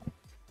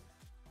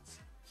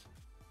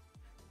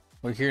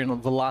 We're here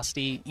in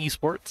Velocity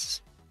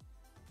Esports.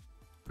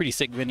 Pretty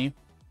sick venue.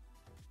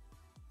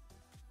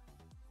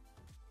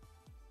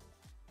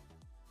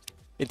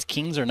 It's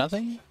kings or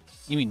nothing?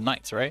 You mean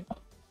knights, right?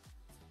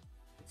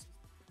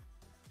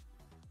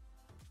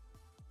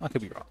 I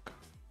could be wrong.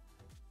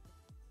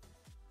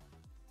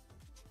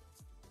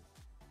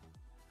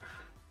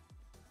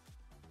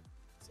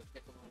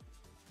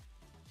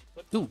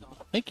 Ooh,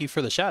 thank you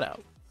for the shout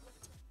out.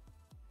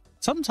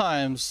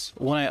 Sometimes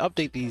when I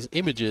update these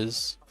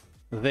images,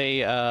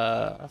 they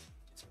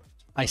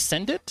I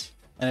send it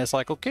and it's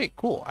like, okay,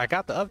 cool, I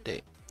got the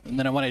update. And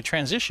then when I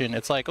transition,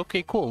 it's like,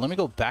 okay, cool, let me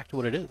go back to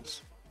what it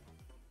is.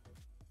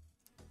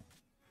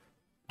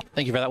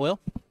 Thank you for that, Will.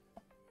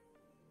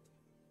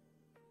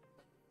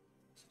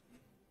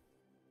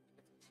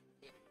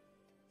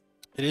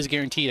 It is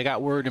guaranteed. I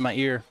got word in my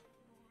ear.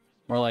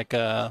 More like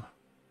on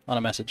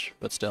a message,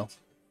 but still.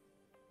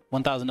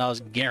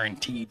 $1,000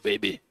 guaranteed,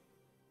 baby.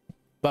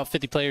 About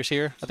 50 players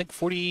here. I think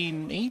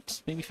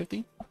 48, maybe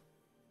 50.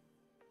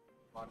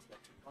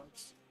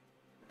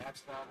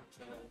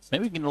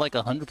 Maybe we can get like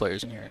 100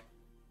 players in here.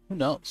 Who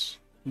knows?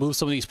 Move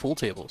some of these pool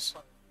tables.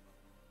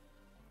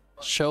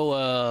 Show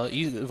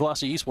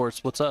Velocity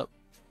Esports what's up.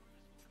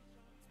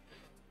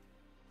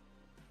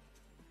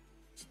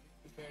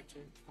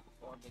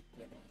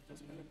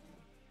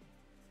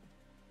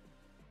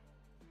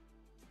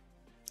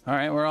 All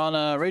right, we're on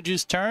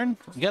Reiju's turn.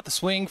 We got the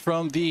swing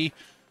from the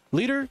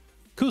leader,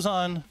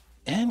 Kuzan,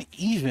 and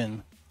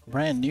even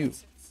brand new.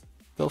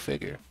 Go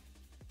figure.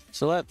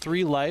 So at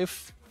 3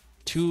 life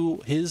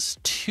to his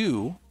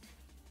 2.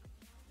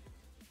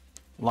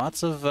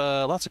 Lots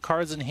of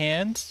cards in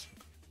hand.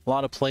 A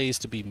lot of plays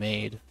to be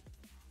made.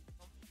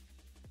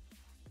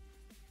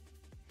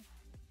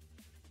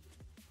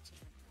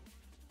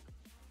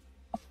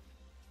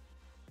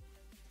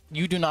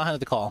 You do not have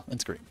to call and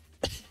scream.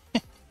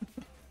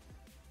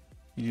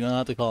 You do not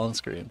have to call and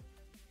scream.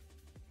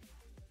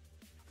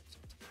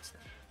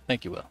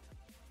 Thank you, Will.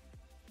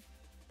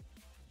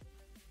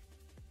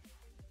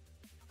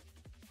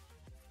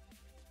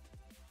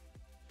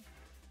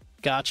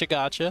 Gotcha,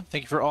 gotcha.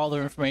 Thank you for all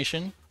the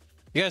information.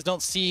 You guys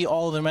don't see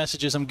all of the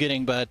messages I'm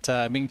getting, but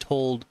I'm being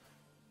told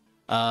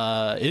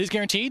it is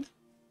guaranteed.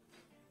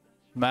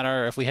 No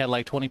matter if we had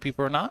like 20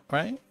 people or not,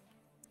 right?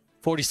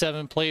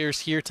 47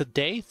 players here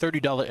today,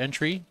 $30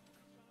 entry,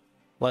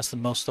 less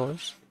than most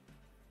stores.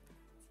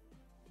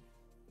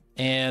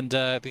 And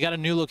we got a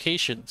new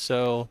location,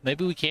 so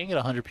maybe we can get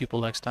 100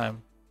 people next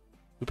time.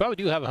 We probably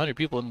do have 100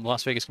 people in the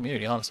Las Vegas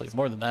community, honestly,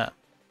 more than that.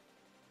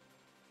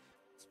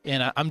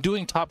 And I'm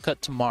doing Top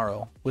Cut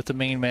tomorrow with the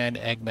main man,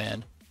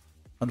 Eggman,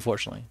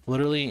 unfortunately.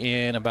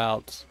 Literally in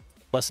about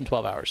less than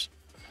 12 hours.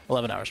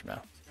 11 hours from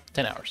now.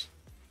 10 hours.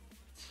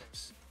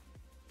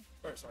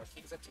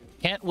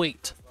 Can't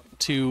wait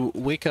to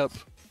wake up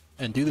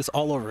and do this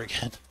all over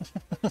again.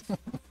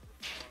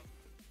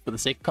 For the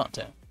sake of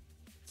content.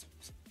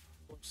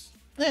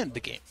 And the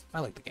game. I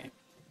like the game.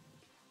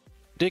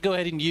 Did go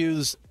ahead and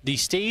use the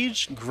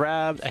stage,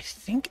 grabbed, I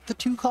think, the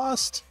 2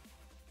 cost.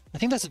 I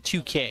think that's a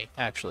 2K,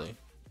 actually.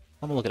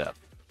 I'm gonna look it up.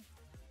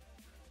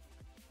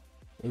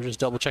 We're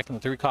just double checking the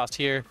 3 cost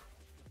here.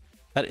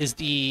 That is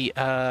the,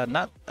 I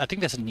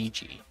think that's a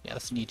Niji. Yeah,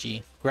 that's a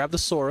Niji. Grab the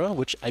Sora,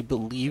 which I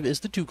believe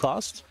is the 2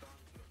 cost.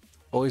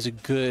 Always a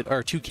good,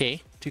 or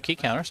 2K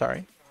counter,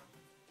 sorry.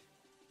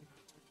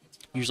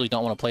 Usually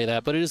don't want to play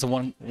that, but it is a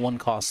one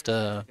cost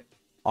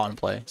on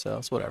play, so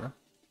it's whatever.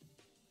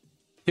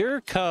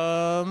 Here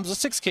comes a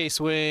 6K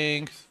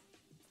swing.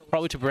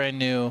 Probably to brand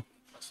new.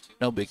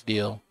 No big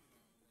deal.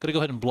 Gonna go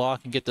ahead and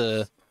block and get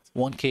the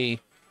 1K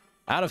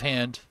out of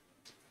hand.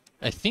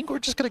 I think we're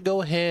just gonna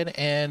go ahead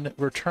and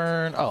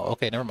return. Oh,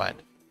 okay, never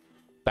mind.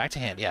 Back to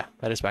hand. Yeah,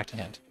 that is back to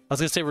hand. I was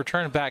gonna say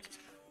return back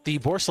the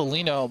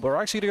Borsalino, but we're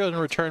actually gonna go ahead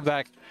and return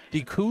back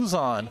the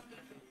Kuzan.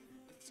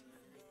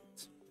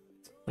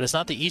 But it's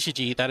not the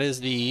Ishiji. That is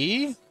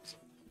the.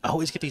 I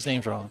always get these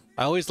names wrong.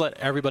 I always let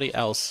everybody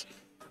else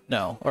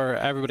know, or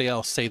everybody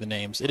else say the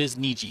names. It is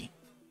Niji,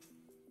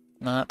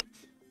 not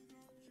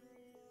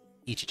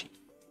Ichiji.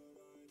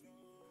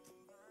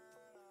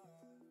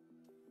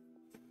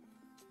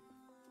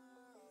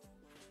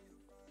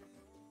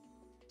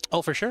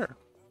 Oh, for sure.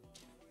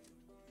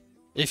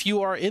 If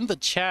you are in the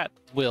chat,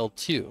 Will,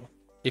 too,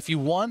 if you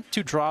want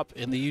to drop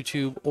in the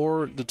YouTube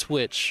or the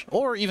Twitch,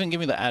 or even give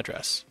me the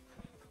address,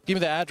 give me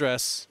the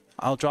address,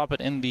 I'll drop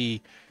it in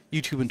the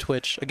YouTube and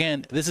Twitch.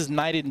 Again, this is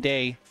night and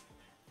day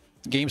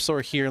game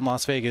store here in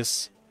Las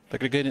Vegas. They're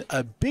going to get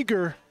a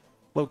bigger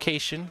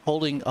location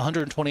holding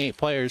 128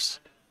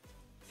 players.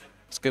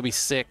 It's going to be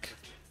sick.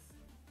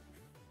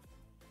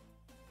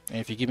 And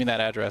if you give me that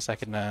address, I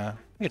can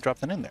drop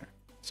that in there.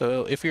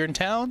 So if you're in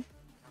town,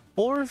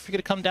 or if you're going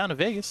to come down to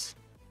Vegas,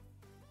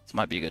 this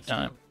might be a good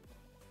time.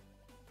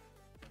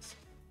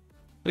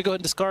 We go ahead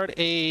and discard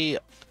a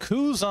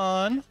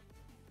Kuzan.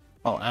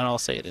 Oh, and I'll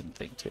say it in the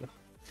thing too.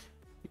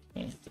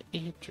 And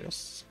the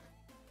address.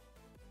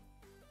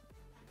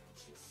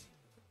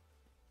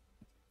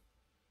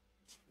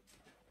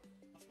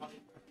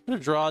 Gonna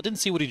draw. Didn't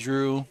see what he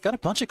drew. Got a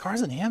bunch of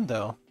cards in hand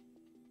though.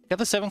 Got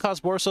the 7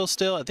 cost Borso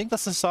still. I think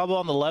that's the Sabo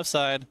on the left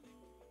side.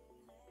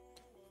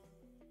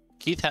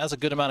 Keith has a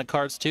good amount of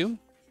cards too.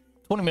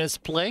 20 minutes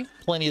to play.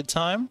 Plenty of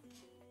time.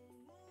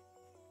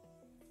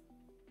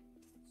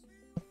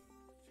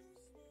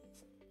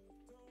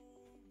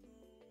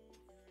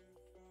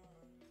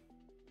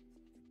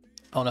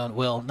 Oh no,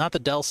 Will, not the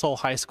Del Sol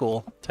High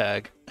School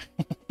tag.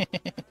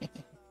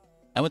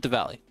 I went to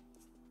Valley.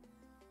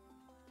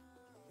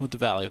 Went to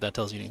Valley, if that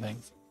tells you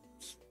anything.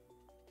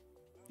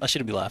 I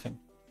shouldn't be laughing.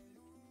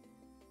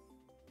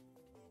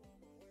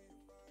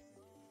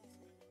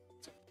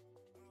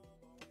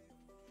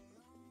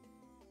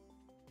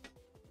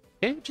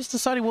 Okay, just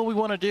deciding what we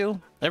want to do.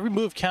 Every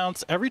move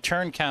counts, every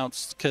turn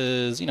counts,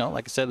 because, you know,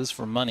 like I said, this is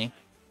for money.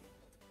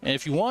 And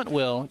if you want,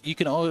 Will, you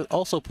can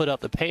also put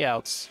up the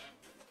payouts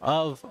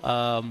of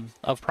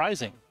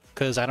prizing,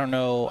 because I don't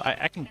know,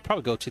 I can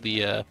probably go to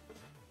the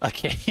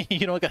okay,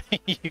 you don't gotta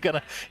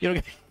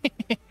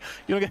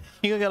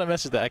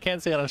message that. I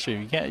can't say it on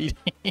stream. You can't. You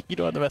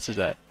don't have to message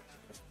that.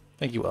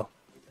 Thank you, Will.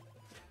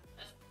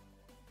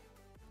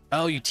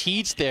 Oh, you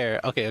teach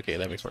there. Okay,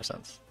 that makes more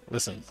sense.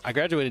 Listen, I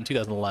graduated in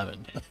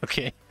 2011.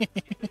 Okay,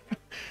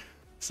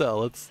 so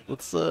let's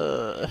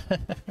I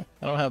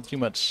don't have too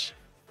much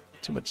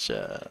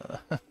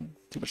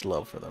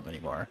love for them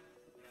anymore.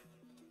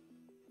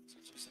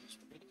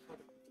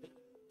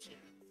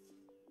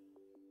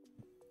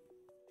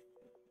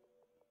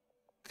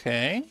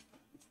 Okay.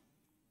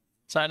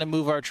 Trying to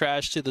move our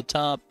trash to the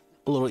top.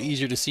 A little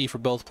easier to see for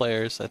both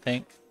players, I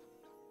think.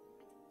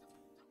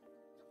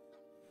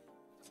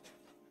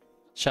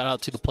 Shout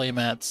out to the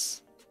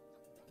playmats.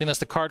 I think that's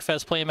the Card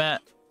Fest playmat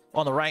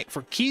on the right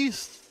for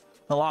Keith.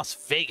 The Las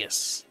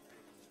Vegas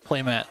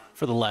playmat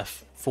for the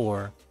left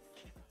for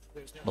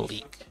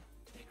Malik.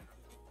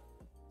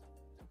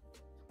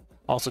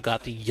 Also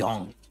got the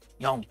young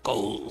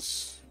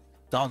goals.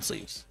 Dawn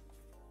sleeves.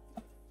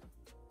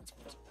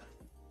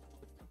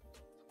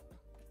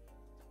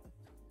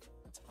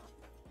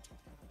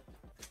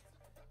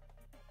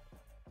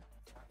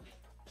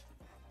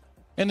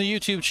 in the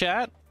YouTube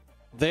chat,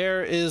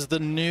 there is the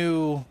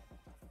new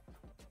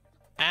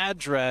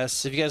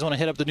address. If you guys want to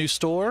hit up the new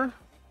store,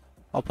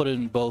 I'll put it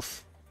in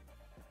both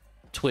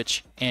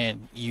Twitch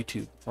and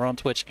YouTube. We're on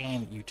Twitch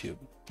and YouTube.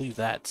 Believe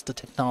that. It's the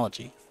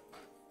technology.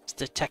 It's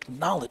the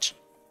technology.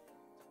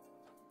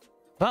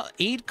 About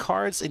 8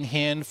 cards in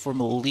hand for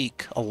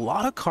Malik. A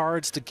lot of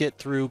cards to get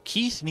through.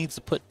 Keith needs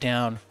to put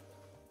down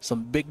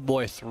some big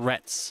boy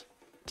threats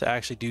to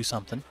actually do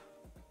something.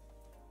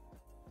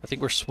 I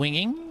think we're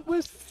swinging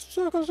with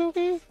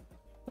Sakazuki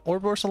or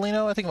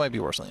Borsalino. I think it might be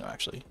Borsalino,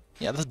 actually.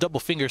 Yeah, that's a double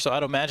finger, so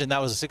I'd imagine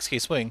that was a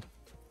 6K swing.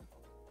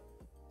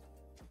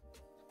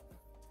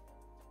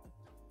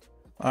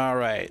 All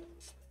right.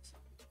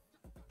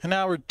 And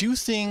now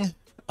reducing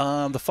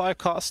the 5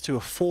 cost to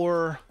a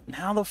 4.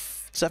 Now the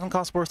 7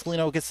 cost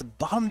Borsalino gets the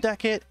bottom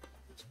deck it.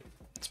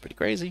 It's pretty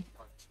crazy.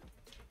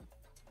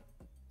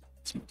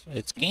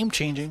 It's game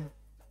changing.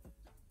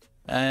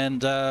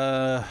 And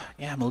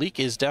yeah, Malik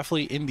is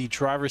definitely in the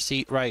driver's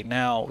seat right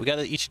now. We got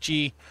the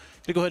Ichiji.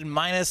 Gonna go ahead and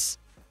minus.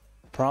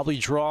 Probably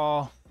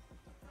draw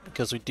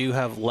because we do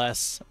have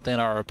less than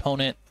our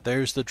opponent.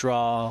 There's the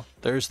draw.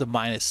 There's the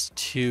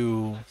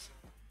 -2.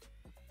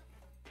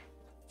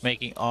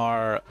 Making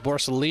our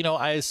Borsalino,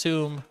 I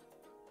assume,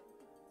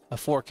 a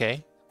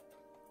 4K.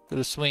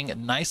 Gonna swing a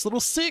nice little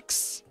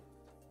 6.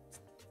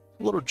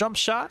 A little jump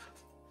shot.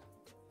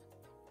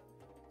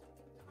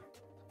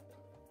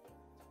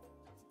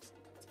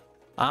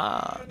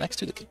 Ah, next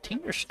to the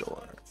container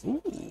store.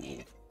 Ooh.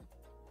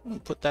 Let me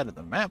put that in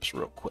the maps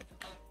real quick.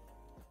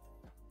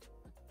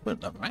 Put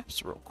it in the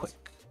maps real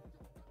quick.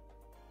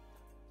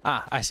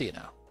 Ah, I see it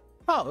now.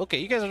 Oh, okay.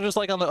 You guys are just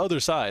like on the other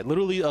side.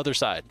 Literally the other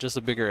side. Just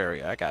a bigger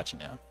area. I got you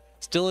now.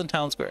 Still in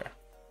Town Square.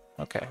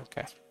 Okay,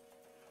 okay.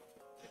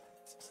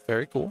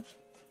 Very cool.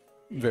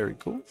 Very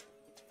cool.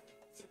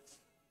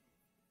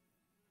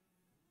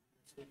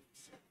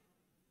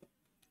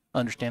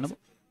 Understandable.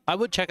 I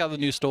would check out the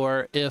new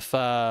store if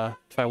I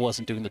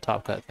wasn't doing the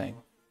top cut thing.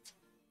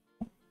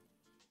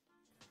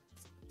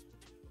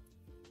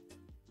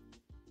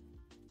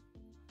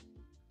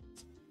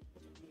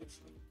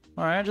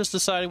 All right, just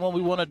deciding what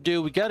we want to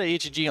do. We got an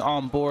HG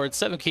on board,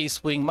 7K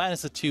swing,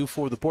 -2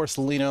 for the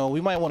Borsalino.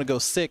 We might want to go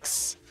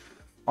 6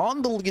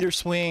 on the leader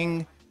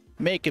swing,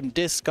 make him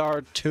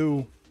discard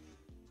 2,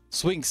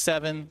 swing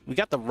 7. We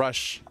got the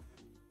rush.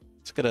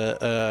 It's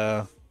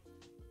gonna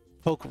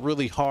poke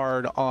really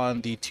hard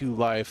on the 2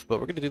 life, but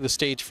we're gonna do the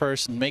stage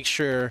first and make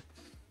sure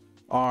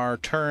our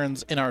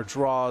turns and our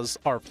draws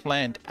are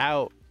planned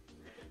out.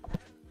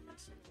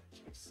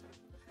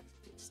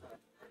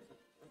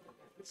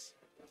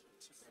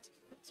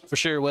 For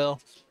sure, Will.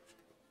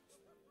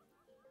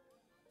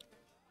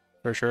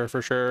 For sure,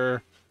 for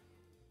sure.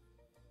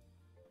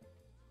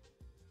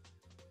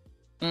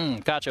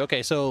 Gotcha.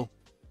 Okay, so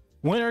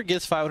winner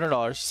gets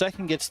 $500,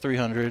 second gets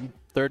 $300,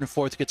 third and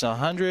fourth gets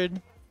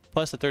 $100,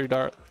 plus the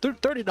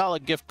 $30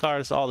 gift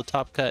card is all the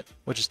top cut,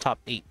 which is top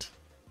 8.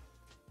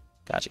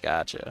 Gotcha,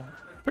 gotcha.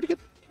 Pretty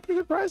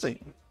good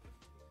pricing.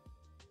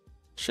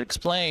 Should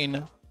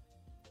explain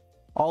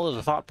all of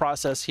the thought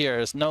process here.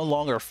 It's no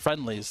longer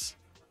friendlies.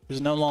 There's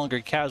no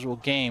longer casual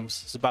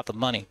games. It's about the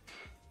money.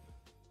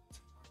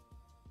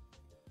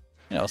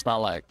 You know, it's not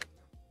like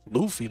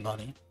Luffy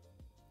money.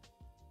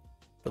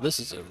 But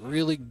this is a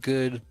really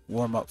good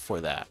warm-up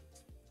for that.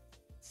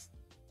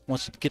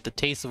 Once you get the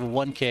taste of a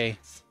 1K,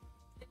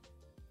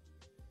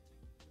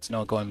 it's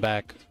no going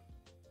back.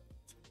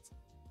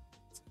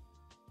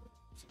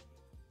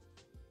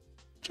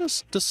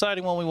 Just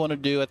deciding what we want to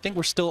do. I think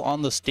we're still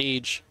on the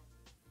stage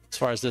as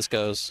far as this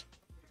goes.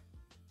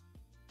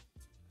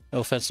 No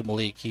offense to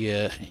Malik, he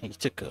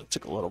took a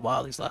little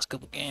while these last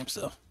couple games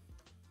though.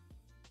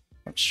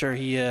 I'm sure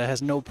he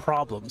has no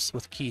problems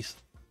with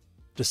Keith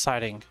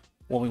deciding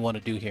what we want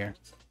to do here.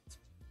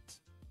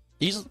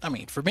 I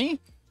mean, for me,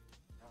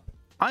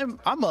 I'm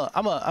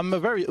a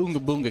very Oonga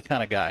Boonga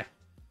kind of guy.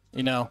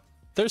 You know,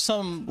 there's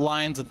some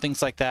lines and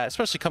things like that,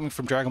 especially coming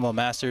from Dragon Ball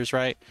Masters,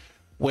 right?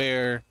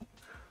 Where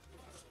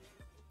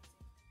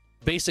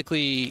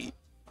basically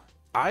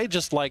I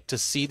just like to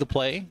see the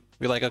play.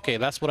 Be like, okay,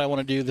 that's what I want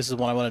to do. This is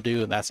what I want to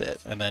do, and that's it,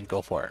 and then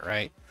go for it,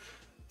 right?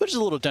 Which is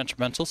a little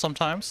detrimental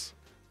sometimes.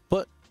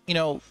 But you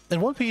know,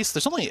 in One Piece,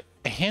 there's only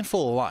a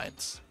handful of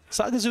lines.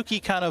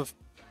 Sakazuki kind of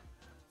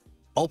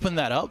opened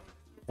that up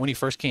when he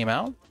first came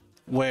out,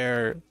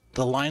 where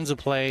the lines of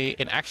play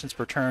and actions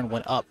per turn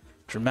went up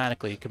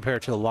dramatically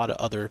compared to a lot of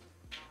other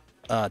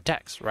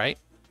decks, right?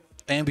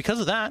 And because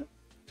of that,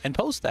 and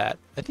post that,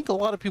 I think a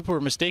lot of people were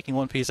mistaking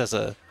One Piece as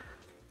a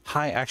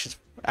high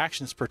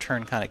actions per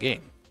turn kind of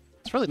game.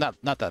 It's really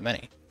not that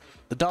many.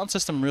 The Dawn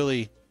system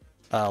really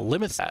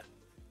limits that.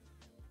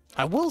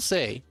 I will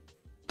say,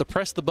 the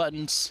press the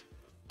buttons,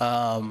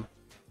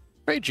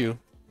 Reiju,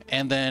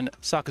 and then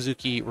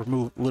Sakazuki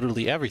remove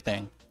literally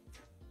everything,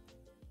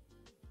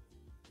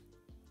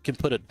 can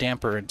put a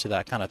damper into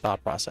that kind of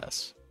thought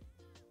process.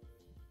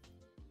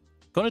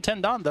 Going to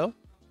 10 Dawn though.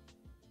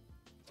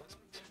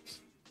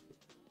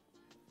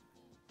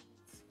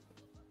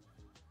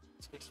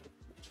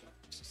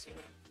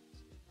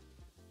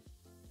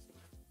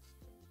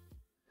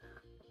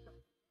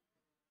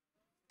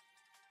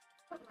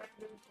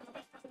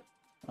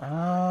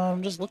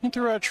 Just looking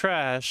through our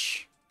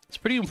trash. It's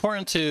pretty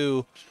important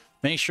to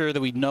make sure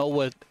that we know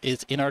what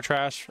is in our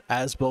trash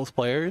as both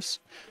players,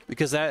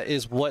 because that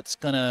is what's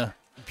gonna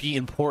be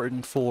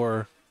important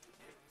for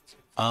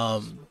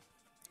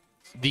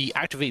the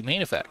activate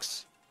main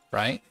effects,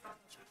 right?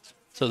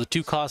 So the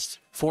 2 costs,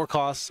 4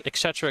 costs,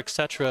 etc.,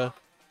 etc.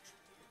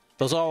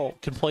 Those all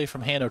can play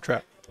from hand or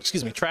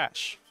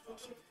trash.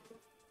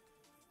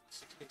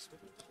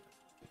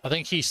 I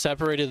think he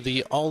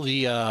separated all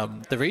the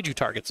Reiju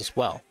targets as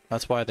well.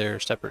 That's why they're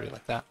separated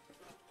like that.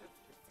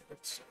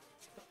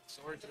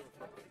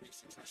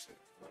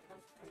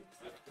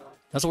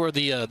 That's where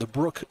the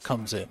Brook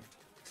comes in.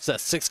 It's that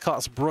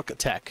 6-cost Brook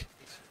attack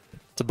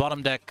to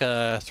bottom deck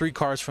 3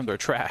 cards from their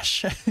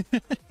trash.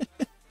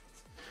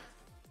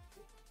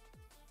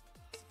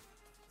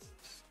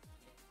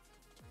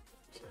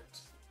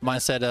 Mine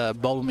said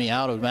bubble me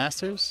out of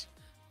Masters.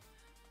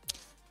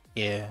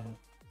 Yeah,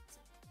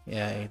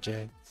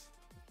 AJ.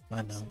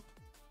 I know.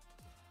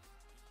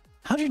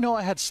 How do you know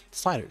I had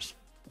sliders?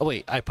 Oh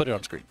wait, I put it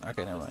on screen.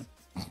 Okay, never mind.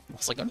 I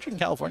was like, aren't you in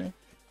California?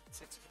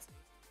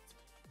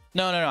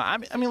 No. I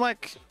mean,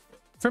 like,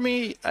 for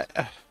me,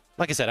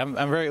 like I said, I'm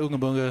very Ooga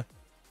Boonga.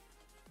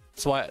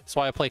 That's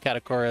why I play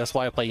Katakura. That's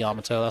why I play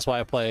Yamato. That's why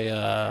I play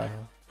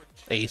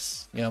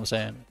Ace. You know what I'm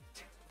saying?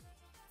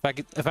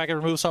 If I can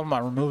remove something,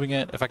 I'm removing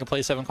it. If I can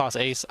play 7-cost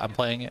Ace, I'm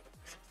playing it.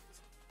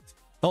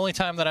 The only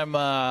time that I'm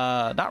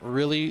not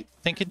really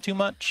thinking too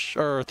much,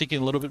 or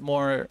thinking a little bit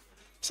more,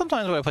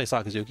 sometimes when I play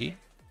Sakazuki.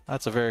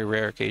 That's a very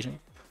rare occasion.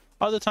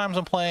 Other times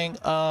I'm playing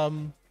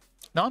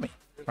Nami,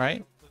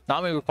 right?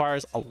 Nami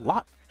requires a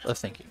lot of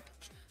thinking.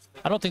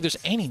 I don't think there's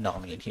any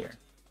Nami in here,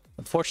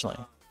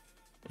 unfortunately.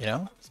 You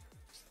know?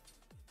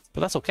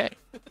 But that's okay.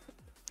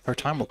 Her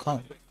time will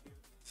come.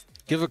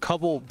 Give her a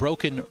couple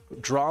broken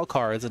draw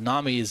cards and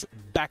Nami is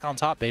back on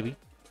top, baby.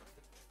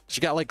 She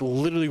got like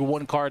literally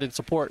 1 card in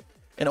support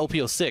in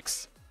OPO6.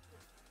 It's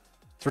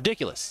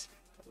ridiculous.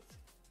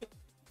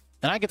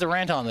 And I get to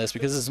rant on this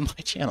because this is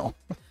my channel.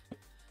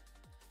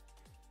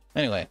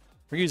 Anyway,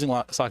 we're using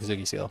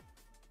Sakazuki Seal.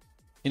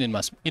 He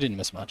didn't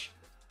miss much.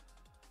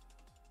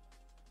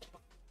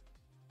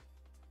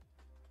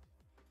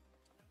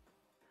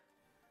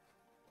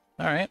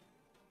 All right.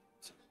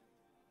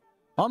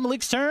 On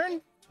Malik's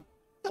turn,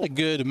 got a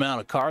good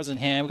amount of cards in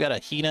hand. We got a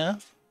Hina,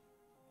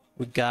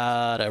 we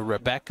got a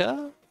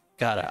Rebecca,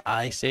 got an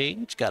Ice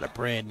Age, got a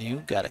brand new,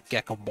 got a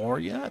Gecko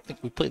Moria. I think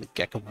we play the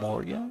Gecko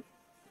Moria.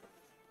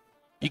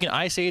 You can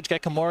Ice Age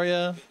Gecko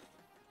Moria,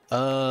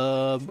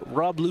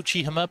 Rob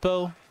Lucci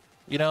Himepo,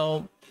 you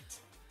know,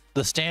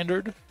 the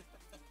standard.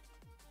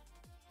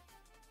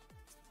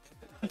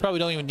 You probably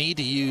don't even need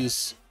to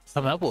use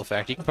Himepo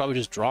effect. You can probably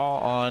just draw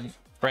on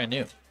brand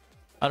new.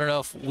 I don't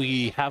know if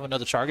we have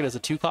another target as a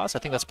 2-cost. I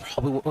think that's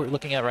probably what we're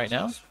looking at right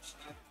now.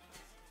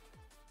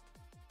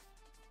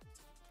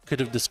 Could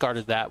have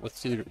discarded that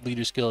with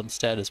leader skill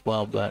instead as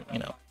well, but you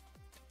know.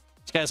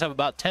 These guys have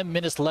about 10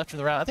 minutes left in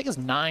the round. I think it's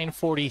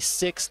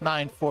 9:46,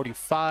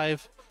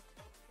 9:45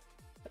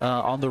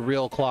 on the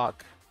real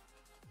clock.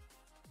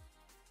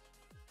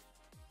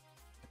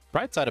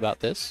 Bright side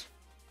about this,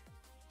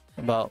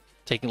 about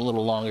taking a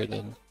little longer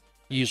than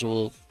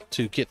usual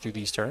to get through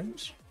these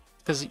turns,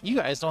 because you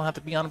guys don't have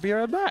to be on Be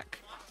Right Back.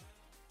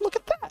 Look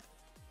at that.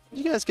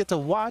 You guys get to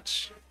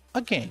watch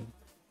a game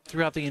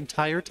throughout the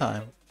entire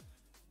time.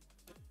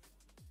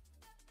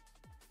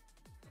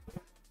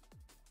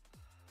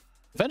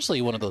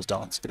 Eventually one of those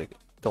donks is gonna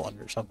go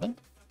under something.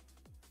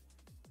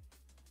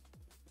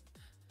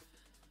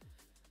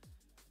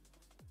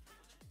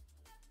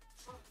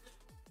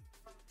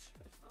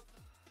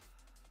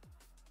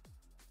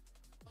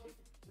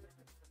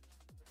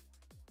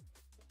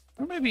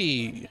 Or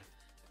maybe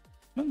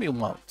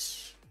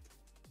once.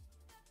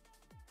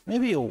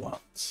 Maybe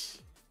once.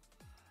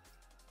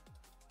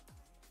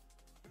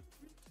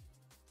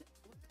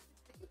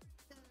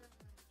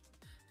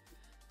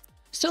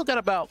 Still got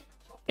about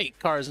 8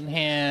 cards in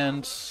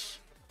hand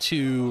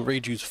to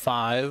Reiju's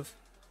 5,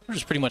 which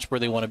is pretty much where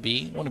they want to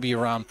be. Want to be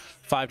around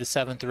 5 to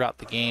 7 throughout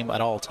the game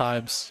at all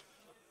times.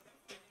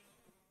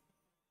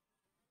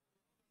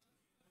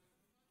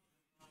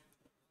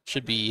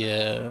 Should be,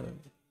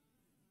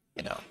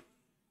 you know,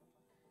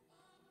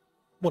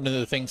 one of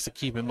the things to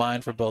keep in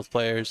mind for both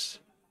players.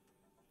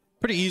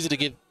 Pretty easy to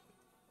get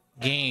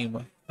game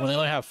when they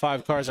only have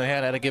 5 cards in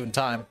hand at a given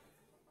time.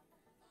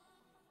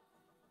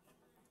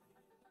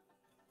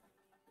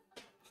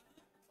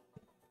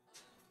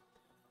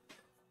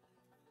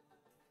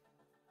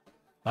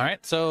 All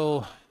right,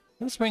 so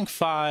let's bring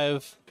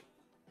 5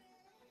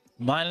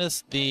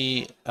 minus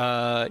the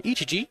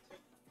Ichiji.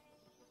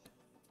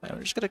 And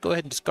we're just gonna go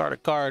ahead and discard a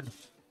card.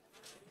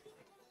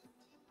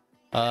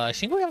 I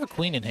think we have a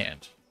queen in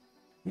hand.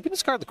 We can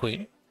discard the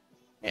queen.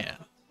 Yeah,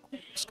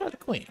 discard the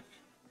queen.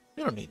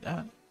 You don't need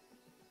that.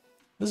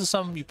 This is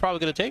something you're probably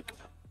gonna take.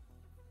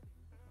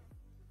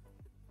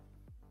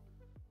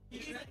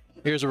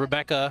 Here's a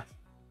Rebecca.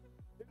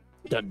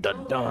 Dun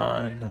dun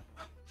dun.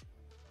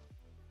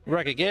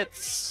 Rebecca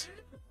gets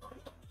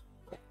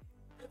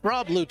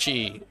Rob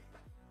Lucci.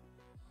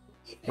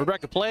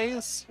 Rebecca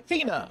plays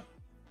Hina.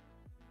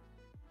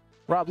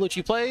 Rob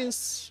Lucci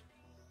plays,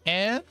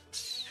 and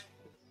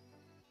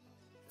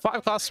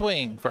 5-cost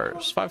swing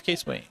first. 5K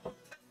swing.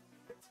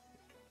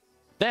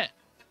 Then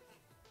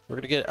we're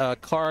gonna get a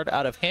card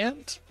out of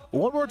hand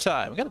one more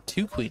time. We got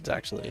 2 queens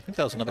actually. I think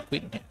that was another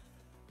queen in here.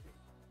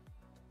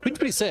 Queen's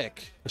pretty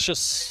sick. It's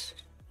just,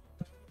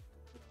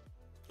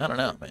 I don't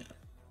know, man.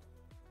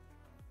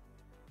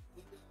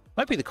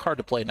 Might be the card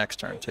to play next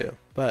turn too,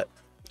 but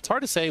it's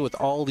hard to say with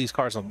all these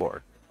cards on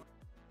board.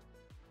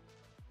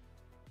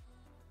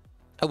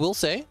 I will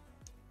say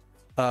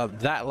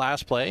that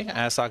last play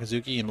as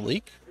Sakazuki and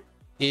Malik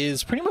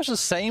is pretty much the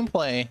same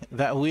play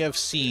that we have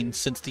seen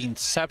since the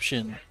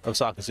inception of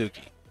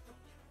Sakazuki.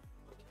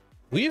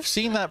 We have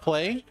seen that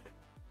play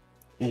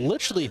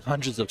literally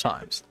hundreds of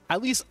times.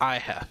 At least I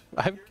have.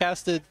 I've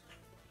casted,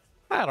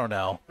 I don't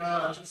know,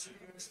 a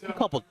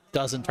couple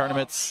dozen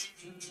tournaments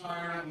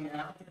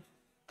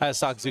as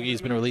Sakazuki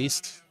has been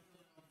released,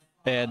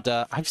 and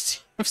I've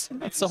seen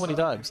that so many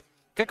times.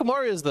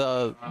 Kekamura is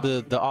the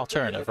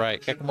alternative,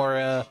 right?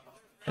 Kekamura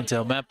into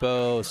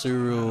Mempo,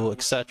 Suru,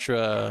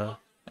 etc.,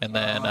 and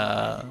then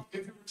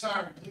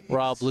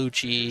Rob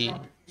Lucci,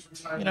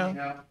 you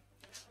know.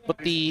 But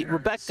the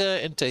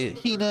Rebecca into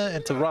Hina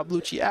into Rob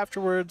Lucci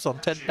afterwards on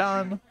Ted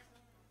Don.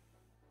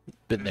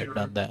 Been there,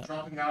 done that.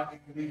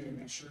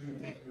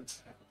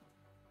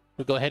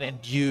 We'll go ahead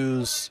and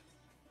use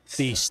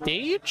the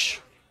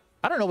stage.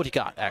 I don't know what he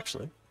got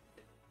actually.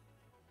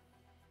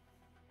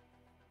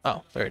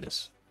 Oh, there it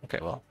is. Okay,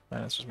 well,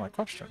 that answers my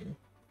question.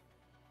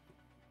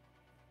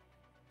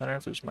 That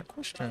answers my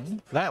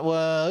question. That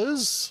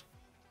was...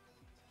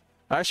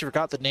 I actually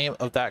forgot the name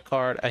of that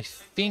card. I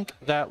think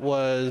that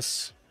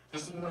was...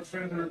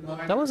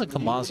 That wasn't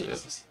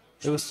Kamazu.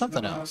 It was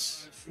something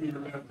else. But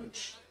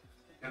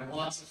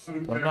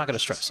I'm not going to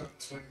stress it.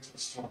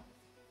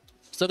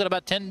 Still got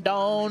about 10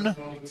 Dawn.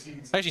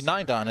 Actually,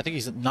 9 Dawn. I think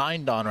he's at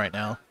 9 Dawn right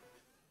now.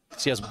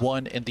 So he has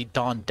 1 in the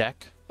Dawn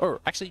deck. Or,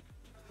 actually...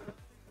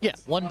 Yeah,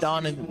 1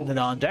 Dawn in the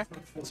Dawn deck.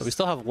 So we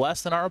still have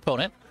less than our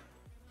opponent.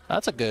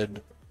 That's a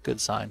good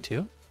sign,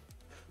 too.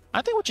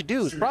 I think what you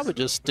do is probably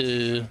just,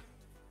 I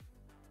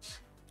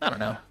don't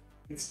know.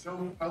 It's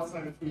still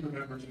outside of food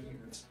members in here.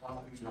 It's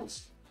these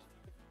rules.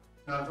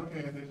 No, it's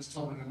okay. They just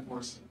told me to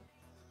enforce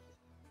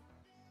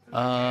it.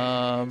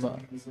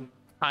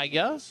 I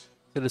guess.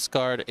 Could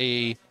discard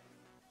a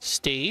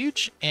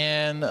stage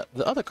and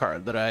the other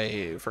card that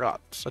I forgot.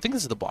 So I think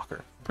this is the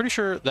blocker. Pretty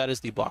sure that is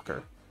the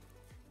blocker.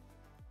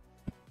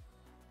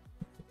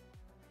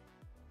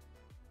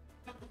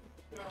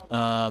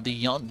 The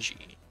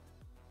Yonji.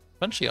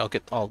 Eventually I'll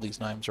get all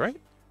these names right.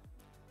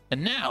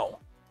 And now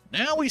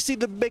we see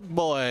the big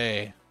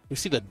boy. We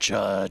see the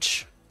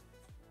judge.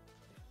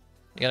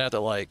 You're gonna have to,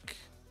 like,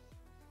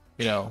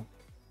 you know,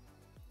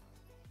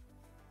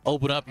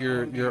 open up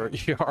your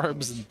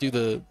arms and do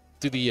the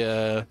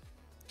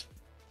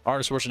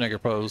Arnold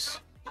Schwarzenegger pose.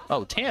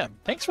 Oh, Tam,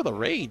 thanks for the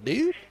raid,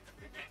 dude.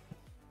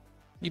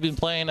 You've been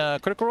playing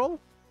Critical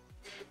Role?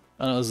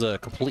 I know it was a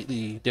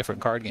completely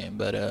different card game,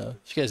 but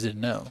if you guys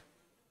didn't know,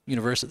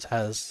 Universes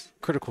has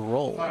Critical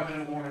Role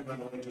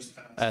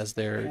as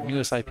their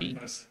newest IP,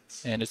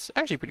 and it's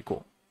actually pretty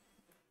cool.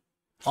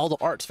 All the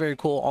art's very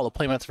cool, all the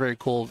playmats are very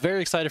cool.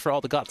 Very excited for all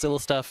the Godzilla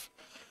stuff.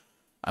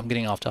 I'm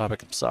getting off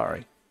topic, I'm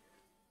sorry.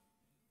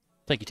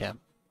 Thank you, Tam.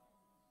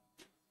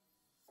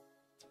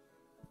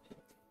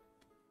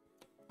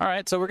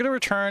 Alright, so we're going to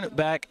return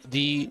back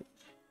the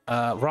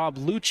Rob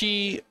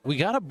Lucci. We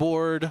got a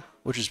board,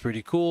 which is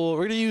pretty cool.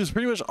 We're going to use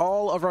pretty much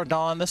all of our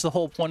Dawn. This is the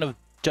whole point of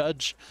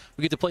Judge.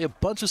 We get to play a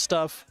bunch of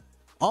stuff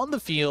on the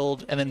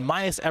field and then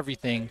minus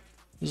everything.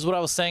 This is what I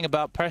was saying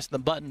about pressing the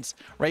buttons.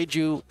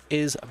 Reiju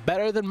is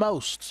better than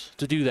most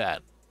to do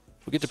that.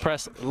 We get to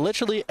press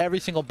literally every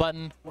single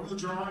button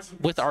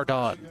with our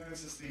Dawn.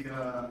 This is the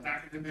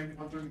Academic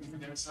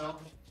 133 XL.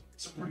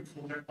 It's a pretty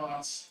cool deck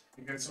box.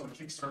 You guys saw the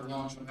Kickstarter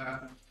launch on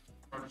that.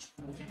 Bunch of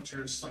cool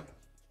features like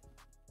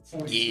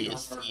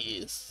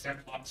Yes.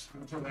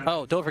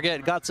 Oh, don't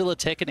forget Godzilla,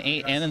 Tekken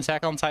 8, and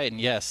Attack on Titan.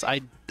 Yes,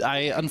 I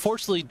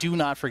unfortunately do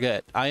not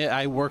forget.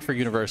 I work for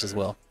Universe as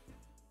well,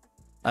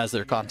 as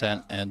their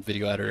content and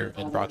video editor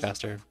and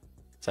broadcaster,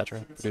 etc.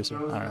 Producer.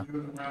 I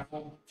don't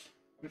know.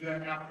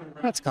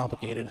 That's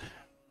complicated.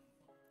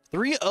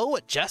 3-0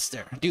 at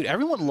Jester. Dude,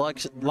 everyone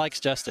likes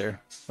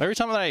Jester. Every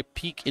time that I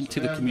peek into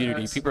the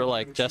community, people are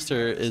like,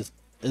 Jester is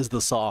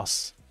the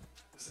sauce.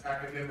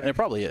 And it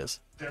probably is.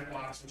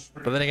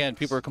 But then again,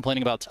 people are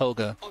complaining about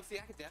Toga. Oh, it's the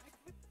academic?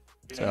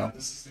 Yeah,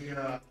 this is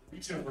the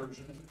retail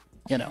version.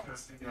 You know.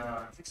 Because the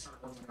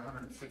Kickstarter was like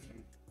 150.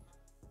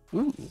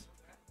 Ooh.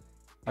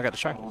 I got to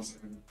try.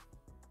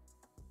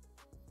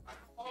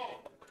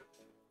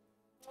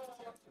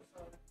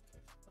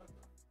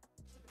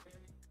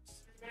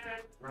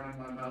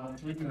 Around about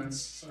 3 minutes.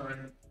 Sorry.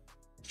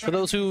 For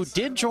those who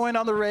did join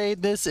on the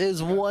raid, this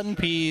is One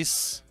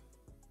Piece.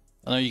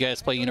 I know you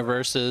guys play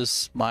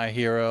Universes, My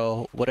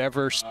Hero,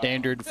 whatever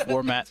standard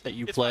format that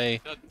you play,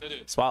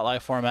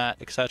 Spotlight format,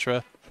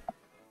 etc.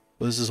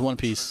 This is One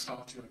Piece.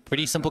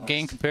 Pretty simple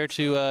game compared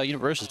to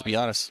Universes, to be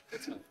honest.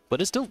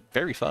 But it's still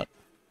very fun.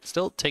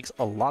 Still takes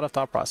a lot of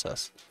thought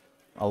process.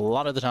 A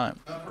lot of the time.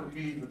 Not for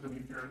me, but to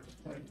be fair,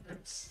 to play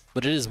this.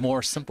 But it is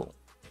more simple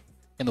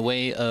in the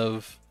way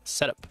of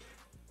setup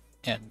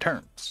and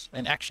turns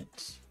and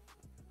actions.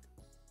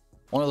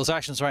 One of those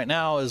actions right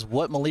now is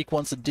what Malik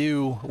wants to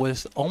do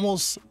with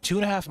almost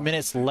 2.5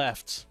 minutes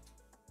left.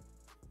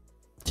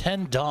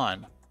 10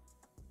 dawn.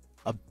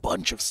 A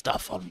bunch of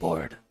stuff on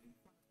board.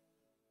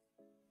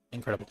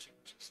 Incredible.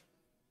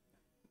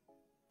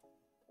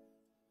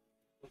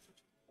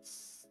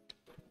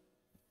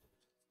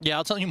 Yeah,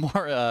 I'll tell you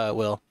more,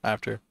 Will,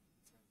 after.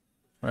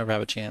 Whenever I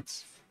have a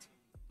chance.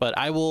 But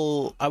I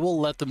will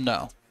let them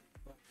know.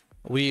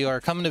 We are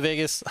coming to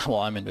Vegas. Well,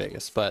 I'm in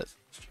Vegas, but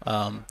there's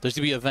going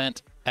to be an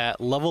event at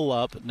Level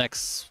Up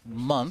next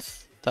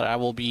month that I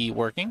will be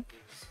working,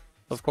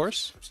 of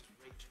course.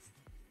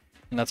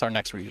 And that's our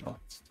next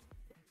regional.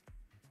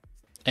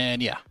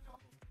 And yeah,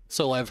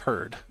 so I've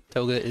heard.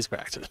 Toga is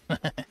cracked.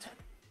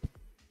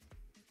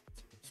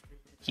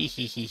 Hee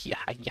hee hee hee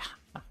yeah.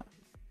 You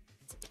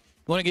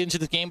want to get into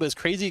this game, but it's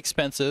crazy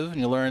expensive,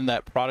 and you learn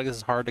that product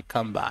is hard to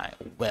come by.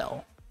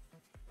 Well,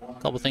 a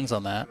couple things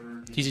on that.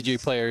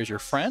 TCG Player is your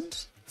friend.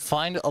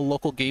 Find a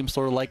local game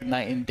store like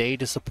Night and Day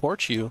to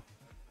support you,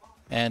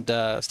 and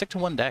stick to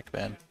one deck,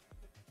 man.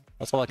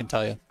 That's all I can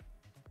tell you.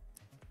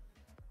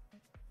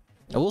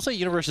 I will say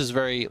Universe is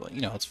very,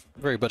 it's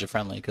very budget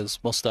friendly because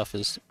most stuff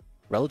is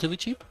relatively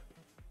cheap.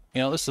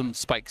 There's some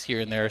spikes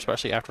here and there,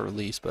 especially after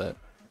release, but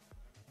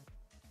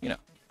I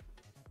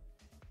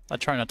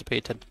try not to pay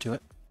attention to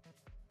it.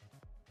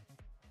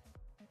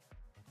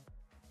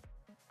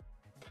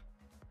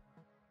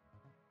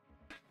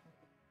 I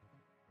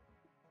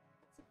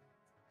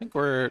think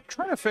we're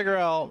trying to figure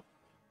out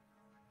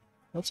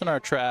what's in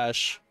our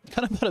trash.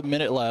 Kind of about a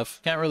minute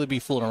left. Can't really be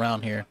fooling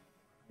around here.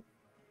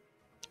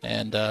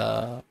 And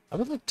I'd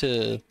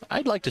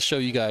like to show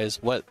you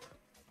guys what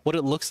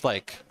it looks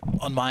like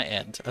on my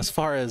end as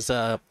far as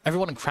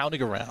everyone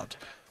crowding around,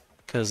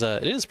 because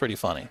it is pretty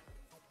funny.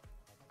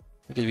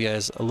 I'll give you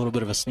guys a little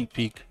bit of a sneak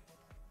peek.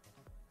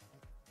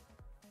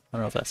 I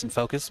don't know if that's in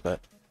focus, but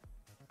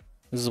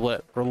this is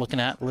what we're looking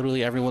at.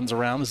 Literally everyone's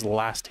around. This is the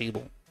last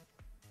table.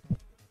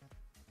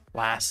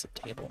 Last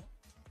table.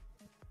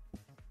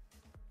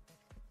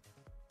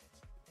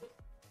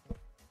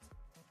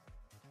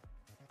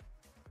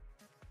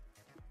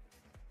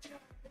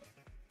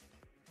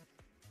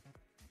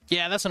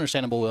 Yeah, that's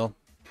understandable, Will.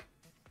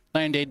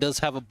 Night and Day does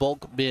have a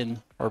bulk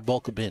bin, or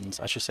bulk bins,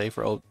 I should say,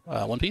 for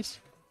One Piece.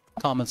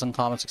 Comments,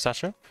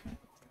 etc.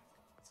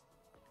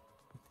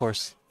 Of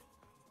course,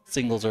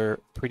 singles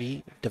are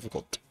pretty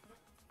difficult.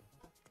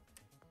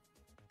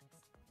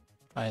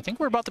 I think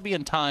we're about to be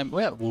in time.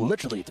 We have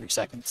literally 3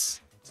 seconds.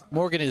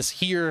 Morgan is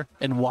here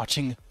and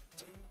watching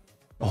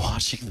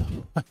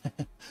the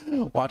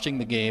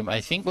game. I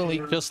think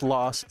Malik just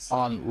lost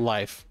on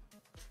life,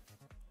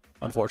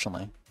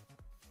 unfortunately.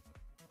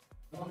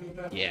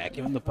 Yeah,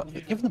 give him the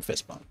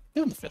fist bump.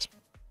 Give him the fist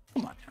bump.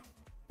 Come on now,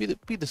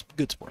 be this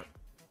good sport.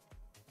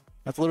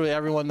 That's literally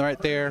everyone right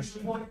there,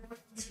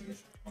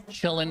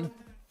 chilling,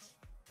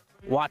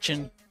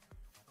 watching.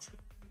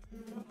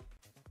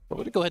 But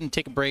we're gonna go ahead and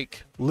take a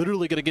break.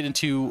 Literally gonna get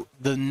into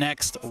the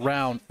next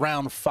round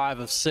 5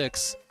 of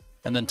 6,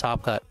 and then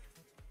top cut.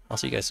 I'll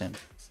see you guys soon.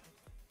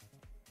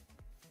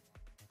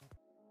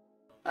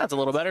 That's a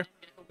little better.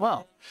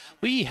 Well,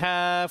 we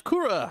have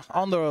Kura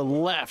on the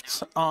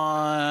left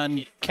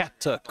on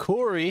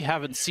Katakuri.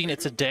 Haven't seen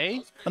it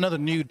today. Another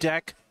new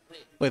deck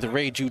with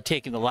Reiju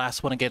taking the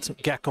last one against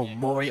Gecko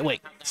Moria.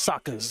 Wait,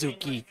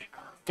 Sakazuki.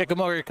 Gecko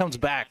Moria comes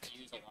back.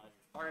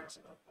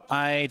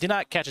 I did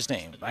not catch his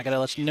name. I gotta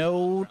let you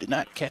know, did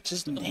not catch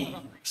his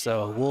name.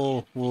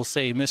 So we'll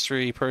say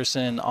mystery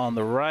person on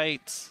the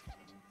right.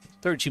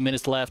 32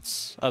 minutes left.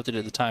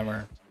 Updated the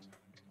timer.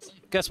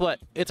 Guess what?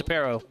 It's a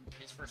Pero.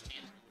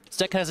 This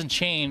deck hasn't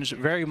changed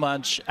very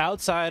much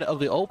outside of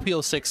the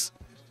OP06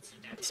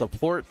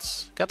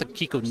 supports. Got the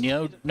Kiko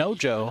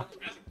Nojo.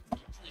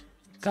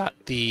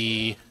 Got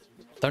the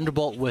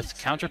Thunderbolt with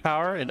counter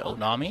power and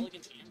Onami.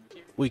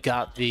 We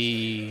got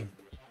the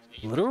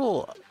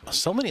literal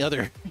so many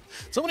other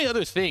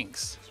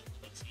things.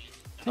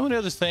 So many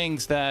other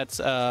things that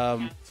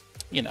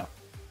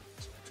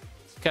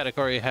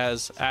Katakuri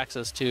has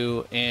access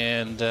to,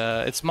 and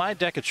it's my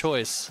deck of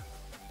choice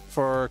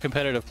for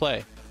competitive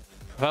play.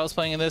 If I was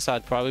playing in this,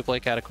 I'd probably play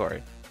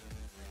Katakuri.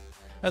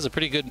 That's a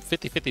pretty good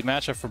 50-50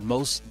 matchup for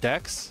most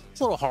decks. It's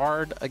a little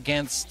hard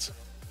against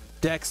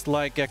decks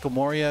like Gecko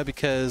Moria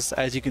because,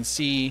 as you can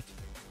see,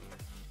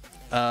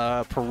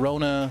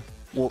 Perona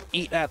will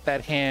eat at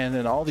that hand,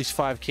 and all these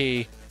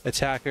 5k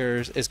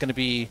attackers is going to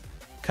be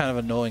kind of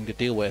annoying to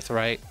deal with,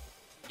 right?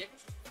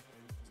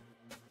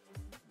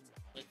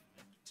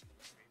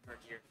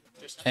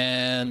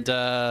 And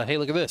hey,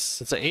 look at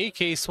this. It's an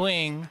 8k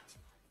swing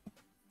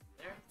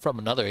from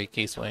another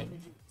 8k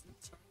swing.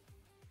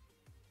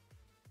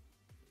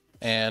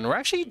 And we're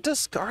actually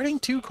discarding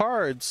 2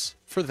 cards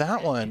for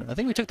that one. I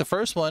think we took the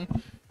first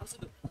one.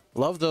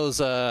 Love those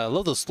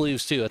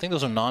sleeves too. I think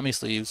those are Nami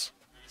sleeves.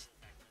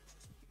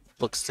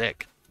 Looks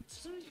sick.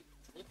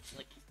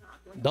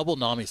 Double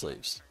Nami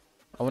sleeves.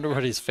 I wonder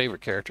what his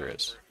favorite character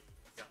is.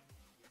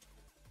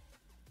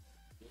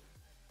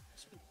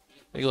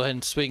 We go ahead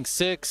and swing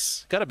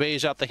 6. Got a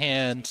beige out the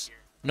hand.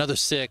 Another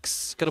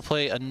 6. Got to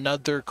play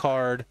another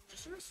card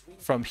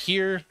from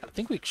here. I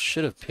think we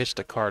should have pitched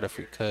a card if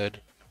we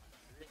could.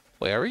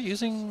 Wait, are we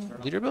using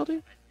leader ability?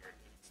 I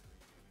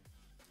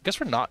guess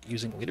we're not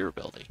using leader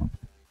ability.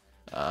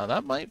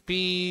 That might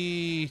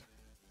be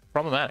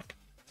problematic.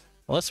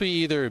 Unless we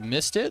either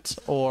missed it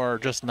or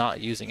just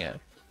not using it.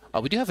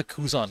 We do have a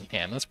Kuzan in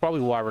hand. That's probably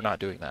why we're not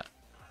doing that.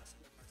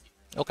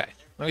 Okay,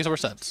 that makes more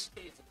sense.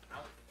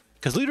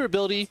 Because leader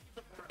ability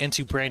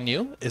into brand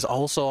new is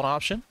also an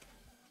option.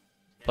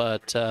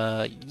 But,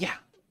 yeah.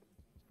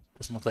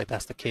 Doesn't look like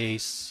that's the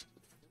case.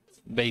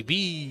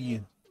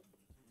 Baby.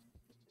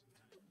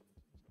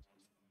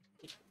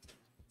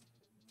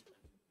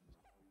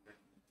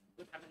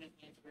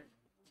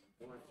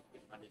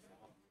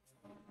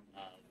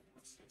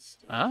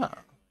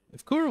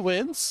 If Kuru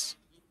wins,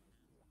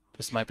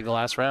 this might be the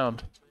last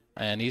round.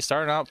 And he's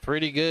starting out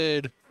pretty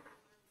good.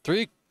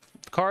 3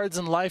 cards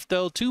in life,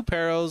 though. 2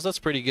 Paros. That's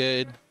pretty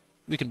good.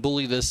 We can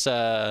bully this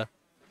this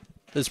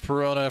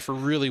Perona if we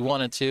really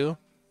wanted to.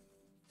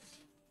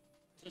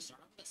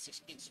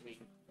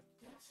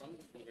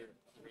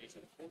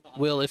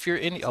 Will, if you're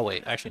in... Oh,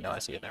 wait. Actually, no. I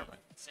see it. Never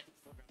mind.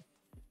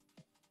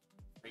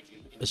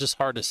 It's just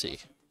hard to see.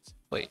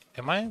 Wait.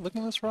 Am I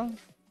looking at this wrong?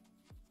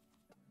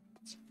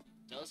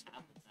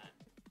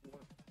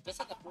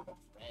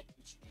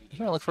 I'm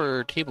trying to look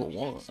for table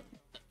 1.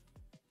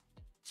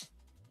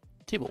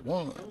 Table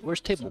 1. Where's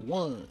table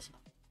 1?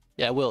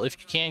 Yeah, Will, if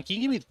you can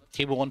you give me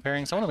table 1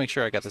 pairings? I want to make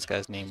sure I got this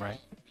guy's name right.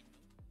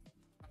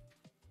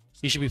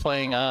 You should be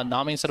playing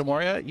Nami instead of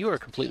Moria. You are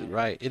completely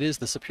right. It is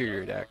the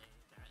superior deck.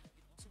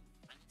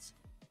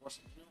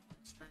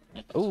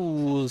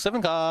 Oh,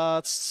 7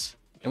 costs.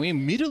 And we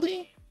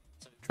immediately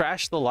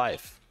trash the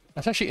life.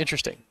 That's actually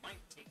interesting.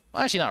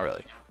 Well, actually, not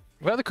really.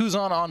 We have the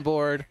Kuzan on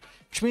board,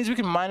 which means we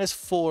can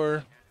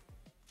 -4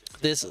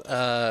 this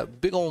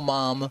big old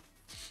mom,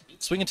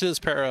 swing into this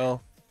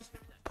Pero,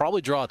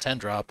 probably draw a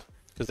 10-drop,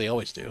 because they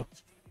always do.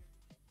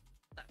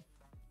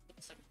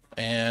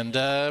 And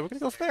we're going to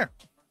go from there.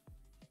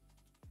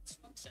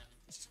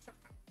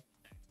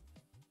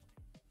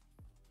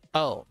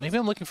 Oh, maybe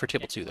I'm looking for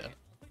table 2 then.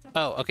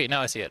 Oh, okay,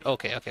 now I see it.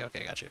 Okay,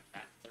 got you.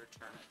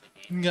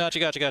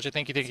 Gotcha.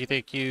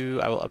 Thank you.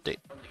 I will update.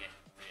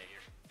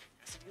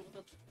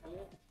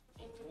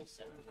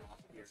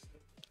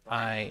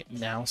 I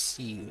now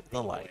see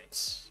the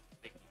lights.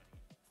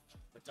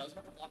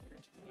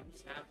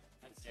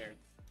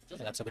 And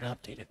that's been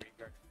updated.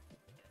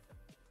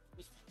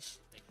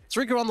 It's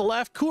Rico on the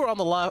left, Kura on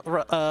the left,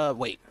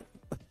 wait.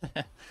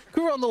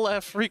 Kura on the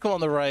left, Rico on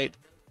the right.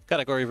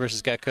 Kategori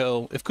versus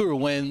Gecko. If Kura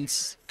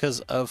wins, because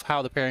of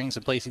how the pairings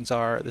and placings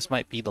are, this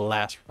might be the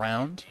last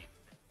round.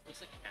 I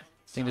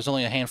think there's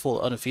only a handful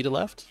of undefeated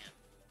left.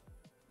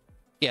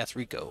 Yeah, it's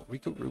Rico.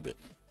 Rico Rubin.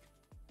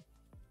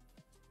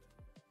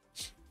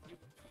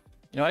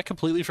 You know, I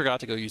completely forgot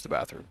to go use the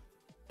bathroom.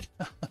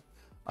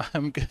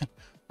 I'm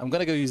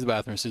gonna go use the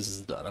bathroom as soon as this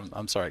is done.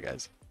 I'm sorry,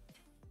 guys.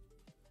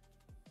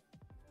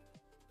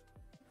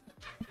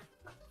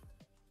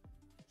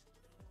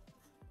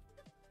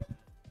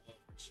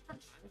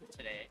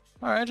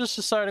 All right, just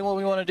deciding what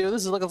we want to do.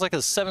 This is looking like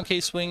a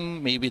 7K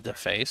swing, maybe the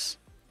face.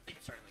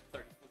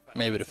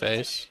 Maybe the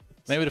face.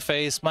 Maybe the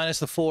face, minus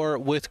the 4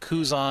 with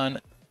Kuzan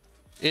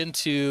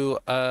into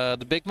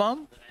the Big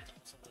Mom.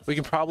 We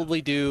can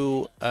probably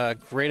do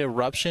Great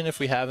Eruption if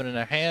we have it in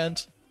our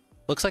hand.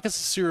 Looks like it's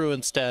a Suru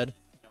instead.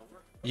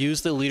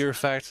 Use the leader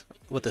effect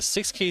with a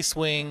 6K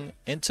swing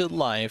into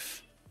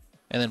life,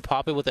 and then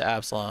pop it with the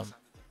Absalom.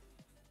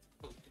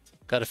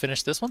 Got to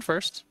finish this one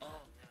first.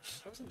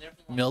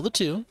 Mill the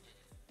 2.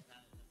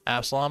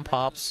 Absalom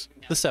pops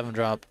the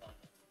 7-drop.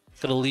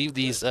 Gonna leave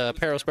these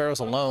Parasparrows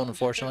alone,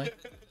 unfortunately.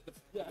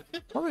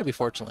 Or maybe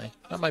fortunately.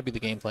 That might be the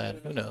game plan.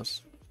 Who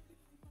knows?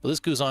 But this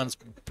Kuzan's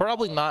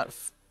probably not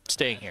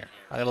staying here.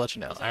 I gotta let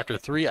you know. After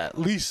at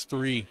least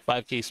three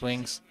 5K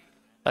swings,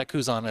 that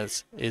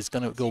Kuzan is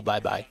gonna go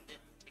bye-bye.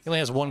 He only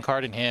has 1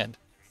 card in hand.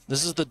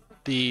 This is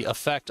the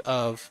effect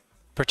of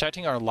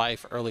protecting our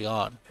life early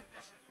on.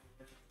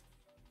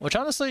 Which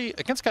honestly,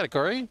 against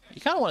Kategori,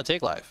 you kind of want to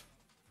take life.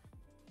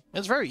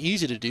 It's very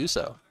easy to do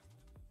so.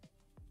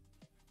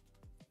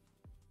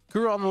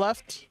 Kuru on the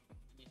left.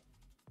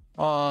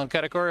 On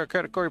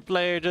Kategori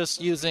player, just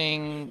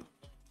using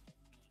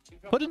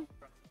Puddin.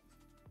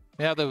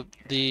 We have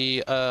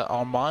the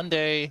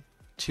Armande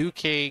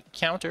 2K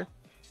counter.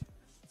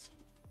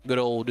 Good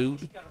old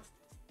dude.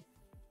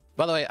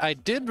 By the way, I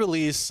did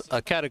release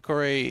a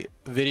Kategori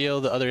video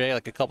the other day,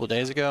 like a couple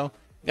days ago.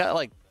 Got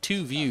like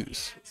 2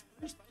 views.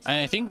 And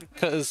I think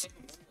because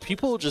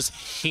people just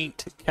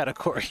hate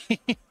Kategori.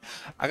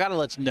 I gotta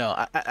let you know.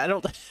 I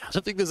don't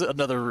think there's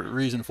another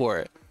reason for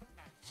it.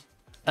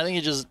 I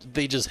think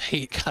they just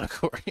hate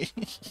Kategori,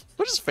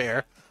 which is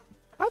fair.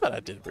 I thought I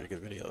did a pretty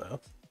good video though.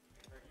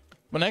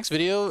 My next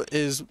video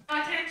is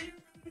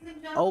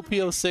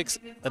OPO6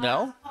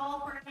 NL.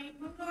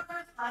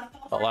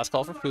 Oh, last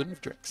call for food and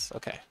drinks.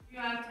 Okay. You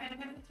have 10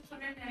 minutes to put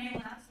in any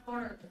last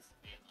orders.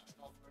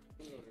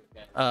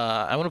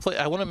 I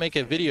want to make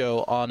a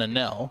video on a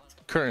Nell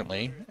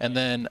currently, and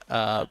then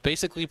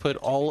basically put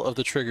all of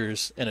the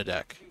triggers in a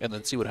deck, and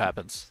then see what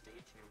happens.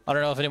 I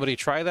don't know if anybody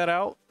tried that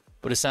out,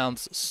 but it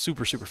sounds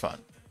super fun.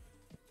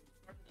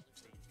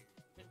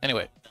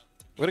 Anyway,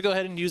 we're gonna go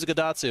ahead and use a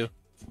Gadatsu.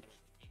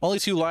 Only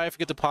 2 life.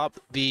 Get to pop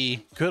the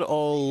good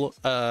old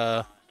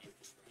brand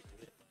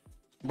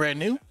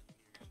new,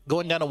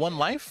 going down to 1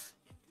 life.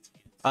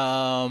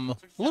 A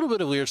little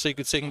bit of weird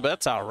sequencing, but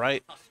that's all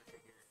right.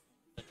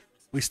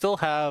 We still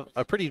have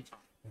a pretty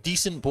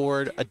decent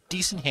board, a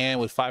decent hand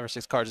with 5 or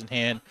 6 cards in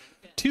hand,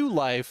 2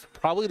 life,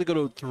 probably to go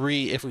to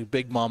 3 if we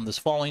big mom this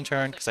falling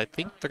turn, because I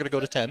think they're going to go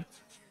to 10.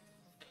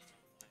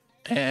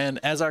 And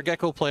as our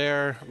Gecko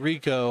player,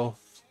 Rico,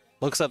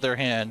 looks at their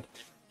hand,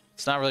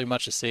 it's not really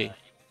much to see.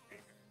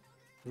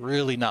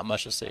 Really not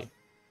much to see.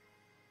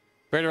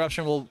 Great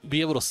Eruption will be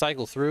able to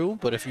cycle through,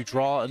 but if you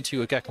draw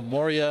into a Gecko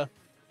Moria,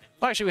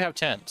 well, actually we have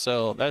 10,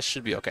 so that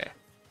should be okay.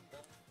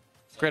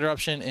 Great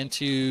Eruption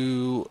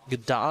into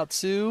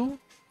Gadatsu,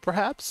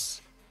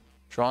 perhaps.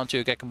 Draw into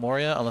a Gecko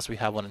Moria, unless we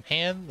have one in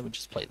hand. Then we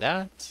just play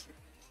that.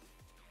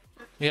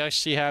 We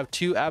actually have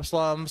 2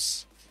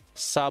 Absaloms,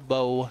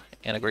 Sabo,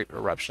 and a Great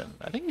Eruption.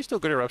 I think you still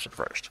Great Eruption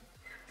first.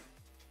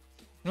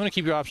 You want to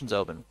keep your options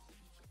open.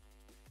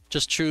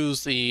 Just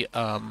choose the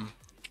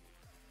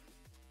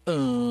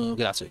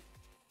Gadatsu.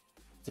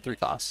 The 3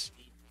 costs.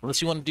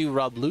 Unless you want to do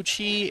Rob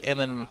Lucci and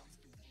then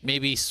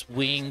maybe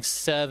swing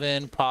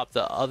 7, pop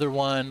the other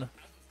one.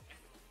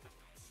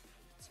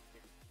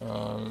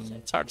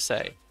 It's hard to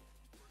say.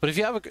 But if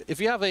you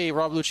have a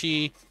Rob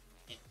Lucci,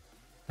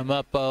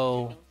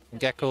 Hamapo,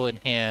 Gecko in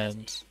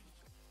hand,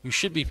 you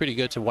should be pretty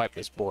good to wipe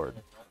this board.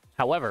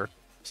 However,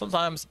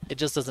 sometimes it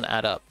just doesn't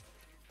add up.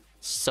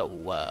 So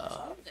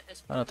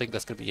I don't think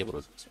that's gonna be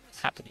able to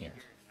happen here.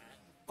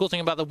 Cool thing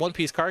about the One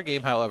Piece card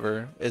game,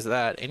 however, is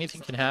that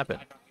anything can happen.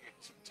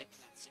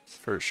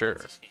 For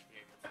sure.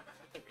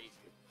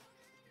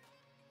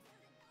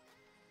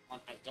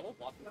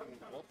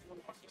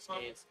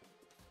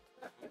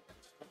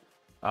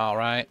 All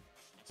right.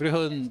 We're gonna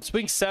go ahead and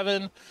swing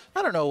 7.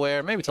 I don't know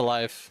where, maybe to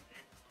life.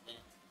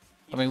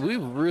 I mean,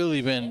 we've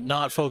really been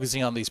not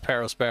focusing on these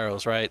Paro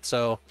Sparrows, right?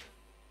 So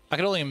I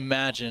can only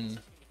imagine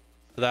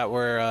that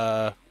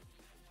we're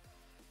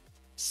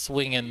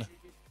swinging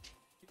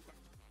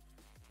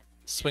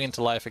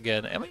to life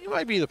again. I mean, it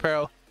might be the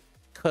Paro,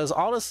 because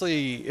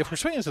honestly, if we're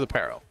swinging to the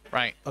Paro,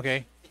 right?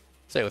 Okay,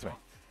 stay with me.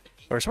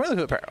 If we're swinging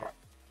to the Paro,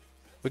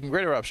 we can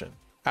Great Eruption,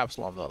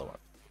 Absalom the other one,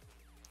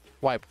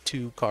 wipe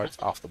 2 cards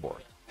off the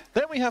board.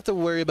 Then we have to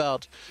worry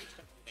about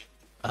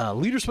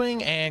Leader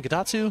Swing and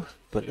Gadatsu,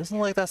 but it doesn't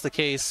look like that's the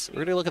case.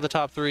 We're gonna look at the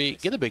top 3.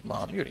 Get a Big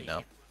Mom. You already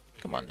know.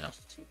 Come on now.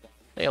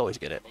 They always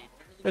get it.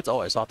 It's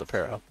always off the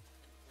Paro.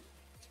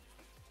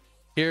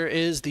 Here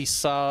is the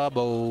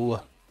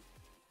Sabo.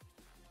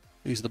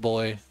 He's the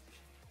boy.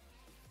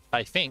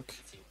 I think.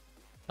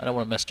 I don't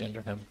want to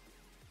misgender him.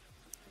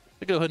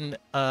 We go ahead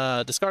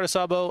and discard a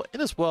Sabo,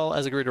 and as well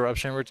as a Great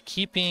Eruption. We're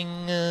keeping.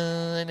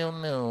 I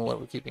don't know what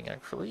we're keeping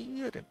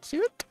actually. I didn't see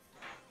it.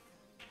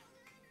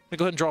 We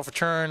go ahead and draw for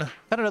turn.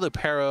 Got another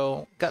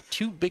Paro. Got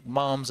 2 Big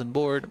Moms on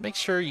board. Make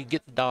sure you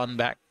get the Don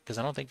back, because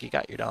I don't think you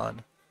got your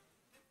Don.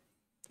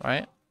 All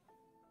right.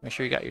 Make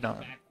sure you got your Don.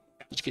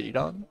 Did you get your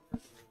Don?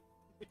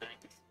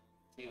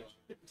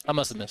 I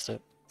must have missed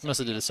it. I must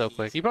have did it so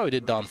quick. He probably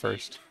did Don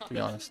first, to be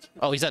honest.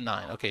 Oh, he's at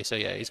 9. Okay, so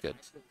yeah, he's good.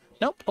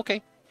 Nope.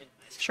 Okay.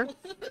 Sure.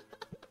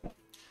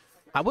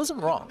 I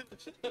wasn't wrong.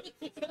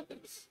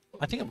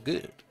 I think I'm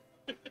good.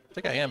 I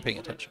think I am paying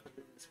attention.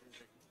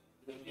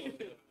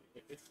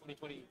 It's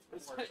 2020.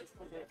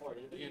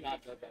 You're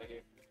not good out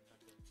here.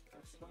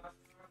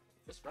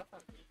 It's rough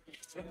out here.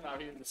 It's rough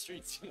out here in the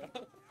streets, you know?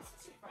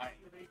 Alright,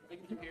 we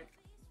can do here.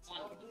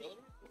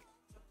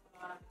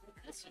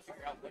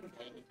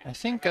 I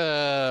think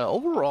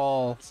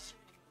overall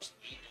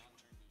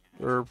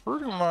we're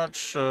pretty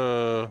much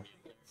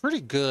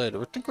pretty good.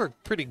 I think we're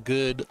pretty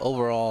good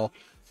overall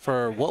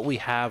for what we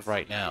have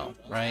right now,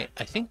 right?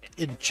 I think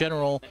in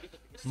general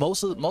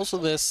most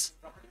of this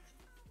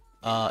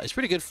is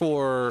pretty good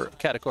for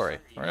Katakuri.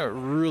 We're in a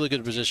really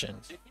good position,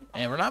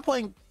 and we're not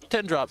playing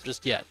 10 drop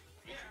just yet.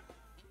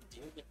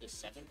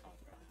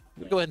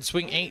 We go ahead and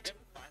swing 8.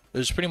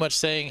 It's pretty much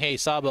saying, hey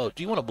Sabo,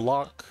 do you want to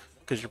block?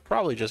 Because you're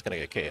probably just gonna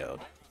get KO'd.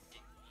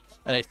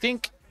 And I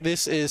think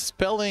this is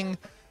spelling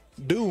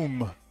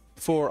doom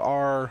for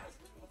our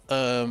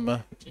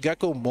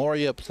Gecko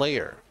Moria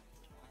player,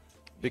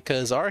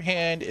 because our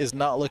hand is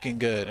not looking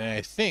good, and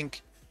I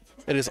think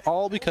it is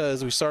all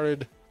because we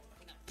started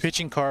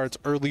pitching cards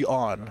early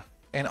on.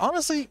 And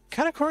honestly,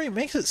 Katakuri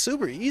makes it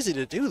super easy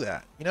to do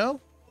that, you know,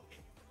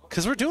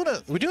 because we're doing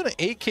an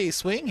 8K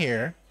swing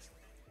here,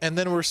 and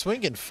then we're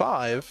swinging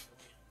 5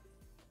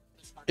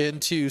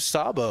 into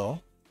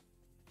Sabo.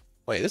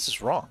 Wait, this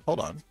is wrong. Hold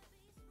on.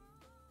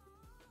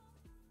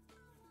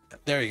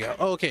 There you go.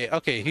 Okay,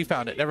 okay, he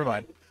found it. Never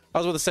mind. I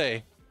was about to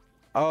say,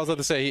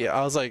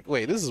 I was like,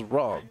 wait, this is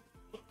wrong.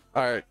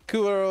 All right,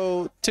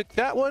 Kuro took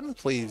that one.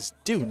 Please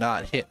do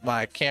not hit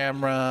my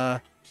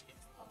camera.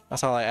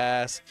 That's all I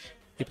ask.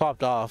 He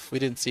popped off. We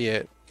didn't see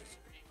it.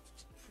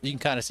 You can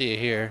kind of see it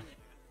here.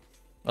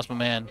 That's my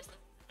man.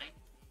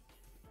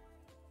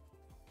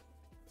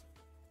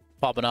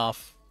 Popping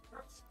off.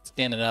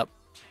 Standing up.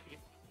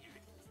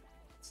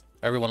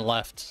 Everyone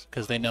left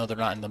because they know they're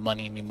not in the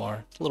money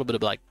anymore. It's a little bit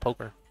of like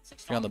poker.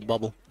 If you're on the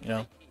bubble, you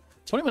know.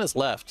 20 minutes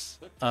left.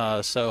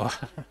 So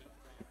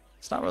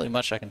it's not really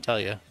much I can tell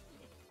you.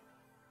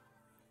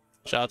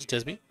 Shout out to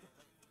Tisby.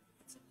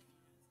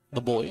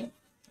 The boy.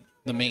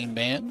 The main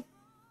man.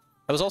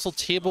 That was also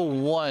table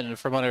 1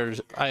 from what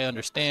I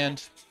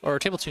understand. Or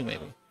table 2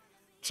 maybe.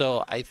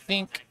 So I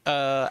think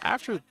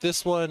after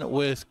this one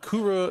with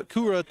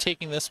Kura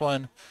taking this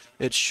one,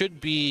 it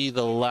should be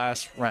the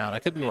last round. I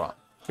could be wrong.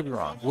 Could be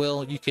wrong.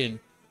 Will, you can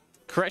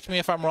correct me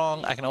if I'm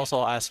wrong. I can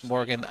also ask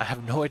Morgan. I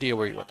have no idea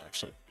where he went,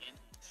 actually.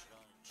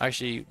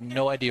 Actually,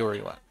 no idea where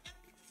he went.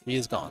 He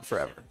is gone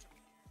forever.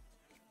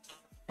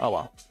 Oh,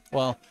 well.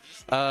 Well,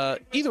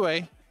 either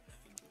way,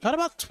 got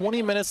about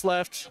 20 minutes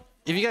left.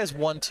 If you guys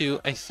want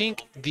to, I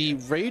think the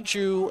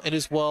Reiju and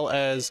as well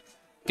as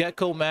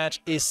Gecko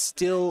match is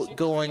still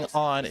going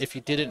on, if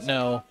you didn't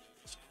know.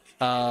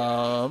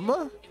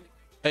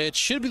 It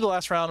should be the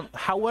last round.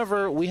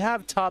 However, we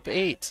have top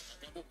 8.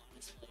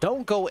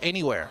 Don't go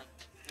anywhere.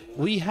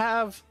 We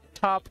have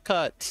top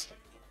cut.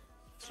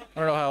 I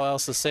don't know how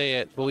else to say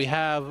it, but we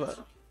have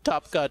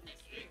top cut.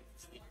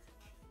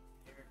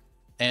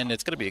 And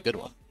it's going to be a good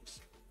one.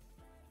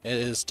 It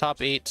is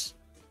top 8.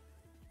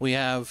 We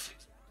have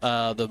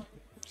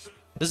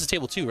this is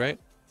table 2, right?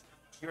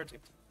 You're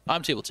table 2.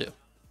 I'm table 2.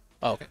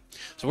 Oh, okay.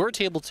 So we're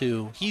table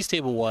 2. He's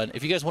table 1.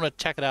 If you guys want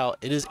to check it out,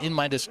 it is in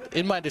my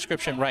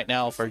description right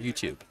now for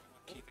YouTube.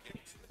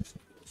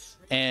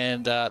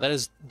 And that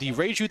is the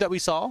Reiju that we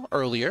saw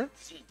earlier,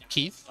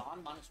 Keith,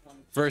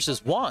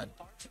 versus Juan,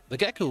 the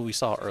Gecko we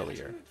saw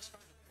earlier.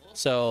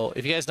 So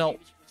if you guys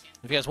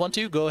want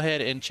to, go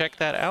ahead and check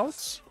that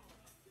out.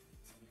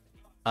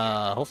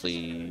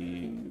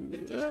 Hopefully,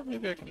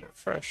 maybe I can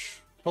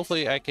refresh.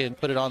 Hopefully I can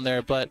put it on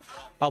there, but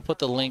I'll put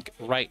the link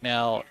right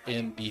now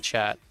in the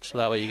chat so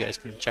that way you guys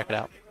can check it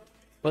out.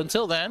 But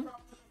until then,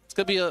 it's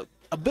gonna be a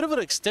bit of an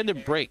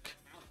extended break.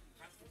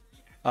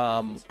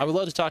 I would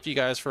love to talk to you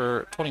guys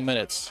for 20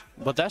 minutes,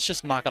 but that's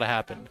just not gonna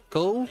happen.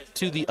 Go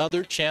to the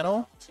other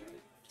channel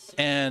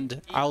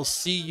and I'll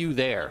see you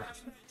there.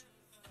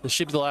 This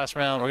should be the last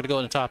round. We're gonna go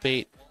into top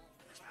 8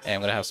 and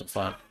I'm gonna have some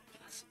fun.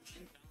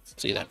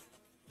 See you then.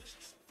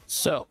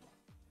 So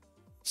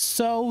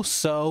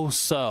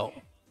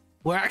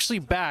we're actually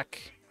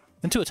back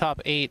into a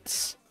top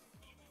 8.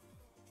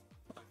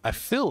 I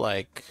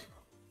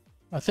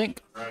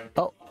think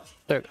oh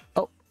there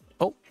okay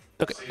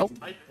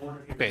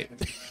okay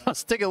I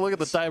was taking a look at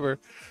the timer.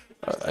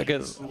 I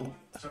guess all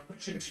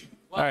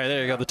right,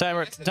 there you go. The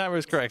timer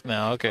is correct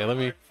now. Okay, let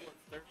me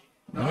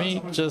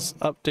just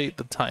update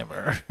the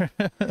timer.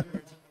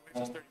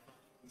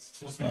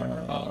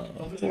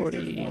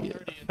 40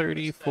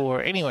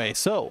 34. Anyway,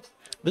 so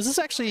this is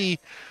actually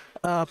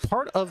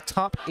part of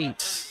top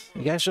 8.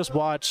 You guys just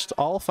watched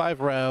all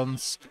 5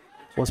 rounds.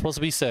 Was supposed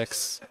to be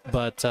 6,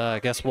 but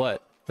guess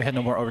what? We had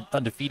no more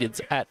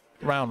undefeateds at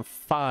round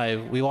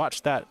 5. We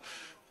watched that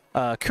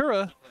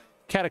Kura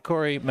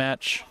category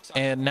match,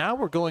 and now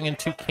we're going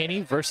into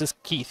Kenny versus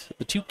Keith,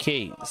 the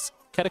 2Ks.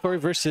 Category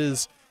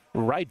versus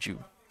Reiju,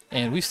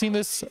 and we've seen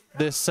this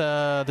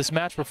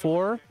match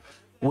before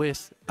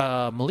with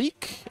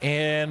Malik,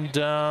 and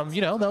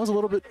you know, that was a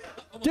little bit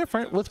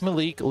different with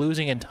Malik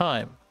losing in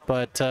time,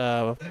 but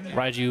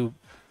Reiju,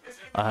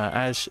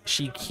 as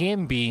she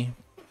can be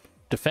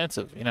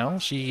defensive, you know,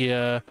 she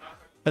has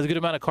a good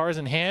amount of cards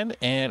in hand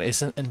and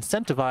is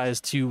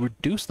incentivized to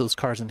reduce those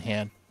cards in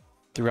hand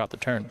throughout the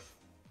turn.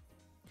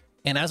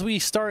 And as we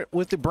start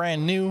with the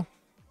brand new,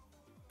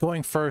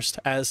 going first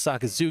as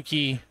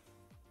Sakazuki,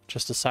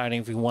 just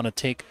deciding if we want to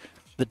take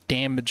the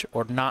damage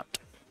or not.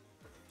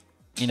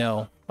 You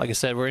know, like I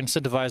said, we're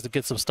incentivized to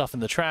get some stuff in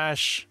the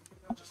trash.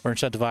 We're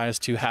incentivized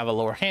to have a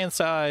lower hand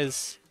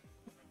size,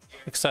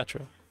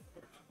 etc.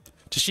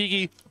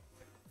 Tashigi,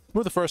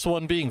 we're the first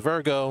one being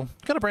Virgo.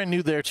 Got a brand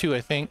new there too,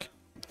 I think,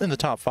 in the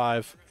top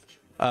 5.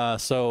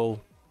 So,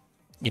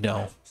 you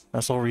know,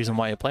 that's the whole reason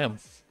why you play them.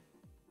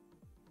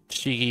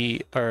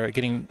 Tashigi, or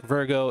getting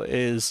Virgo,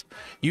 is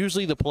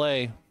usually the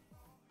play.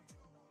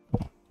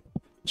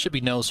 Should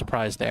be no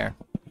surprise there.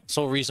 That's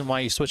the whole reason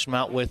why you switch them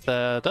out with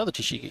the other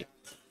Tashigi.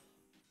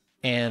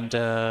 And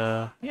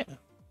yeah, you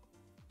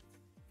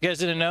guys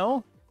didn't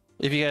know?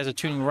 If you guys are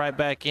tuning right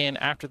back in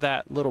after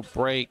that little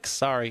break,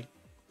 sorry,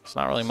 it's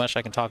not really much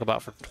I can talk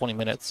about for 20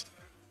 minutes.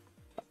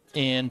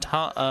 In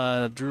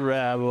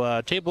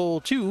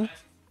table 2,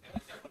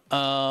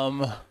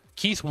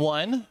 Keith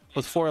won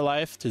with 4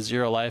 life to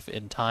 0 life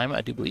in time,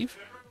 I do believe.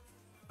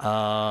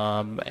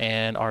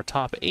 And our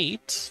top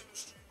 8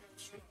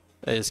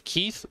 is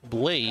Keith,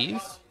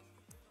 Blaze,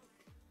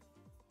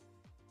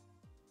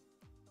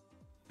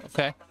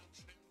 Okay.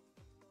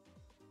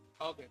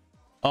 Okay.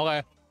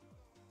 Okay.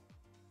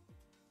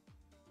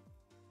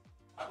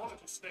 I wanted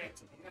to stay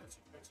until the end to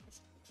fix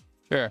this.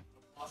 Sure.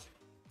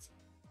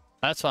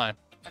 That's fine.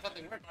 I thought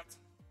they were.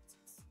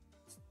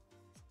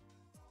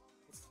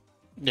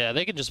 Yeah,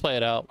 they can just play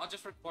it out. I'll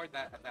just record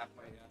that at that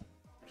point.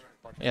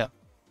 Yeah.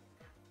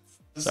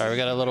 Yeah. Sorry, we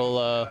got a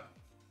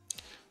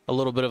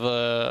little bit of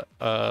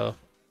a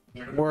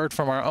word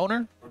from our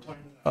owner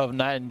of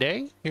Night and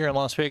Day here in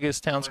Las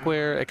Vegas, Town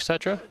Square,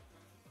 etc.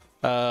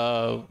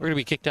 We're gonna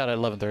be kicked out at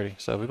 11:30,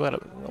 so we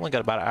only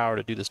got about an hour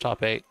to do this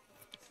top 8.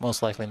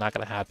 Most likely not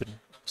gonna happen.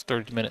 It's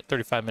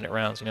 35-minute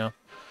rounds, you know.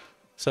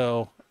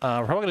 So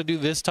we're probably gonna do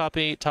this top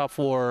 8, top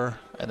 4,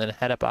 and then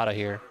head up out of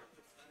here.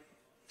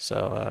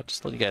 So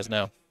just to let you guys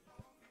know.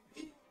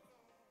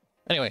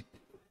 Anyway,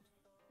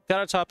 got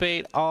our top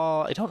 8.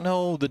 I don't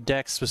know the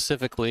deck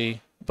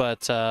specifically,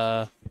 but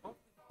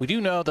we do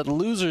know that the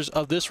losers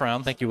of this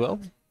round, thank you,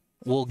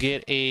 will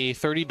get a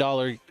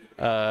 $30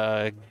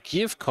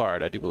 gift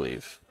card, I do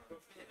believe.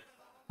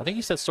 I think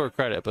he said store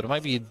credit, but it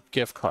might be a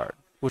gift card,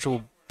 which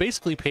will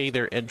basically pay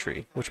their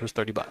entry, which was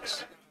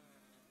 $30.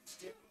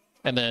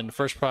 And then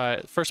first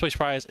place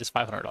prize is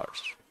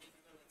 $500.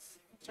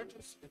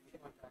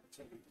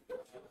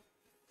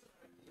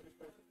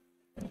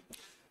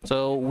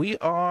 So we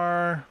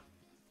are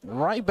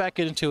right back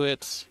into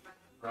it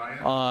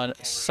Ryan? on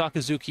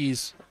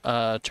Sakazuki's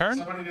turn.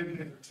 Somebody didn't hit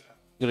their tap.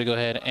 Gonna go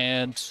ahead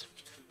and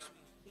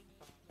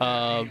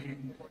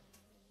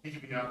He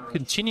could be out.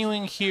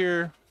 continuing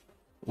here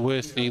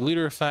with the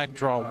leader effect,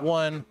 draw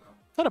 1.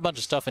 Got a bunch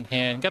of stuff in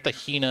hand. Got the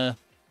Hina.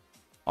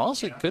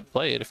 Honestly, could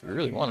play it if we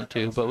really wanted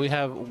to, but we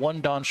have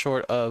 1 Dawn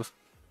short of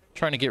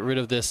trying to get rid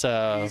of this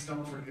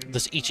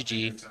this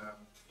Ichiji.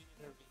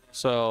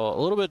 So a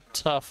little bit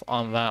tough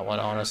on that one,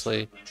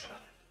 honestly.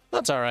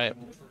 That's all right.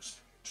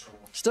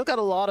 Still got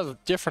a lot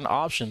of different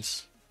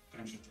options.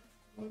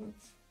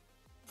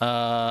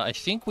 I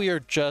think we are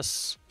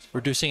just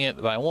reducing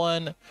it by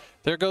 1.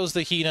 There goes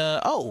the Hina.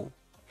 Oh,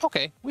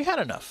 okay. We had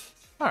enough.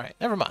 All right,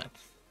 never mind.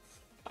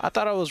 I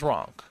thought I was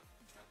wrong.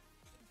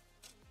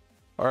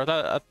 Or I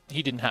thought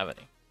he didn't have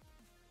any.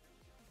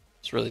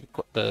 It's really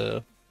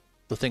the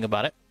thing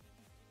about it.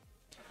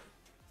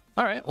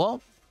 All right,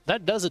 well,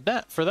 that does it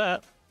for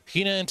that.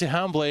 Hina into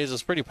Houndblaze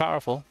is pretty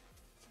powerful.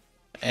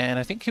 And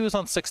I think he was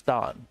on 6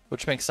 Dawn,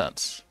 which makes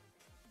sense.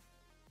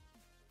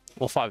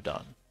 Well, 5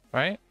 Dawn,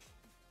 right?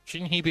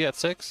 Shouldn't he be at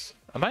 6?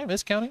 Am I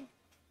miscounting?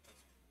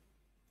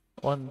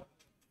 1,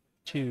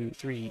 2,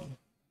 3.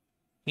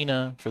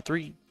 Hina for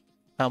 3.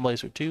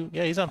 Houndblaze for 2.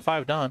 Yeah, he's on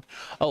 5 Dawn.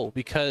 Oh,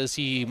 because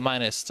he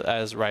minused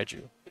as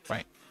Raiju,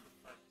 right?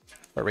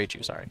 Or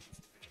Raiju, sorry.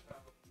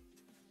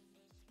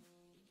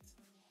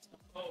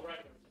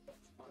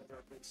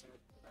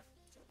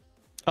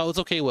 Oh, it's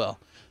okay. Well,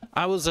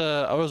 I was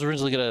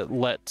originally gonna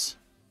let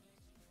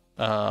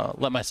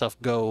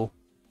myself go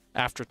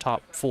after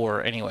top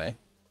 4 anyway,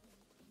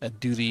 and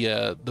do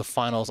the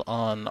finals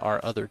on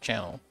our other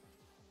channel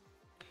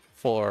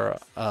for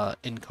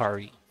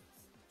Inkari.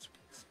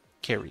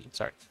 Carry,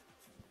 sorry.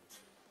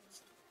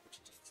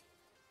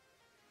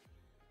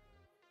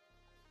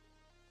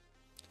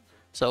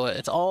 So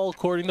it's all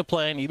according to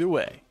plan either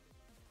way.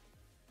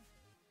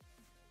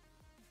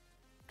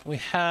 We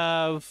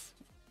have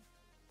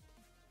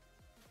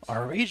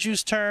our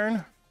Reiju's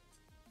turn.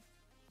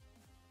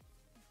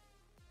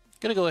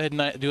 Gonna go ahead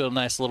and do a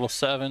nice little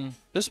 7.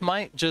 This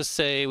might just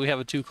say we have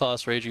a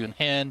 2-cost Reiju in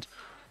hand.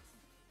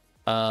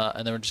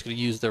 And then we're just gonna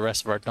use the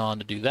rest of our Dawn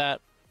to do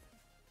that.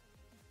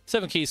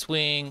 7k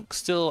swing,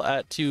 still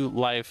at 2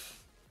 life.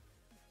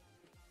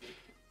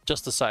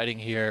 Just deciding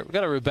here. We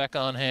got a Rebecca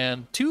on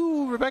hand.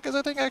 2 Rebeccas,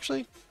 I think,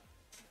 actually.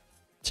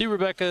 2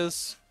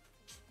 Rebeccas.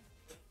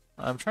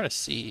 I'm trying to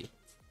see.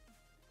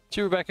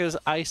 2 Rebeccas,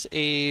 Ice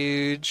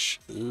Age,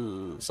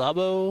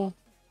 Sabo,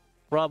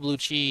 Rob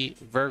Lucci,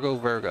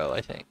 Virgo,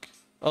 I think.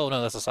 Oh,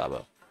 no, that's a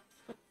Sabo.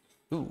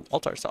 Ooh,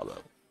 Altar Sabo.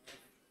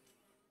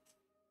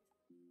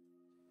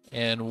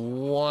 And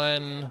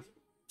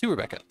 2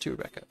 Rebecca,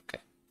 okay.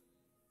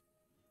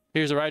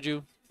 Here's a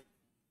Raiju.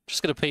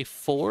 Just gonna pay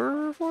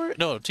 4 for it?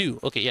 No,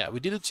 2. Okay, yeah,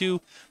 we did a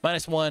 2,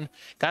 -1,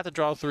 got to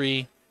draw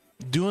 3,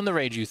 doing the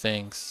Raiju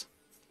things.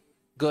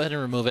 Go ahead and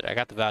remove it. I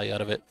got the value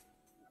out of it.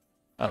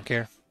 I don't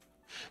care.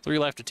 3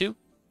 life to 2.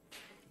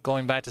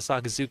 Going back to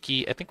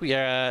Sakazuki. I think we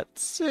are at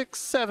 6,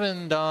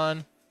 7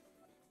 Dawn.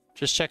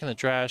 Just checking the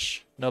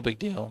trash. No big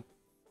deal.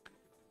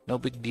 No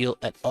big deal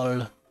at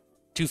all.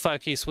 2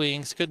 5k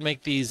swings. Could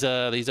make these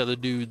other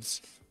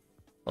dudes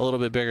a little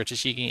bit bigger.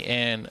 Tashiki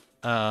and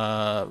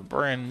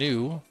brand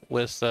new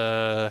with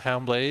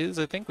Houndblaze.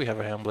 I think we have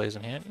a Houndblaze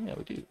in hand. Yeah,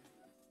 we do.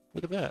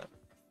 Look at that.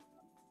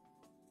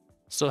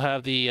 Still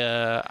have the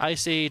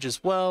Ice Age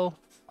as well.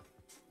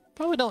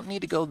 Probably don't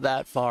need to go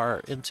that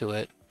far into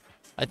it.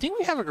 I think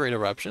we have a Great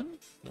Eruption.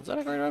 Is that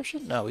a Great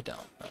Eruption? No, we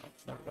don't. No,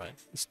 never mind.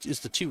 It's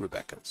the 2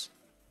 Rebeccas.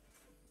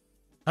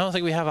 I don't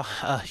think we have a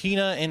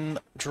Hina in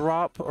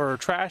drop or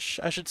trash,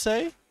 I should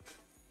say.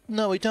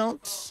 No, we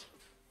don't.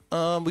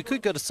 We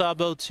could go to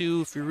Sabo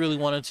too if we really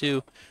wanted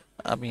to.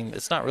 I mean,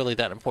 it's not really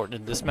that important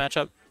in this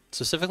matchup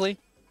specifically.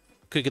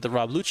 Could get the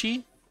Rob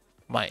Lucci,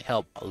 might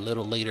help a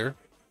little later.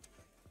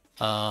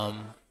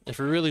 If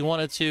we really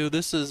wanted to,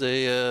 this is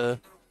a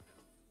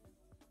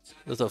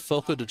there's a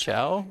Foco de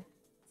Chao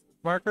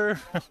marker.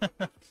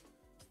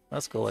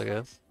 That's cool, I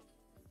guess.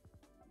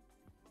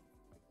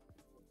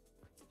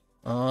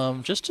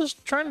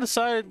 Just trying to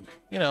decide,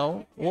 you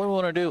know, what we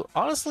want to do.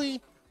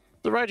 Honestly,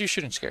 the Raiju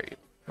shouldn't scare you,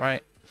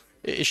 right?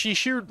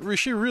 She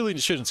really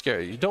shouldn't scare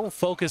you. Don't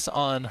focus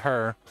on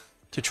her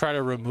to try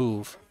to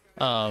remove,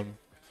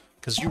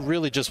 because you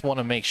really just want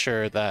to make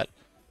sure that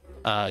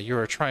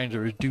you're trying to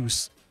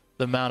reduce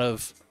the amount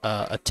of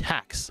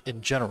attacks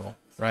in general,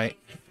 right?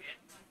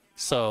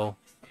 So,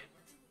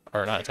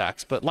 or not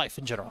attacks, but life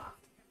in general.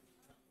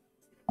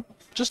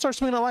 Just start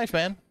swinging at life,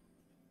 man.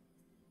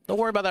 Don't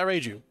worry about that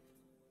Raiju.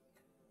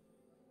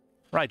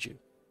 Raiju.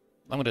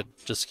 I'm gonna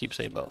just keep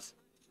saying both.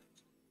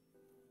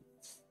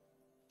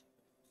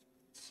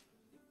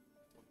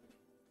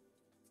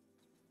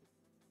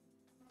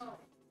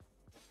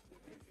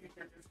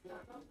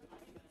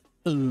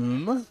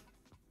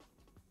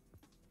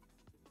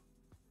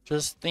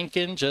 Just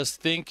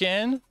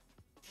thinking.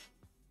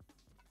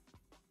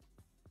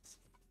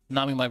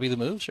 Nami might be the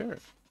move, sure.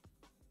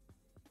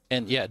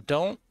 And yeah,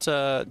 don't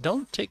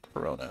take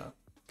Perona.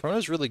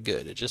 Perona's really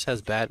good. It just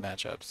has bad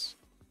matchups.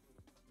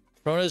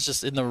 Perona's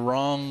just in the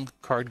wrong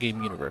card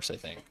game universe, I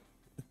think.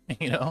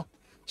 You know?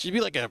 She'd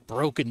be like a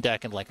broken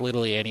deck in like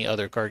literally any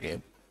other card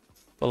game.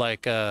 But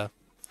like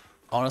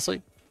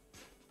honestly,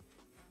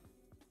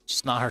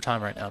 just not her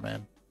time right now,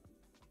 man.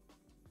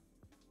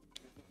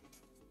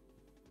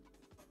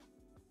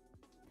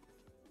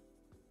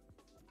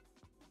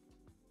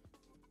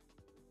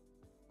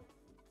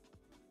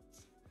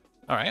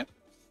 All right.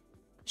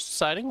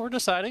 Deciding. We're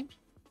deciding.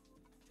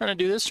 Trying to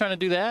do this, trying to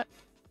do that.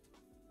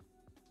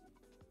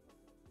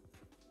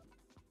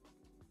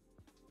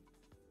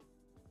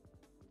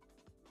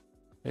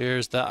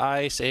 Here's the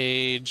Ice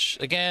Age.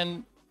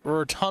 Again,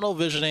 we're tunnel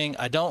visioning.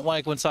 I don't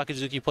like when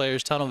Sakazuki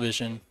players tunnel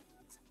vision.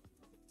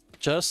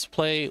 Just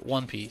play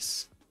One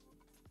Piece.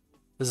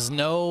 This is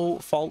no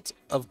fault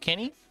of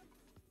Kenny.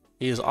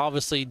 He is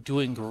obviously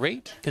doing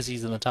great because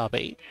he's in the top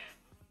 8.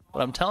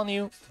 But I'm telling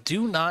you,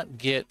 do not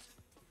get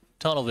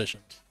tunnel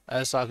visioned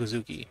as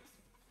Sakazuki.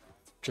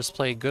 Just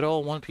play good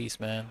old One Piece,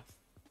 man.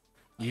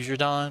 Use your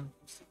Dawn.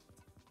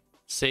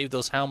 Save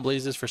those Hound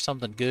Blazes for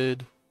something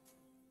good,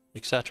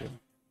 etc.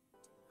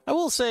 I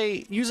will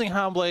say, using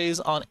Hound Blaze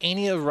on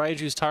any of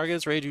Raiju's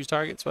targets,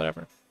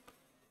 whatever,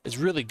 is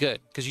really good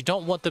because you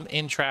don't want them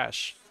in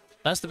trash.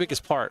 That's the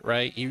biggest part,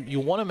 right? You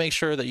want to make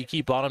sure that you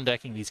keep bottom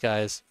decking these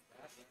guys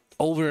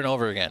over and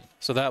over again,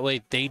 so that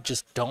way they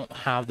just don't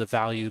have the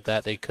value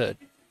that they could.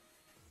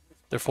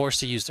 They're forced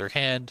to use their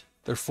hand.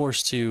 They're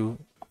forced to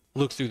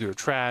look through their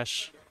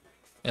trash,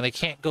 and they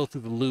can't go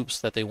through the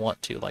loops that they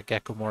want to, like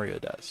Gecko Morio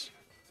does.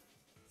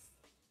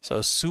 So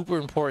it's super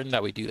important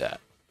that we do that.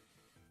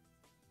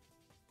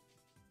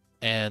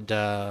 And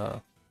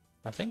I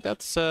think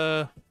that's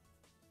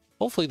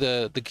hopefully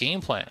the game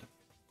plan.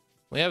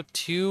 We have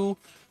 2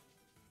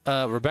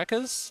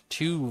 Rebecca's,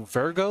 2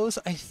 Virgos,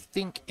 I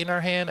think, in our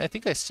hand. I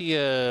think I see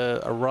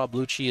a Rob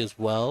Lucci as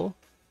well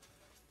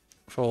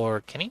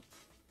for Kenny.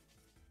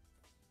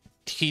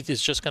 Keith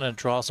is just going to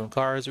draw some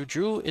cards. We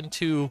drew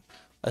into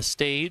a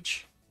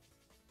stage,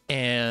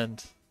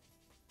 and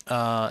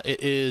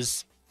it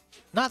is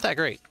not that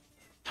great.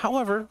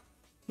 However,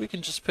 we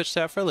can just pitch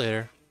that for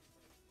later.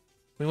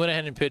 We went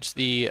ahead and pitched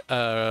the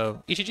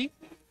ETG. It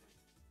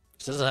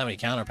doesn't have any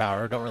counter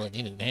power. Don't really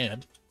need it in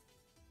hand.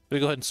 We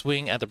go ahead and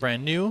swing at the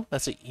brand new.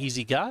 That's an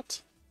easy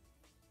got.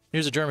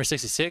 Here's a Jeremy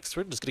 66.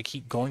 We're just going to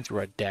keep going through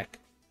our deck.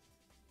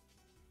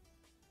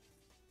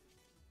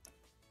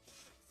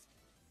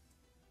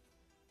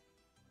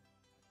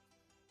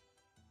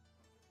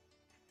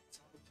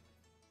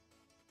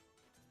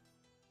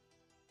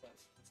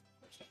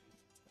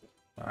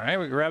 All right,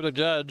 we grabbed the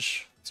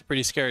Judge. It's a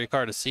pretty scary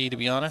card to see, to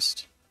be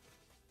honest.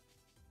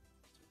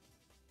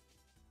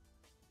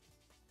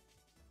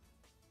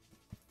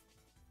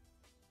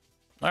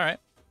 All right.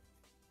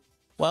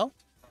 Well,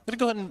 I'm going to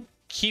go ahead and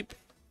keep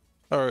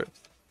or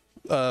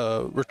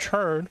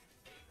return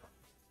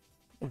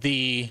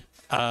the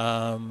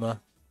Hina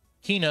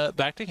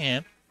back to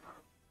hand.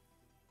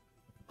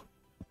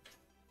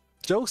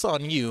 Joke's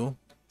on you.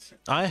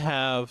 I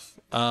have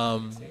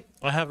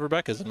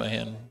Rebecca's in my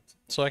hand,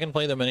 so I can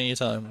play them at any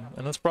time,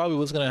 and that's probably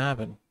what's going to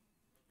happen.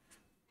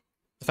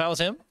 If I was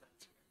him,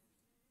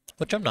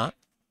 which I'm not,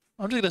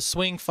 I'm just going to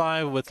swing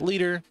 5 with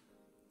leader,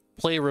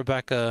 play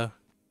Rebecca,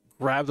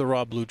 grab the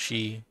Rob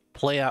Lucci,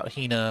 play out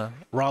Hina,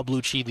 Rob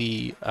Lucci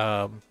the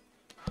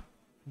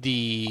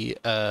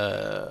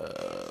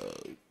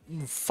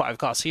 5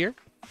 costs here,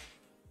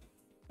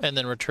 and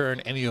then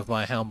return any of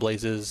my Hound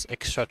Blazes,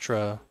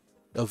 etc.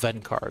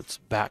 event cards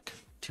back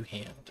to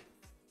hand.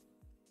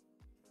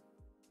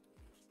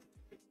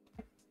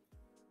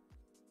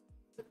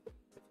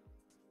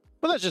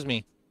 But that's just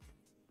me.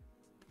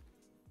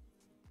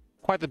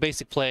 Quite the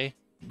basic play,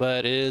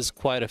 but it is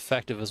quite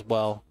effective as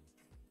well.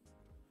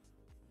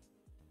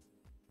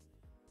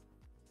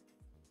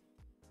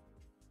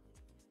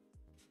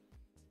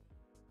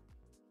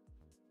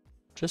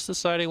 Just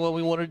deciding what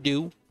we want to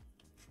do.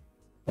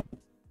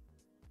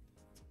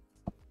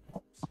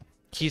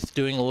 Keith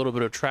doing a little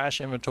bit of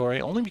trash inventory,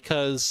 only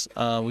because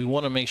we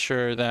want to make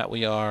sure that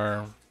we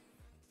are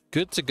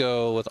good to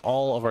go with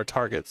all of our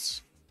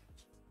targets.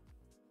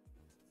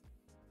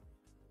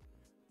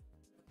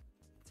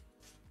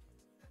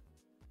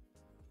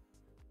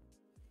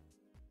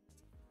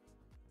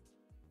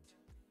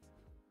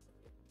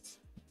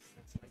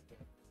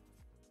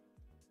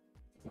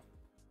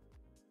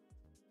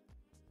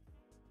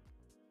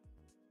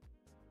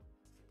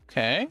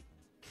 Okay.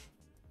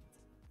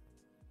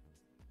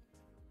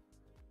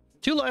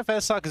 2 life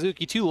as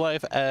Sakazuki, 2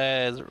 life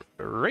as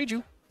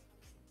Reiju.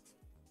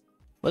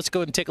 Let's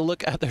go and take a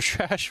look at their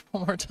trash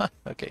one more time.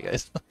 Okay,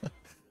 guys.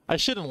 I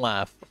shouldn't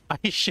laugh.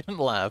 I shouldn't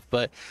laugh,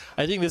 but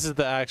I think this is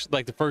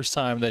the first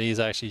time that he's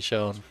actually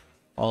shown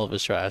all of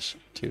his trash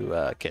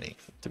to Kenny,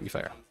 to be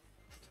fair.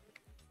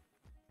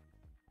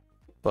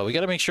 But we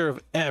got to make sure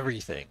of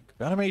everything.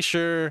 Got to make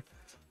sure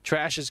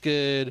trash is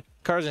good,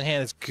 cards in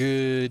hand is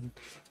good,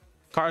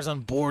 cards on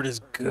board is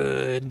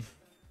good.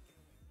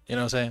 You know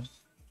what I'm saying?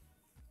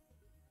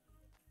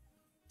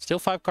 Still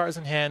 5 cards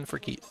in hand for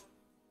Keith.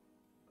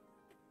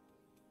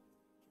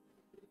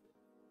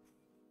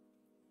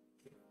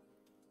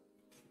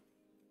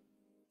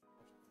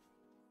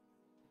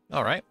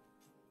 All right.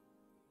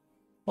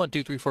 1,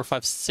 2, 3, 4,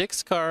 5,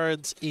 6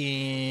 cards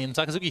in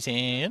Sakazuki's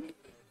hand.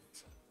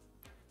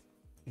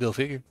 Go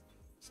figure.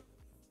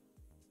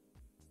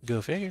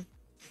 Go figure.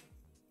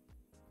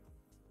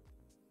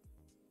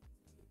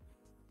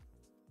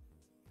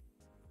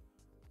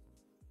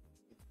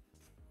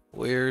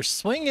 We're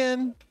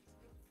swinging.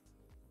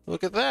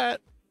 Look at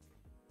that.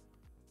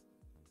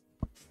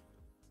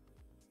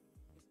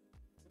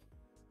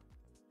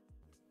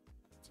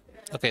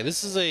 Okay,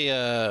 this is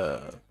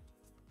a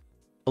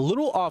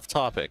little off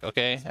topic,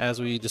 okay? As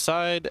we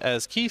decide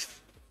as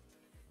Keith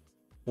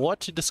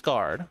what to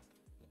discard.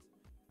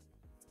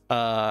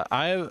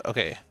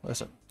 Okay,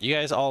 listen. You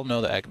guys all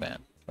know the Eggman,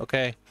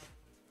 okay?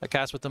 I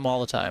cast with him all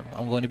the time.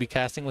 I'm going to be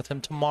casting with him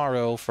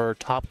tomorrow for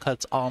Top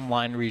Cuts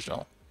Online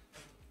Regional.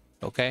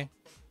 Okay?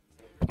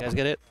 You guys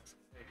get it?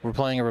 We're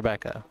playing a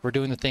Rebecca. We're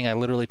doing the thing I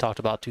literally talked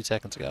about 2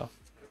 seconds ago.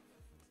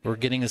 We're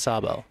getting a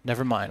Sabo.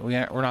 Never mind. We're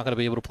not going to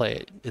be able to play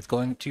it. It's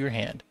going to your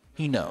hand.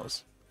 He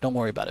knows. Don't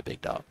worry about it,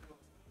 big dog.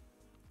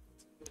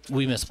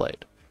 We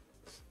misplayed.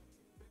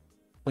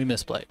 We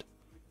misplayed.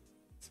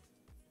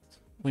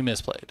 We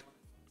misplayed.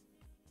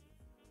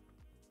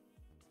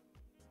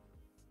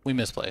 We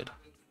misplayed.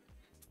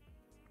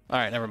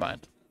 Alright, never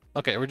mind.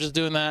 Okay, we're just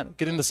doing that.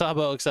 Getting the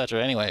Sabo,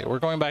 etc. Anyway, we're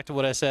going back to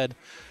what I said.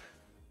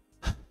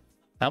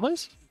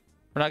 Handblades?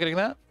 We're not getting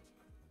that?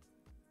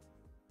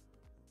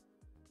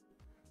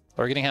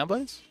 Are we getting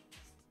Handblades?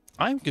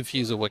 I'm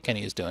confused with what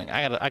Kenny is doing.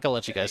 I gotta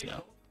let you guys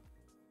know.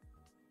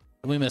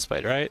 We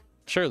misplayed, right?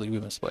 Surely we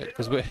misplayed,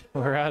 because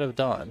we're out of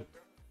Dawn.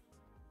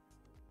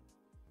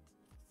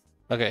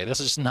 Okay,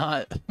 this is just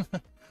not...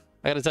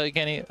 I gotta tell you,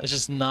 Kenny, that's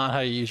just not how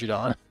you use your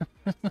Dawn.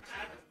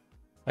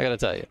 I gotta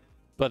tell you.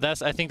 But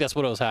I think that's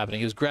what was happening.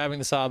 He was grabbing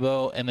the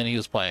Sabo, and then he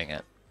was playing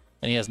it.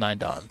 And he has 9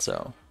 Dawn,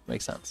 so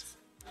makes sense.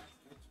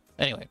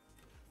 Anyway.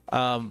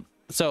 One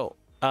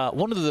of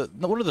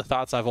the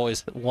thoughts I've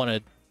always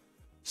wanted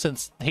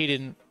since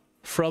Hayden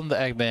from the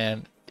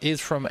Eggman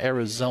is from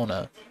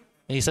Arizona.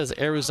 And he says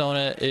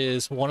Arizona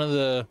is one of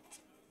the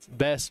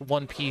best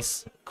One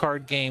Piece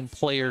card game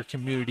player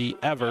community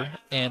ever.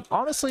 And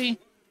honestly,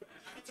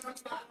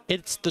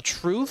 it's the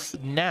truth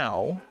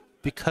now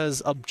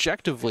because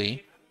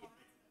objectively,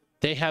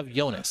 they have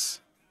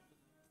Jonas.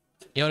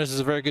 Jonas is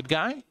a very good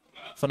guy,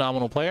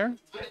 phenomenal player,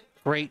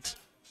 great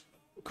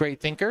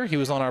thinker. He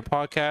was on our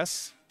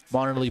podcast,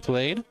 Modernly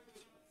Played.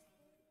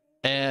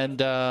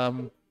 And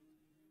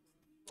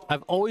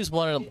I've always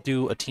wanted to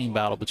do a team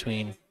battle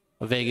between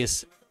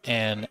Vegas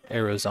and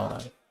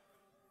Arizona.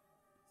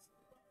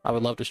 I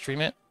would love to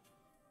stream it.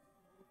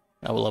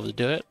 I would love to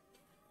do it.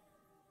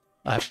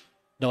 I have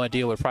no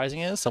idea what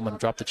pricing is. Someone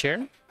drop the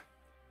chair.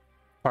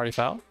 Party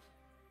foul.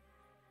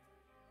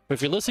 But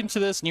if you're listening to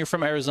this and you're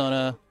from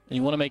Arizona and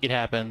you want to make it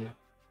happen,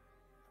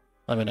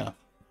 let me know.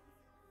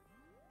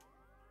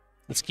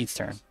 It's Keith's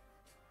turn.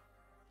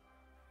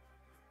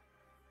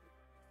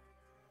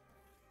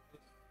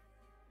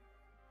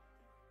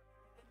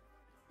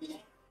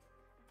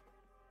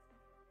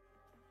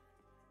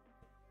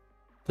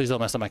 Please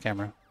don't mess up my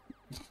camera.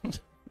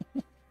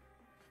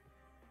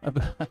 I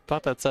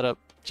bought that setup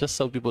just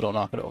so people don't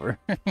knock it over.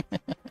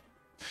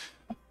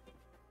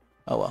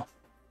 Oh well.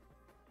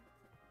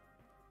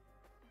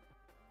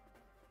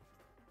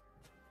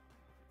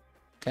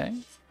 Okay.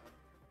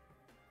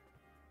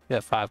 We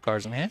have 5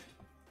 cards in hand.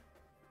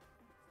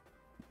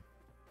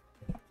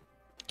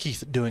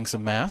 Keith doing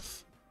some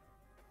math.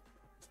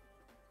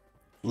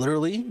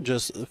 Literally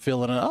just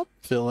filling it up,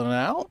 filling it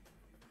out.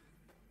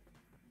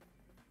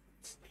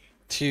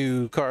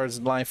 2 cards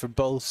in line for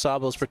both.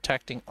 Sabo's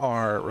protecting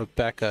our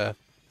Rebecca.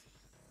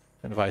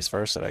 And vice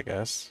versa, I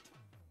guess.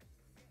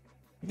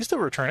 We can still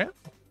return it.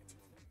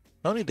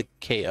 No need to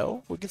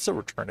KO. We can still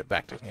return it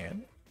back to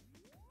hand.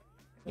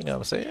 You know what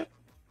I'm saying?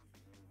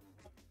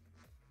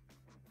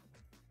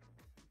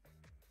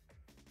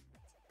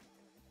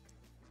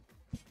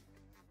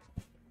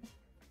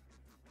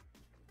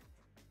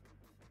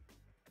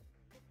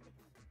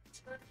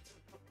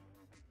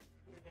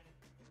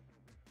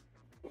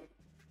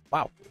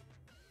 Wow.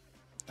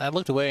 I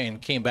looked away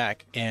and came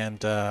back,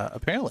 and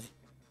apparently,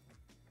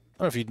 I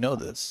don't know if you know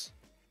this,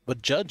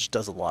 but Judge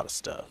does a lot of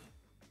stuff.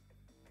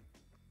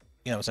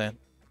 You know what I'm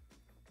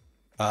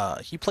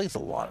saying? He plays a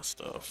lot of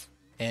stuff,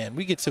 and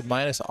we get to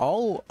minus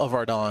all of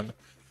our Dawn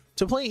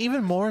to play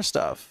even more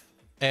stuff.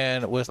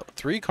 And with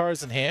 3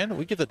 cards in hand,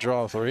 we get to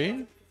draw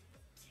 3.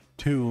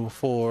 2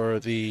 for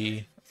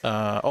the...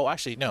 oh,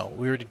 actually, no.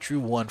 We already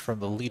drew 1 from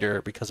the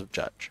leader because of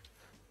Judge.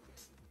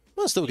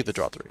 We'll still get to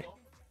draw 3.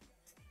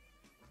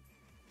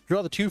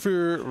 Draw the 2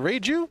 for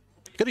Reiju.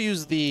 Gonna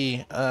use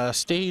the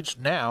stage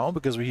now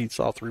because we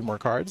saw 3 more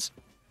cards.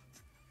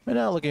 And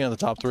now looking at the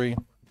top 3.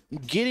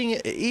 Getting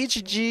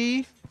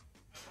Ichiji,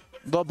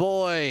 the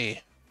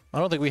boy. I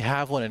don't think we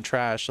have one in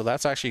trash, so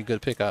that's actually a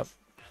good pickup.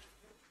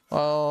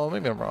 Oh,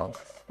 maybe I'm wrong.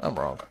 I'm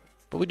wrong.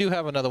 But we do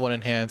have another one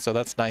in hand, so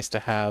that's nice to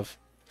have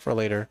for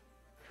later.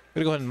 I'm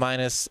gonna go ahead and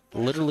minus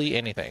literally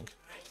anything.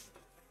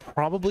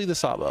 Probably the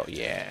Sabo.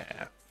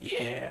 Yeah.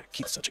 Yeah.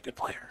 Keith's such a good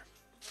player.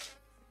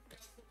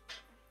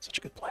 Such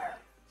a good player.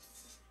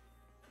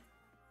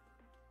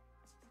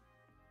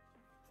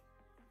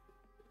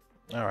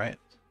 All right.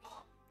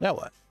 Now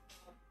what?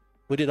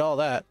 We did all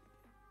that.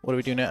 What do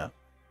we do now?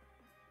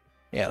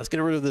 Yeah, let's get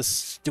rid of this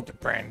stupid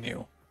brand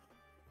new.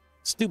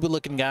 Stupid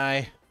looking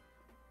guy.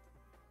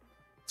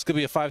 It's going to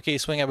be a 5K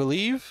swing, I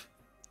believe.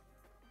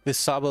 This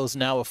Sabo is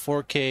now a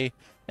 4K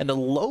and a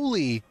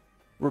lowly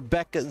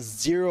Rebecca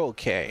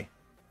 0K.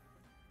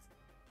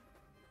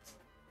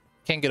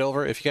 Can't get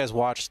over, if you guys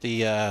watched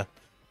the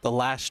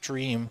last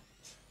stream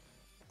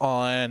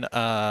on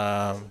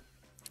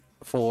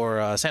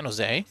for San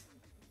Jose.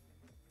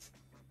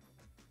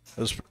 It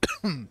was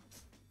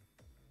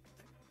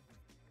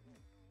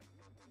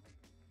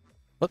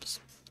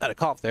whoops, I had a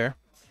cough there.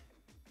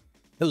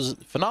 It was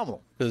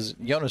phenomenal because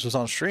Jonas was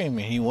on stream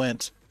and he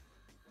went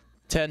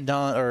 10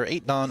 Dawn or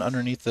 8 Dawn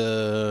underneath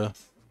the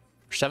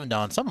 7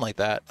 Dawn, something like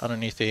that,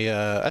 underneath the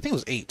I think it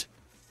was 8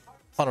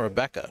 on a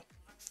Rebecca,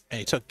 and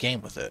he took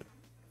game with it.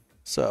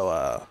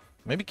 So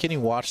maybe Kenny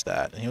watched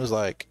that and he was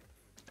like,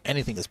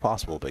 anything is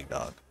possible, big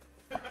dog.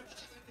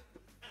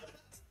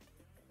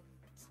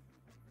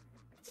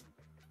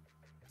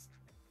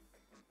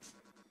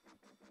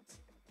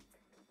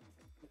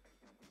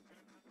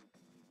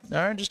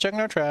 Alright, just checking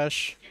our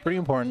trash. Pretty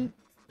important,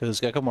 because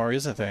Gekomori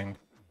is a thing.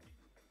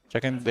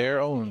 Checking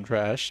their own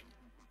trash.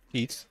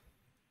 Heath.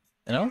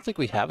 And I don't think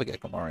we have a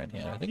Gekomori in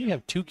here. I think we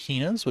have 2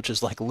 Kinas, which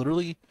is like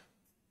literally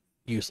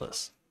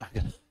useless.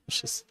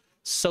 It's just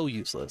so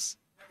useless.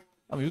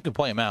 I mean, we can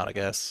play them out, I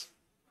guess.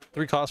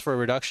 3 costs for a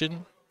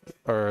reduction,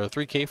 or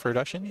 3K for a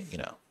reduction, you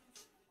know.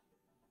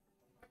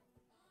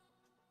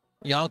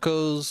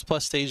 Yonkos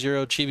plus stage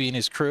 0, Chibi and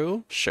his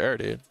crew? Sure,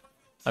 dude.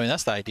 I mean,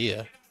 that's the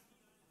idea.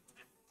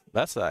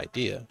 That's the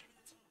idea.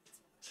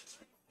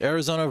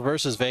 Arizona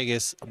versus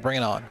Vegas. Bring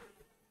it on.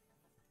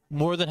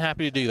 More than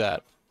happy to do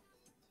that.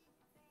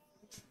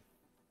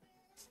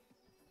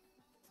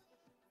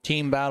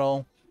 Team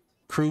battle.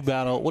 Crew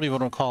battle. What do you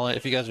want to call it?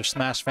 If you guys are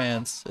Smash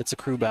fans, it's a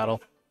crew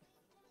battle.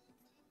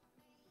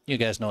 You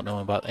guys don't know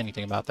about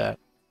anything about that.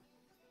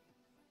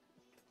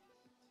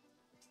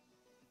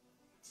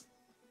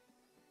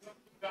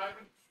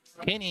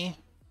 Kenny.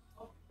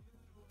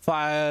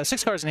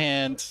 6 cards in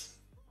hand.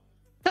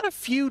 Got a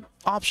few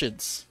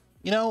options.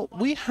 You know,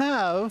 we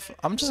have...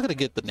 I'm just going to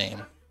get the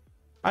name.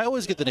 I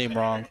always get the name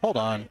wrong. Hold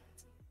on.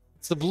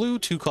 It's the blue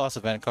 2-cost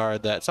event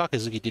card that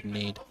Sakazuki didn't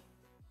need.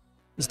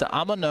 It's the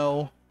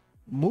Amano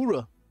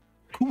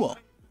Murakumo.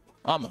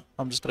 Ama.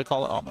 I'm just going to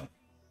call it Ama.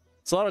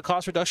 It's a lot of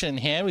cost reduction in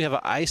hand. We have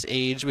an Ice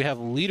Age. We have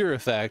Leader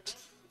Effect.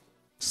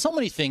 So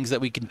many things that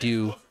we can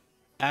do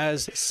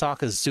as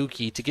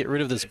Sakazuki to get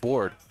rid of this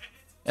board.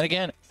 And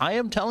again, I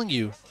am telling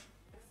you,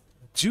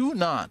 do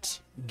not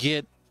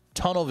get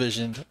tunnel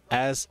visioned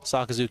as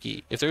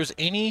Sakazuki. If there's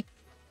any,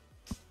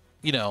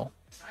 you know,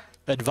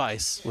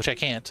 advice, which I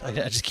can't, I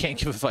just can't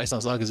give advice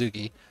on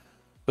Sakazuki,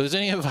 but if there's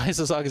any advice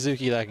on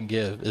Sakazuki that I can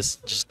give, is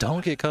just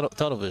don't get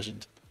tunnel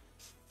visioned.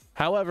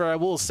 However, I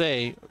will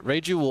say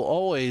Reiju will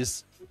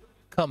always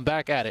come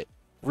back at it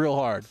real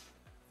hard,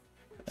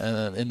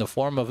 and in the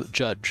form of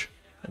Judge.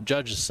 And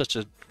Judge is such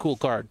a cool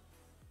card.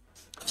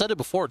 I've said it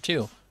before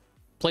too.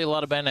 Played a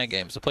lot of Bandai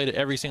games. I played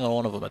every single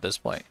one of them at this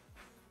point.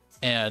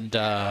 And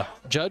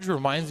Judge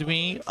reminds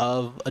me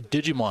of a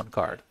Digimon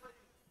card.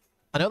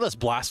 I know that's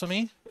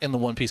blasphemy in the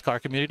One Piece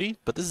card community,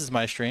 but this is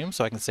my stream,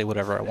 so I can say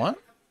whatever I want.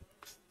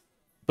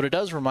 But it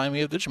does remind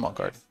me of Digimon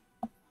card.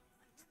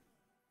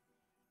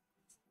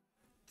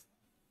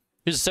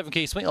 Here's a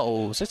 7K swing.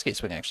 Oh, 6K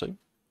swing, actually.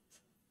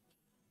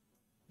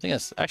 I think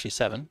that's actually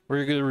 7.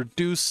 We're going to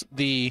reduce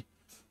the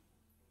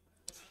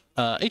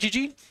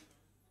HEG.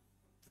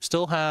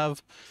 Still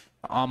have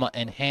Ama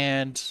in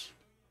hand.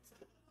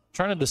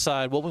 Trying to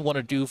decide what we want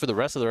to do for the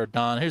rest of our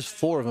Dawn. Here's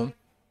 4 of them.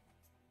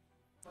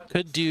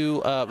 Could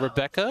do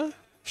Rebecca.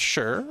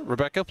 Sure.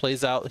 Rebecca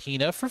plays out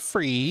Hina for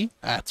free.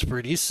 That's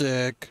pretty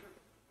sick.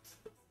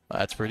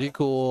 That's pretty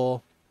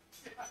cool.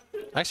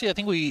 Actually, I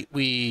think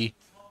we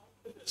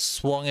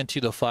swung into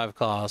the 5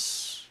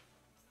 costs.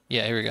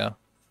 Yeah, here we go.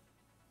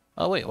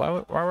 Oh wait,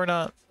 why we're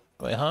not?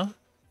 Wait, huh?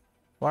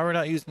 Why we're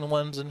not using the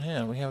ones in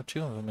hand? We have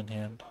 2 of them in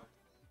hand.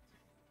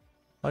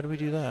 Why do we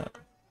do that?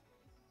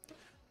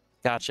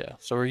 Gotcha.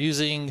 So we're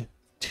using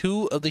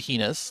 2 of the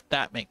Hinas.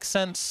 That makes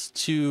sense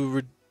to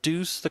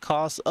reduce the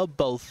cost of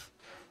both,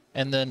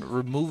 and then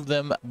remove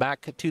them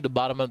back to the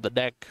bottom of the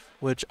deck,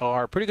 which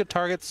are pretty good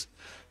targets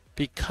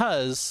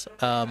because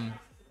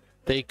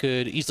they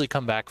could easily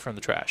come back from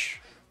the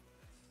trash.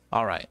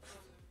 All right.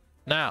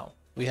 Now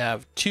we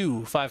have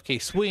 2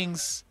 5K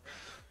swings,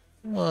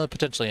 well,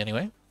 potentially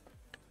anyway.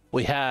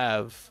 We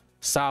have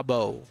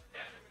Sabo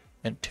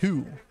and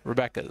 2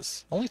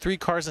 Rebeccas. Only 3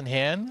 cards in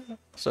hand,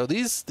 so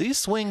these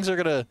swings are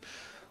gonna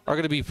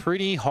be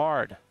pretty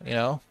hard. You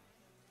know,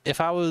 if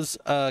I was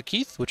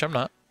Keith, which I'm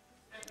not,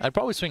 I'd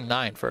probably swing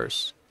 9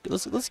 first.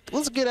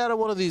 Let's get out of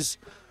one of these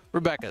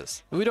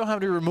Rebeccas. If we don't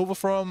have any removal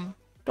from,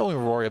 don't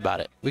even worry about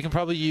it. We can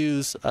probably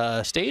use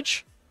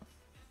stage.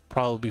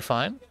 Probably be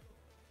fine.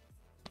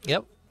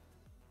 Yep.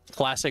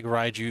 Classic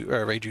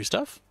Raiju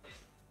stuff.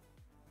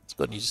 Let's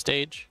go and use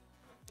stage.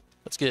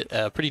 Let's get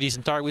a pretty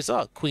decent target. We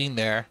saw a queen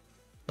there.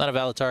 Not a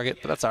valid target,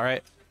 but that's all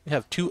right. We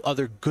have 2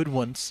 other good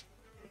ones.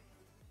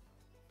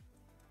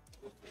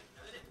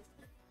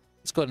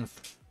 Let's go ahead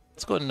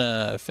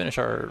and finish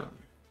our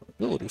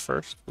ability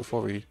first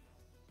before we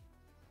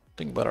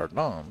think about our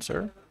non,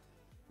 sir.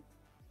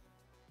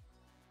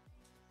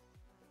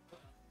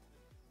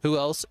 Who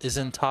else is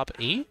in top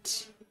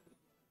 8?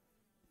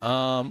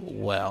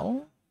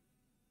 Well,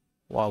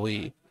 while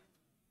we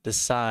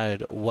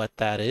decide what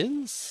that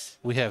is,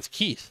 we have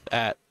Keith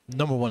at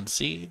number 1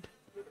 seed,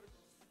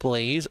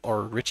 Blaze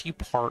or Richie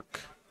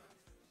Park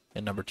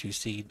in number 2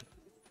 seed,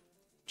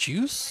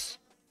 Juice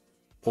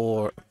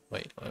or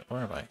wait,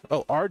 where am I?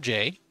 Oh,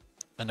 RJ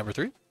at number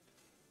 3,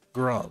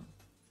 Grum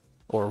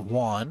or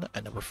Juan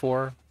at number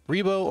 4,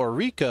 Rebo or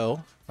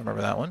Rico,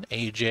 remember that one,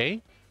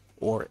 AJ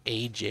or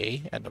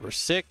AJ at number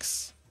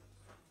 6.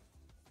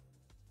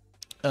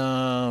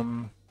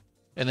 And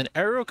then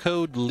Arrow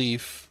Code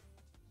Leaf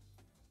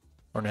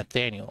or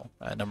Nathaniel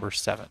at number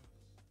 7.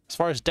 As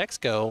far as decks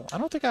go, I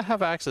don't think I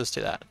have access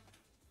to that.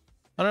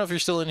 I don't know if you're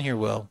still in here,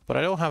 Will, but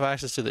I don't have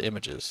access to the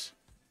images.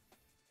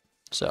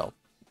 So,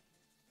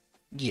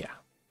 yeah.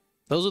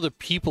 Those are the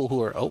people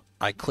who are... Oh,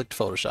 I clicked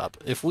Photoshop.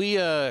 If we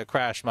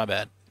crash, my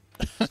bad.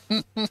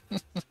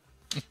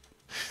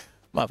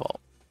 My fault.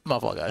 My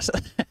fault, guys.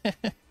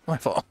 My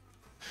fault.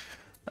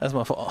 That's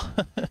my fault.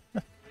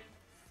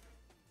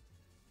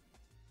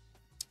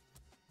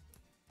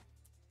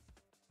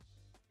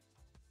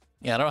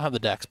 Yeah, I don't have the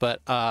decks, but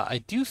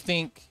I do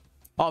think...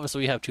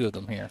 Obviously, we have 2 of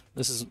them here.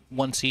 This is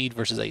 1 seed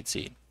versus 8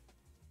 seed.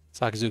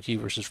 Sakazuki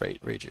versus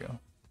Reiju.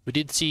 We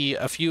did see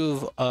a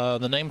few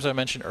of the names I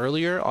mentioned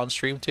earlier on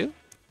stream too.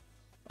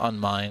 On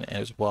mine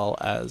as well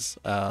as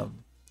our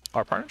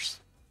partners.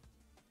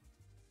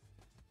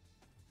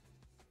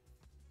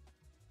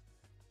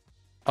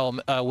 Oh,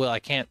 well, I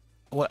can't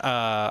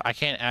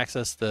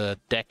access the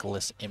deck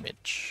list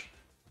image.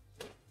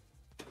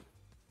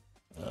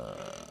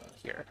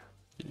 Here.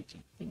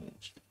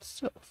 Image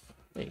itself.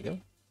 There you go.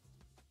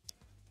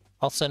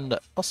 I'll send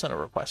a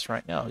request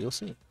right now. You'll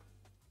see.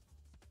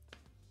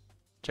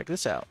 Check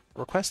this out.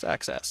 Request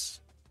access.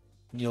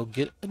 You'll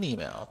get an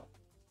email.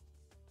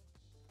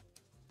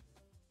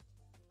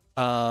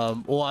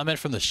 Well, I meant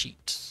from the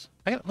sheet.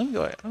 Let me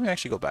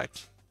actually go back.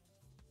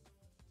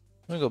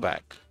 Let me go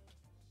back.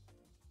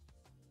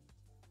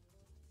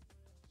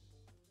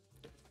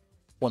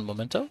 One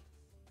momento.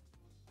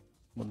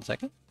 1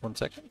 second. 1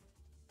 second.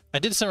 I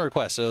did send a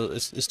request, so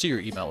it's to your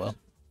email, Will.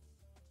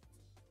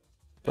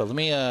 But let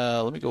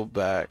me go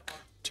back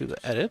to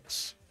the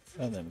edits,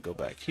 and then go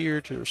back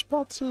here to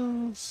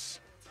responses,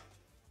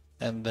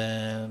 and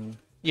then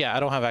yeah,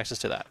 I don't have access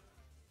to that.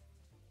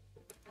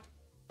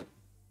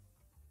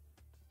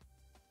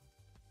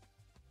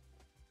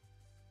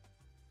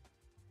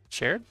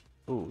 Shared?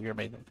 Ooh, you're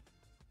amazing.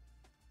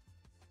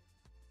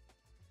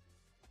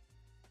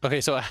 Okay,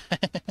 so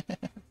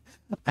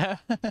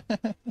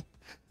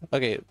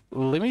okay,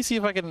 let me see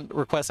if I can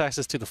request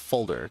access to the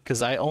folder,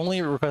 because I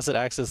only requested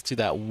access to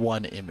that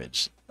 1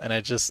 image, and I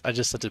just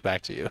sent it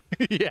back to you.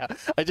 Yeah,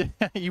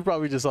 you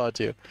probably just saw it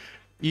too.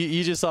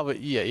 You just saw it.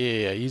 Yeah.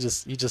 You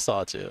just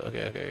saw it too.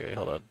 Okay,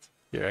 hold on.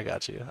 Here, I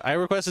got you. I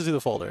requested to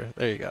the folder.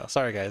 There you go.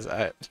 Sorry guys.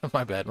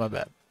 My bad. All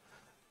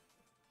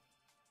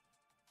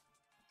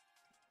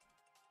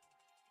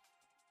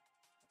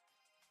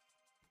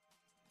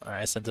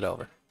right, I sent it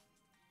over.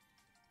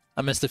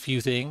 I missed a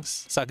few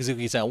things.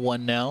 Sakazuki's at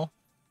 1 now.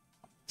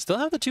 Still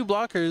have the 2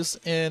 blockers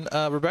in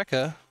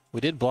Rebecca. We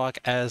did block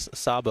as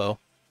Sabo.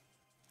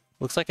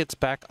 Looks like it's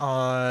back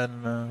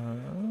on...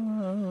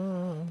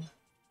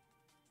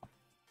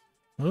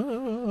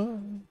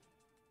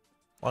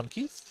 on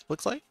Keith,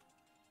 looks like.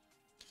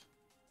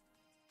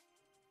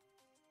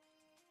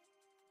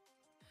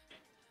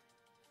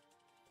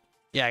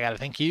 Yeah, I got it.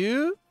 Thank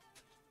you.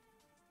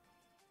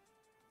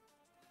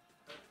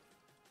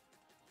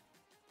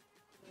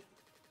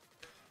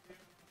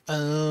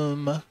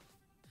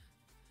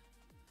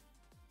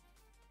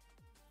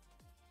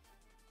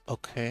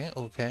 Okay,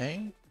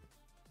 okay.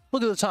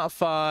 Look at the top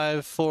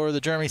 5 for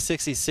the Germany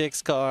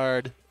 66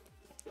 card.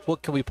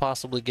 What can we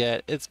possibly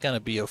get? It's gonna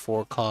be a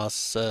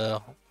 4-cost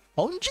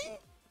Honji?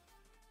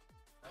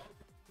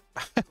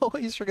 I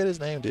always forget his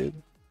name, dude.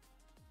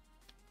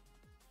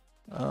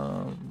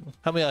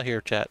 Help me out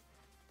here, chat.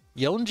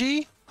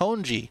 Yonji?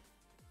 Honji.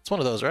 It's one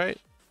of those, right?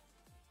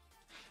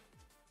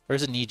 Or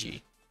is it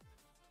Niji?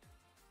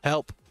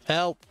 Help.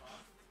 Help.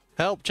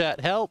 Help, chat.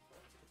 Help.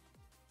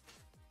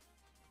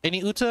 Any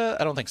Uta?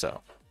 I don't think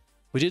so.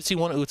 We did see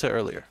one Uta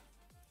earlier.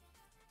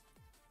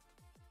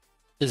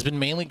 It's been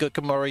mainly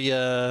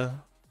Guacamole,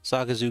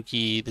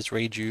 Sakazuki, this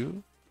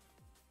Reiju.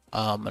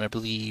 And I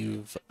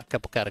believe a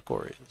couple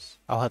categories.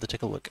 I'll have to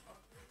take a look.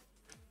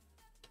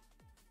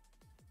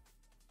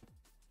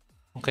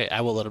 Okay,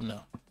 I will let him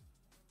know.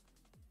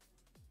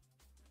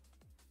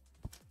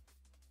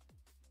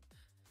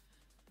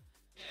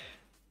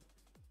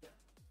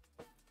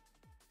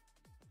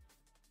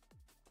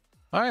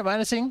 All right,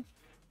 minusing,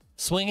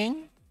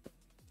 swinging.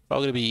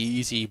 Probably gonna be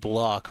easy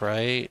block,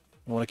 right?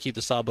 You want to keep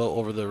the Sabo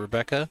over the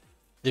Rebecca,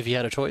 if you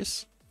had a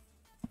choice.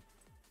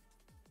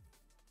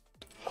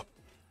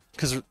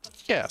 Because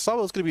yeah,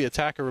 Sabo's gonna be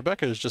attacker.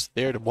 Rebecca is just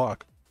there to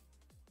block.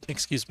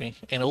 Excuse me.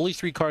 And only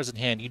 3 cards in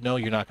hand. You know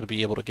you're not gonna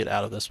be able to get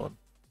out of this one.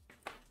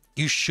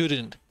 You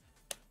shouldn't.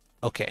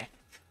 Okay,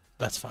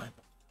 that's fine.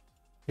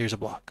 Here's a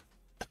block.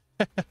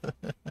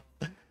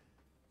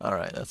 All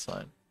right, that's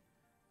fine.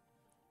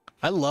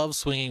 I love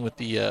swinging with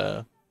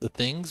the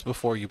things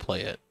before you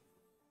play it.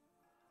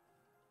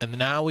 And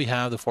now we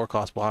have the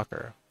 4-cost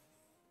blocker,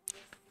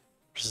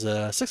 which is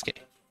a 6K.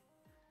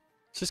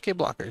 6K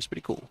blocker is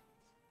pretty cool.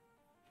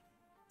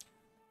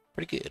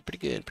 Pretty good, pretty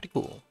good, pretty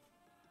cool.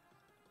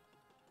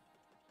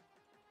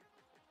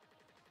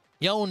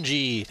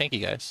 Yonji, thank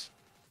you guys.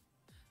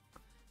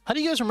 How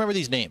do you guys remember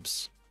these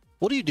names?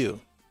 What do you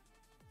do?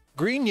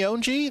 Green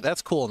Yonji?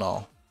 That's cool and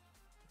all.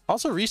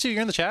 Also, Risu,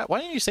 you're in the chat. Why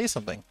didn't you say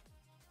something?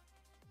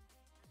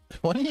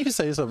 Why didn't you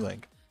say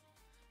something?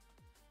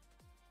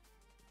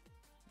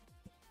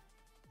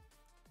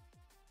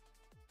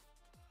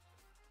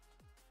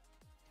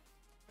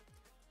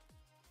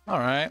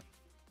 Alright.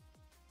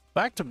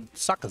 Back to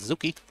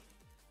Sakazuki.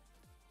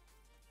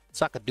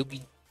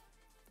 Sakadugi.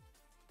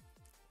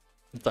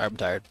 I'm sorry, I'm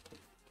tired.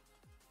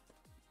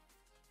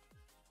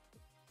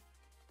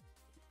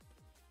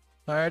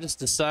 Alright, just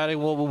deciding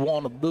what we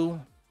want to do.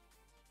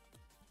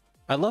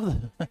 I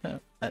love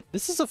the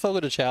this is a Fogo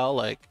de Chao,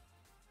 like,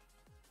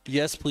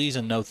 yes please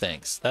and no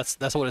thanks.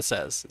 That's what it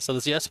says. So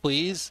this yes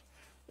please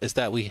is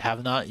that we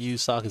have not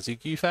used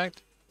Sakazuki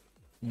effect.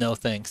 No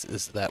thanks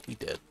is that we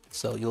did.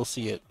 So you'll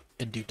see it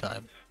in due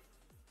time.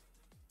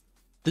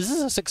 This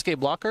is a 6K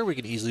blocker. We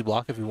could easily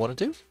block if we wanted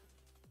to.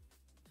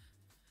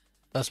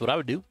 That's what I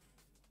would do.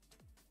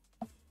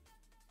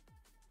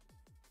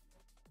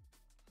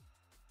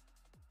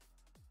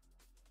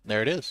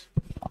 There it is.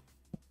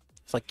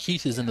 It's like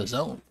Keith is in the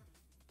zone.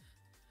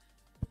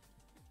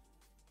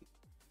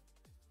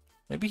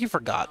 Maybe he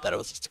forgot that it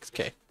was a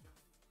 6K.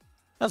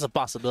 That's a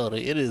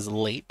possibility. It is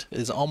late. It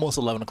is almost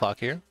 11 o'clock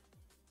here.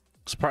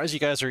 Surprised you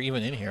guys are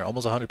even in here.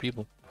 Almost 100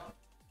 people.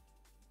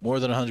 More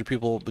than 100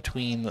 people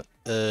between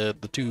the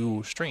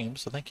 2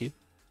 streams, so thank you.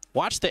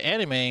 Watch the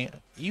anime.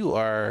 You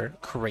are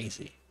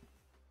crazy.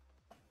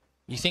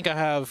 You think I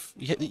have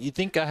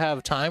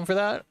time for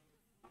that?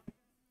 I'm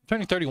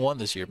turning 31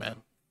 this year, man.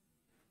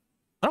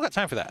 I don't got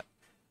time for that.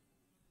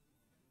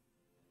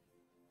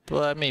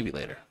 But maybe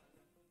later.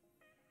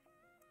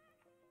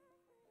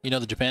 You know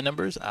the Japan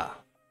numbers? Ah.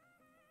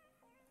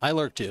 I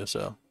lurk too,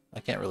 so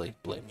I can't really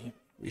blame you,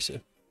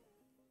 Risu.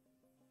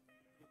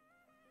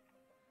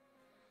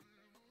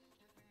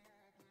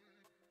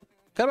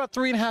 Got about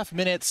 3.5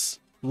 minutes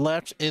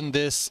left in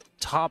this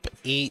top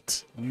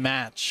 8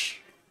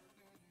 match.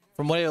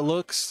 From what it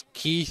looks,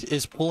 Keith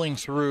is pulling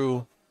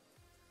through.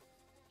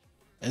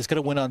 Is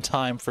going to win on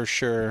time for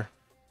sure.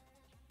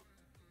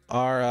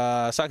 Our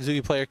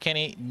Sakazuki player,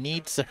 Kenny,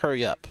 needs to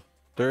hurry up.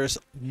 There's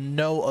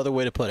no other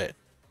way to put it.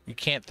 You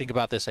can't think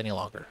about this any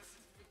longer.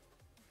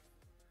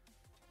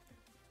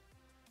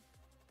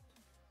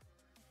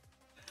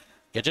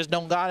 You just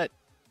don't got it.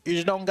 You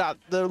just don't got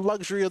the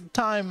luxury of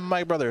time,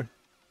 my brother.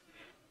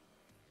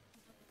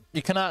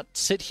 You cannot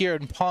sit here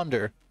and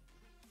ponder.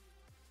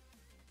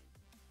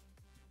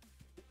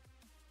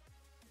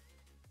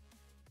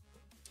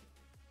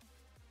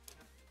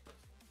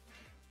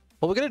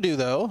 What we're going to do,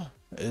 though,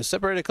 is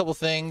separate a couple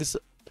things.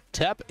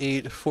 Tap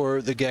 8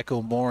 for the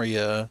Gecko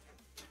Moria.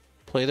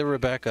 Play the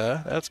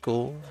Rebecca. That's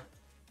cool.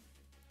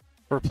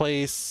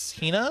 Replace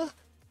Hina?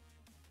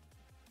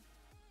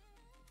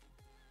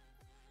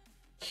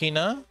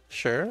 Hina?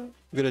 Sure.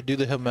 We're going to do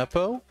the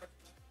Himepo.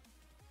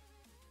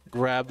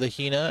 Grab the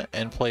Hina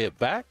and play it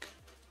back.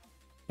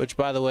 Which,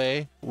 by the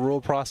way, rule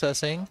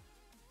processing.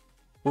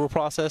 You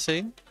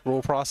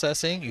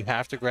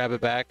have to grab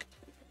it back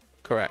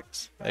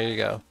Correct. There you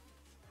go.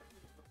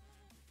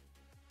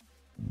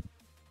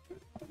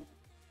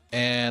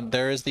 And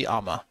there is the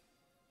Ama.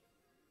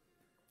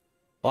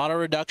 A lot of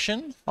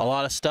reduction, a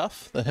lot of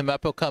stuff. The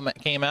Himepo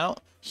came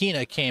out.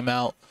 Hina came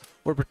out.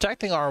 We're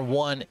protecting our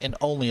one and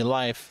only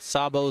life.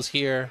 Sabo's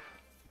here.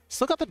 Let's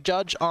look at the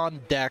Judge on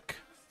deck.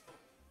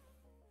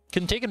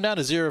 Can take him down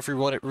to 0 if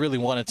you really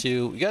wanted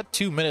to. We got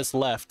 2 minutes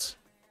left.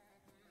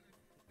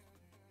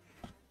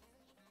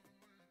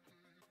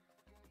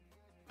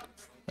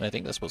 And I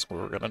think that's what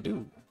we're gonna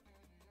do.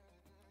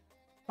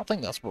 I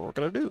think that's what we're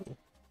gonna do.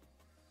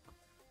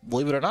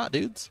 Believe it or not,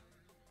 dudes.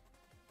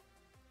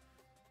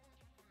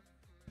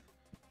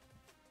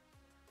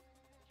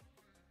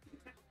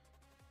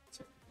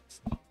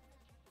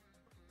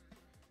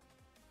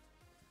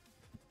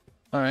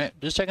 Alright,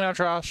 just checking out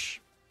Trosh.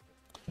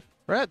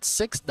 We're at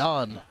 6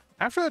 Dawn.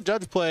 After the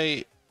Judge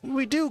play,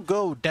 we do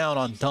go down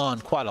on Dawn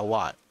quite a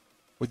lot.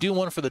 We do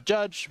one for the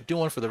Judge, we do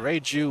one for the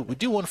Reiju, we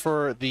do one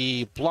for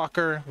the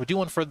Blocker, we do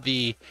one for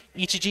the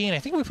Ichiji, and I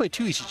think we play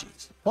 2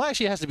 Ichijis. Well,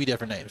 actually, it has to be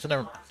different names, so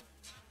never mind.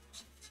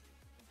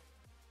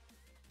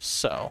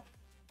 So,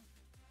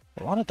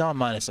 a lot of Dawn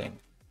minusing.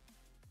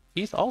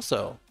 Keith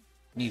also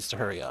needs to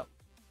hurry up.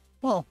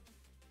 Well,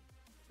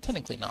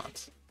 technically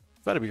not.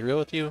 Gotta be real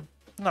with you,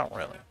 not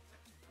really.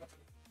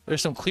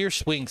 There's some clear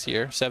swings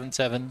here.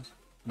 7-7-9.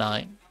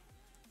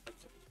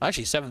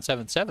 Actually,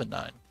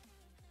 7-7-7-9.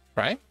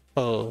 Right?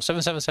 Oh,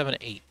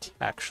 7-7-7-8,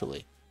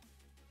 actually.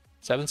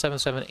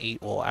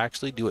 7-7-7-8 will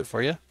actually do it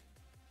for you.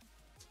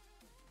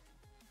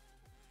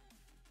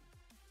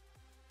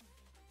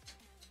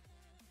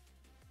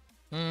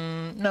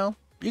 No,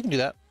 you can do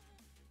that.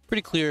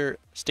 Pretty clear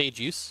stage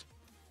use.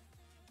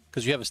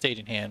 Because you have a stage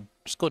in hand.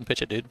 Just go ahead and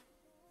pitch it, dude.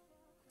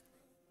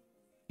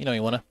 You know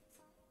you wanna.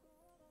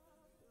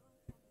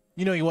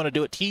 You know you wanna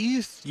do it,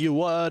 Teeth. You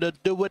wanna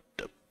do it.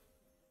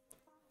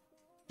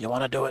 You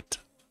wanna do it.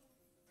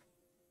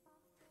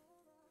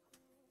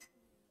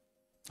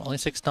 Only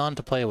 6 Dawn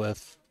to play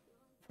with.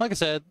 Like I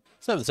said,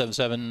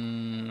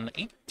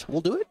 7-7-7-8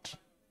 will do it.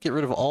 Get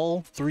rid of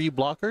all 3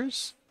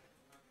 blockers.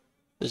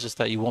 It's just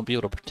that you won't be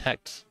able to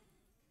protect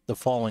the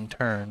following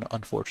turn,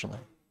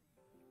 unfortunately.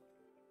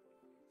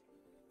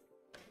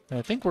 And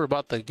I think we're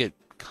about to get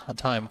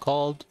time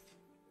called.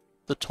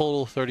 The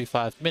total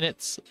 35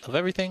 minutes of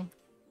everything.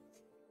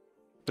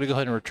 I'm gonna go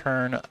ahead and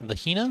return the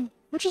Hina,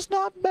 which is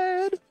not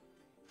bad.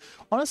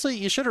 Honestly,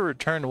 you should have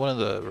returned one of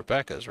the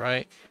Rebekahs,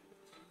 right?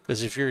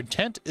 Because if your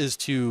intent is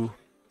to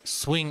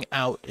swing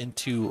out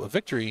into a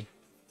victory,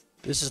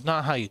 this is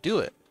not how you do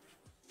it.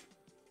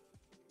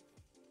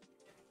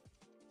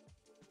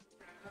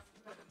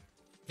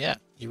 Yeah,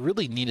 you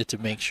really needed to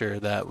make sure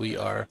that we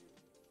are...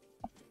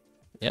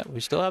 Yeah, we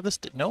still have this...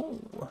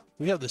 No,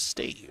 we have the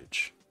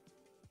stage.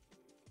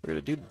 We're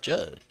going to do the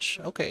Judge.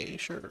 Okay,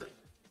 sure.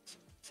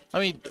 I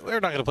mean, we're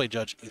not going to play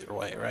Judge either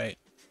way, right?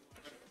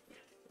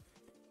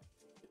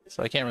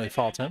 So I can't really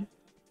fault him.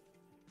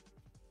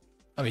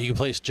 I mean, you can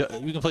play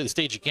the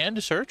stage again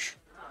to search.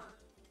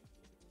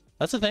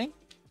 That's the thing.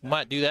 We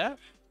might do that.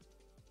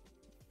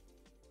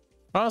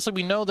 Honestly,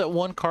 we know that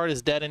one card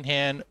is dead in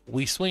hand.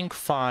 We swing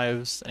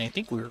 5s, and I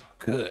think we're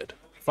good.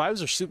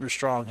 5s are super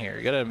strong here.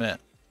 You gotta admit.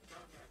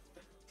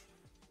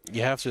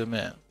 You have to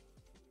admit.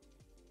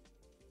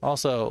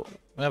 Also,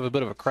 we have a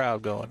bit of a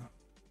crowd going.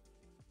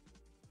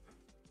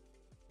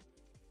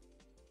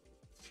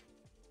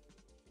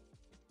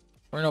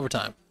 We're in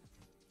overtime.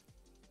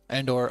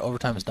 And/or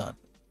overtime is done.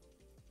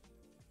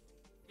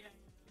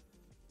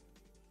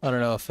 I don't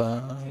know if we're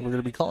going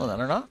to be calling that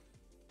or not.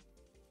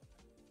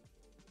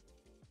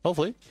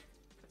 Hopefully.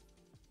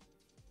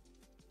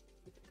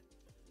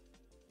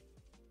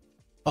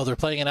 Oh, they're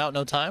playing it out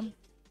no time?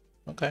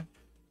 Okay.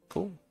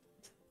 Cool.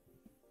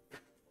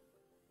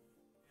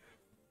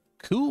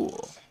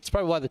 Cool. That's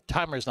probably why the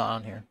timer's not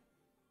on here.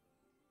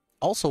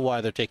 Also why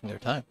they're taking their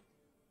time.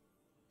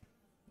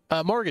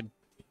 Morgan.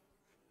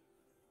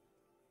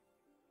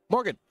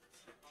 Morgan.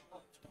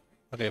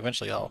 Okay,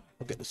 eventually I'll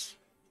get this.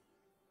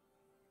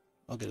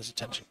 I'll get his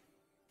attention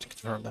to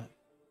confirm that.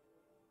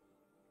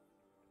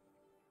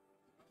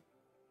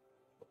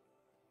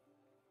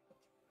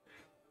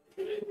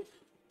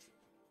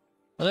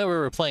 I know we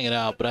were playing it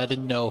out, but I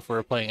didn't know if we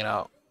were playing it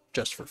out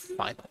just for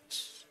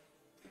finals.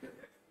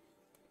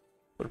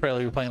 But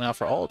apparently we're playing it out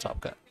for all Top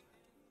Cut.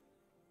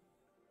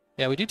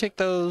 Yeah, we do take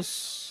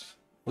those.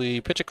 We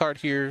pitch a card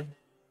here.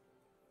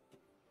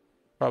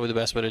 Probably the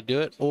best way to do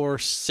it. Or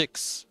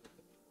 6K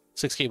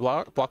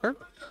blocker.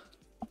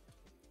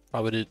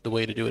 Probably the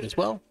way to do it as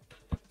well.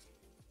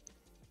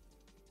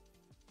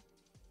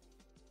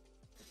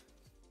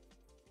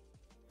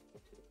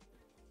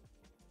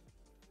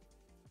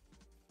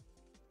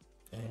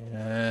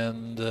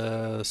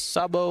 And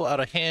Sabo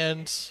out of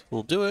hand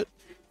will do it.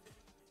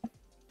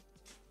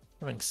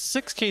 I mean,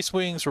 6K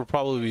swings will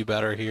probably be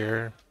better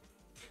here.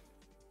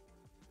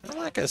 And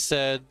like I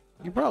said,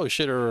 you probably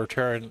should have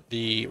returned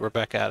the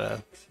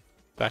Rebekah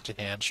back to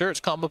hand. Sure, it's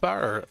combo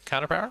power or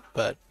counter power,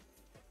 but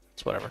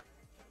it's whatever.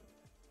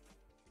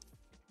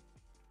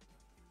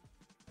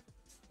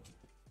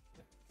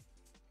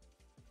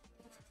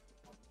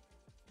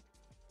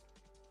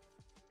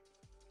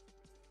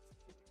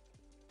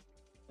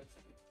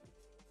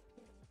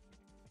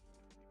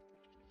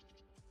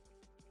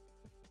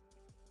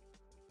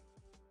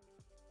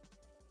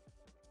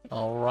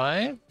 All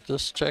right,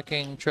 just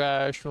checking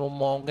trash one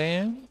more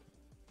game.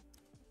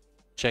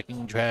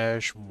 Checking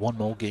trash one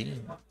more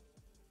game.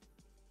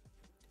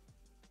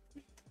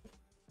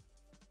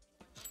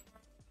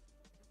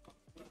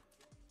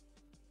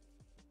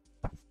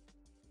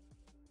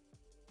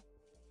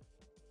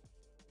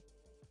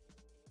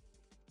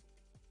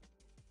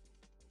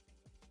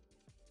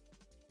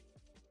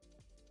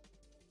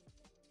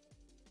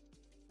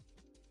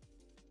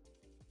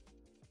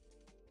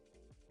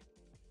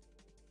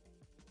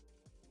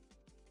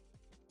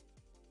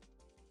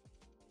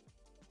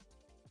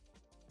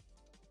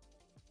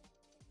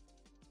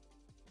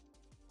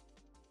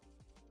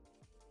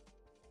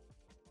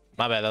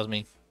 My bad, that was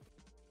me.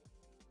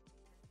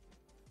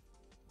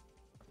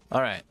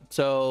 All right,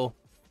 so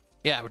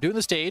yeah, we're doing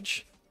the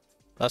stage.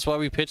 That's why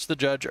we pitched the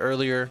judge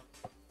earlier.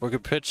 We're gonna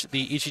pitch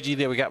the Ichiji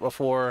that we got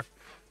before.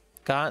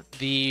 Got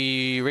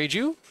the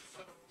Reiju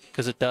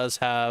because it does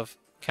have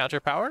counter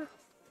power,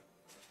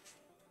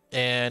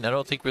 and I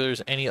don't think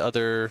there's any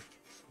other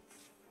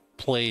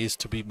plays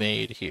to be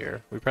made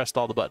here. We pressed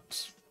all the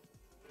buttons.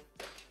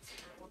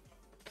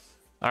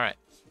 All right,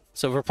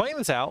 so if we're playing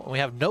this out and we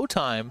have no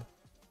time,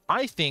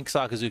 I think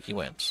Sakazuki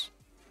wins.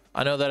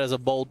 I know that is a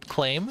bold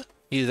claim.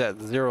 He's at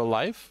 0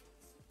 life.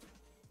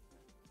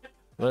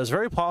 But it's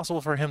very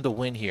possible for him to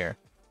win here.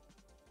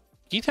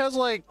 Keith has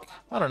like,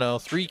 I don't know,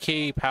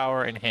 3k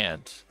power in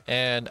hand.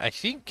 And I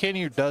think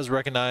Kenny does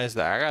recognize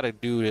that I gotta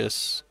do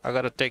this. I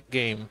gotta take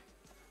game.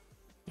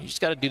 You just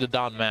gotta do the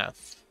Don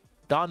math.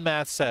 Don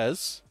math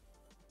says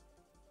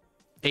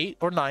 8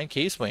 or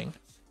 9k swing.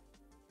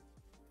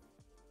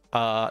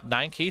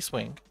 9k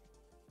swing.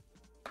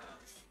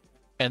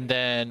 And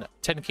then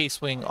 10k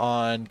swing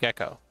on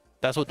Gecko.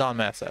 That's what Don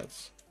math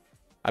says,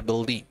 I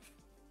believe.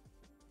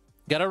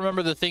 Gotta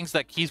remember the things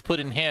that Keith put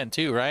in hand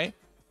too, right?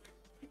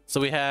 So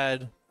we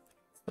had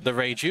the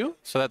Reiju,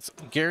 so that's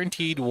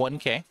guaranteed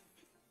 1k.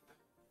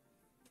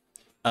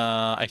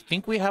 I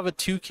think we have a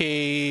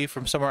 2k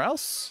from somewhere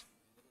else.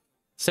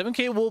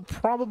 7k will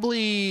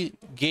probably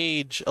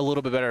gauge a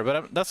little bit better,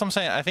 but that's what I'm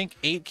saying. I think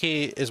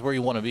 8k is where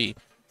you want to be.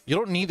 You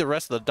don't need the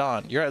rest of the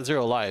Don. You're at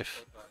 0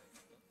 life.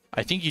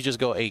 I think you just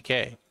go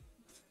 8k.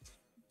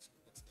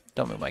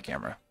 Don't move my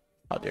camera.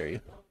 How dare you?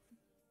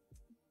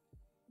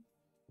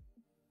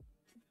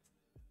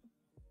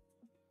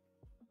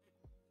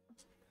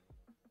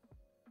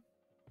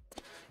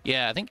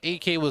 Yeah, I think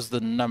 8k was the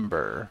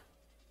number.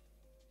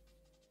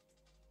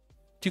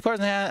 2 cards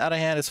in hand, out of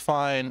hand is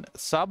fine.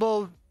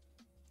 Sabo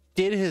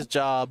did his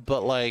job,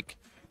 but like,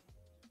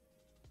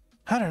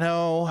 I don't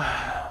know.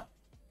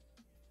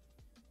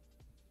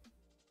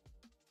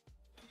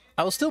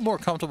 I was still more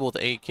comfortable with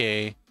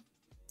 8k.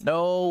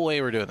 No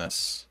way we're doing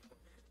this.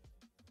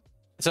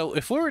 So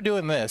if we were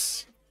doing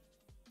this,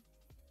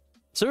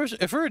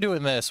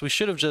 we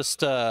should have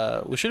just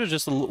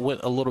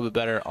went a little bit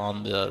better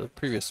on the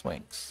previous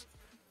swings.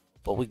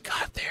 But we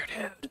got there,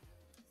 dude.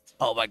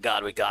 Oh my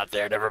god, we got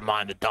there. Never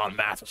mind, the Don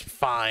math was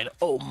fine.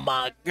 Oh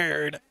my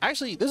god.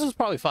 Actually, this is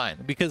probably fine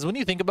because when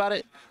you think about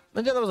it,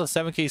 I think that was a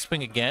 7k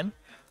swing again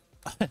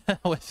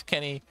with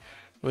Kenny.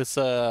 With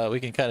we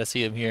can kind of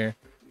see him here.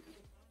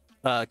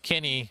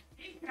 Kenny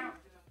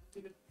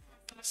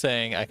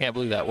saying, "I can't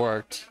believe that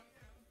worked."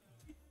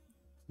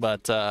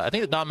 But I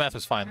think the Don math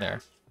was fine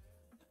there.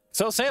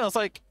 So I was saying, I was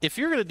like, if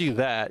you're gonna do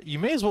that, you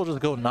may as well just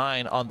go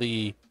 9 on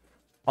the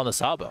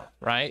Sabo,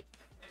 right?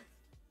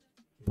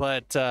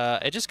 But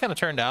it just kind of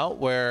turned out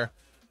where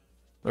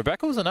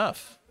Rebecca was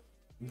enough.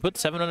 We put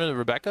 7 under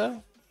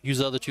Rebecca, use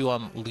the other 2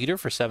 on leader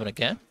for 7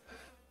 again.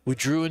 We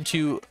drew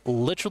into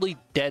literally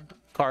dead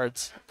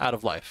cards out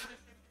of life.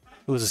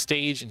 It was a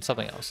stage and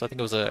something else. I think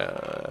it was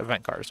a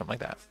event card or something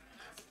like that.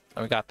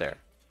 And we got there.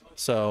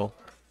 So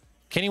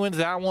Kenny wins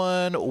that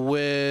one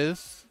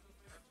with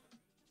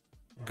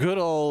good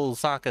old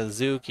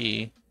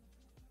Sakazuki.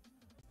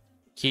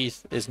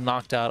 Keith is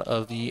knocked out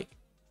of the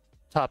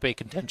top 8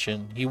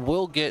 contention. He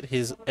will get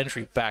his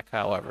entry back,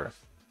 however,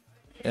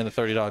 in the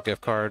 $30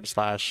 gift card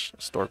 /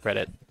 store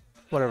credit,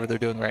 whatever they're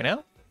doing right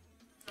now.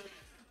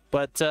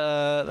 But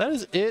that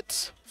is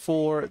it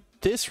for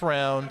this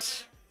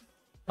round.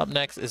 Up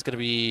next is going to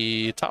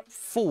be top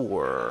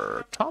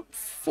 4. Top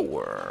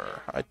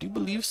 4. I do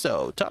believe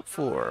so. Top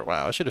 4.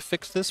 Wow, I should have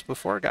fixed this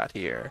before I got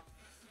here.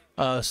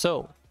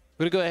 So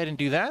we're going to go ahead and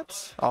do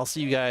that. I'll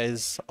see you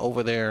guys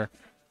over there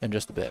in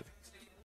just a bit.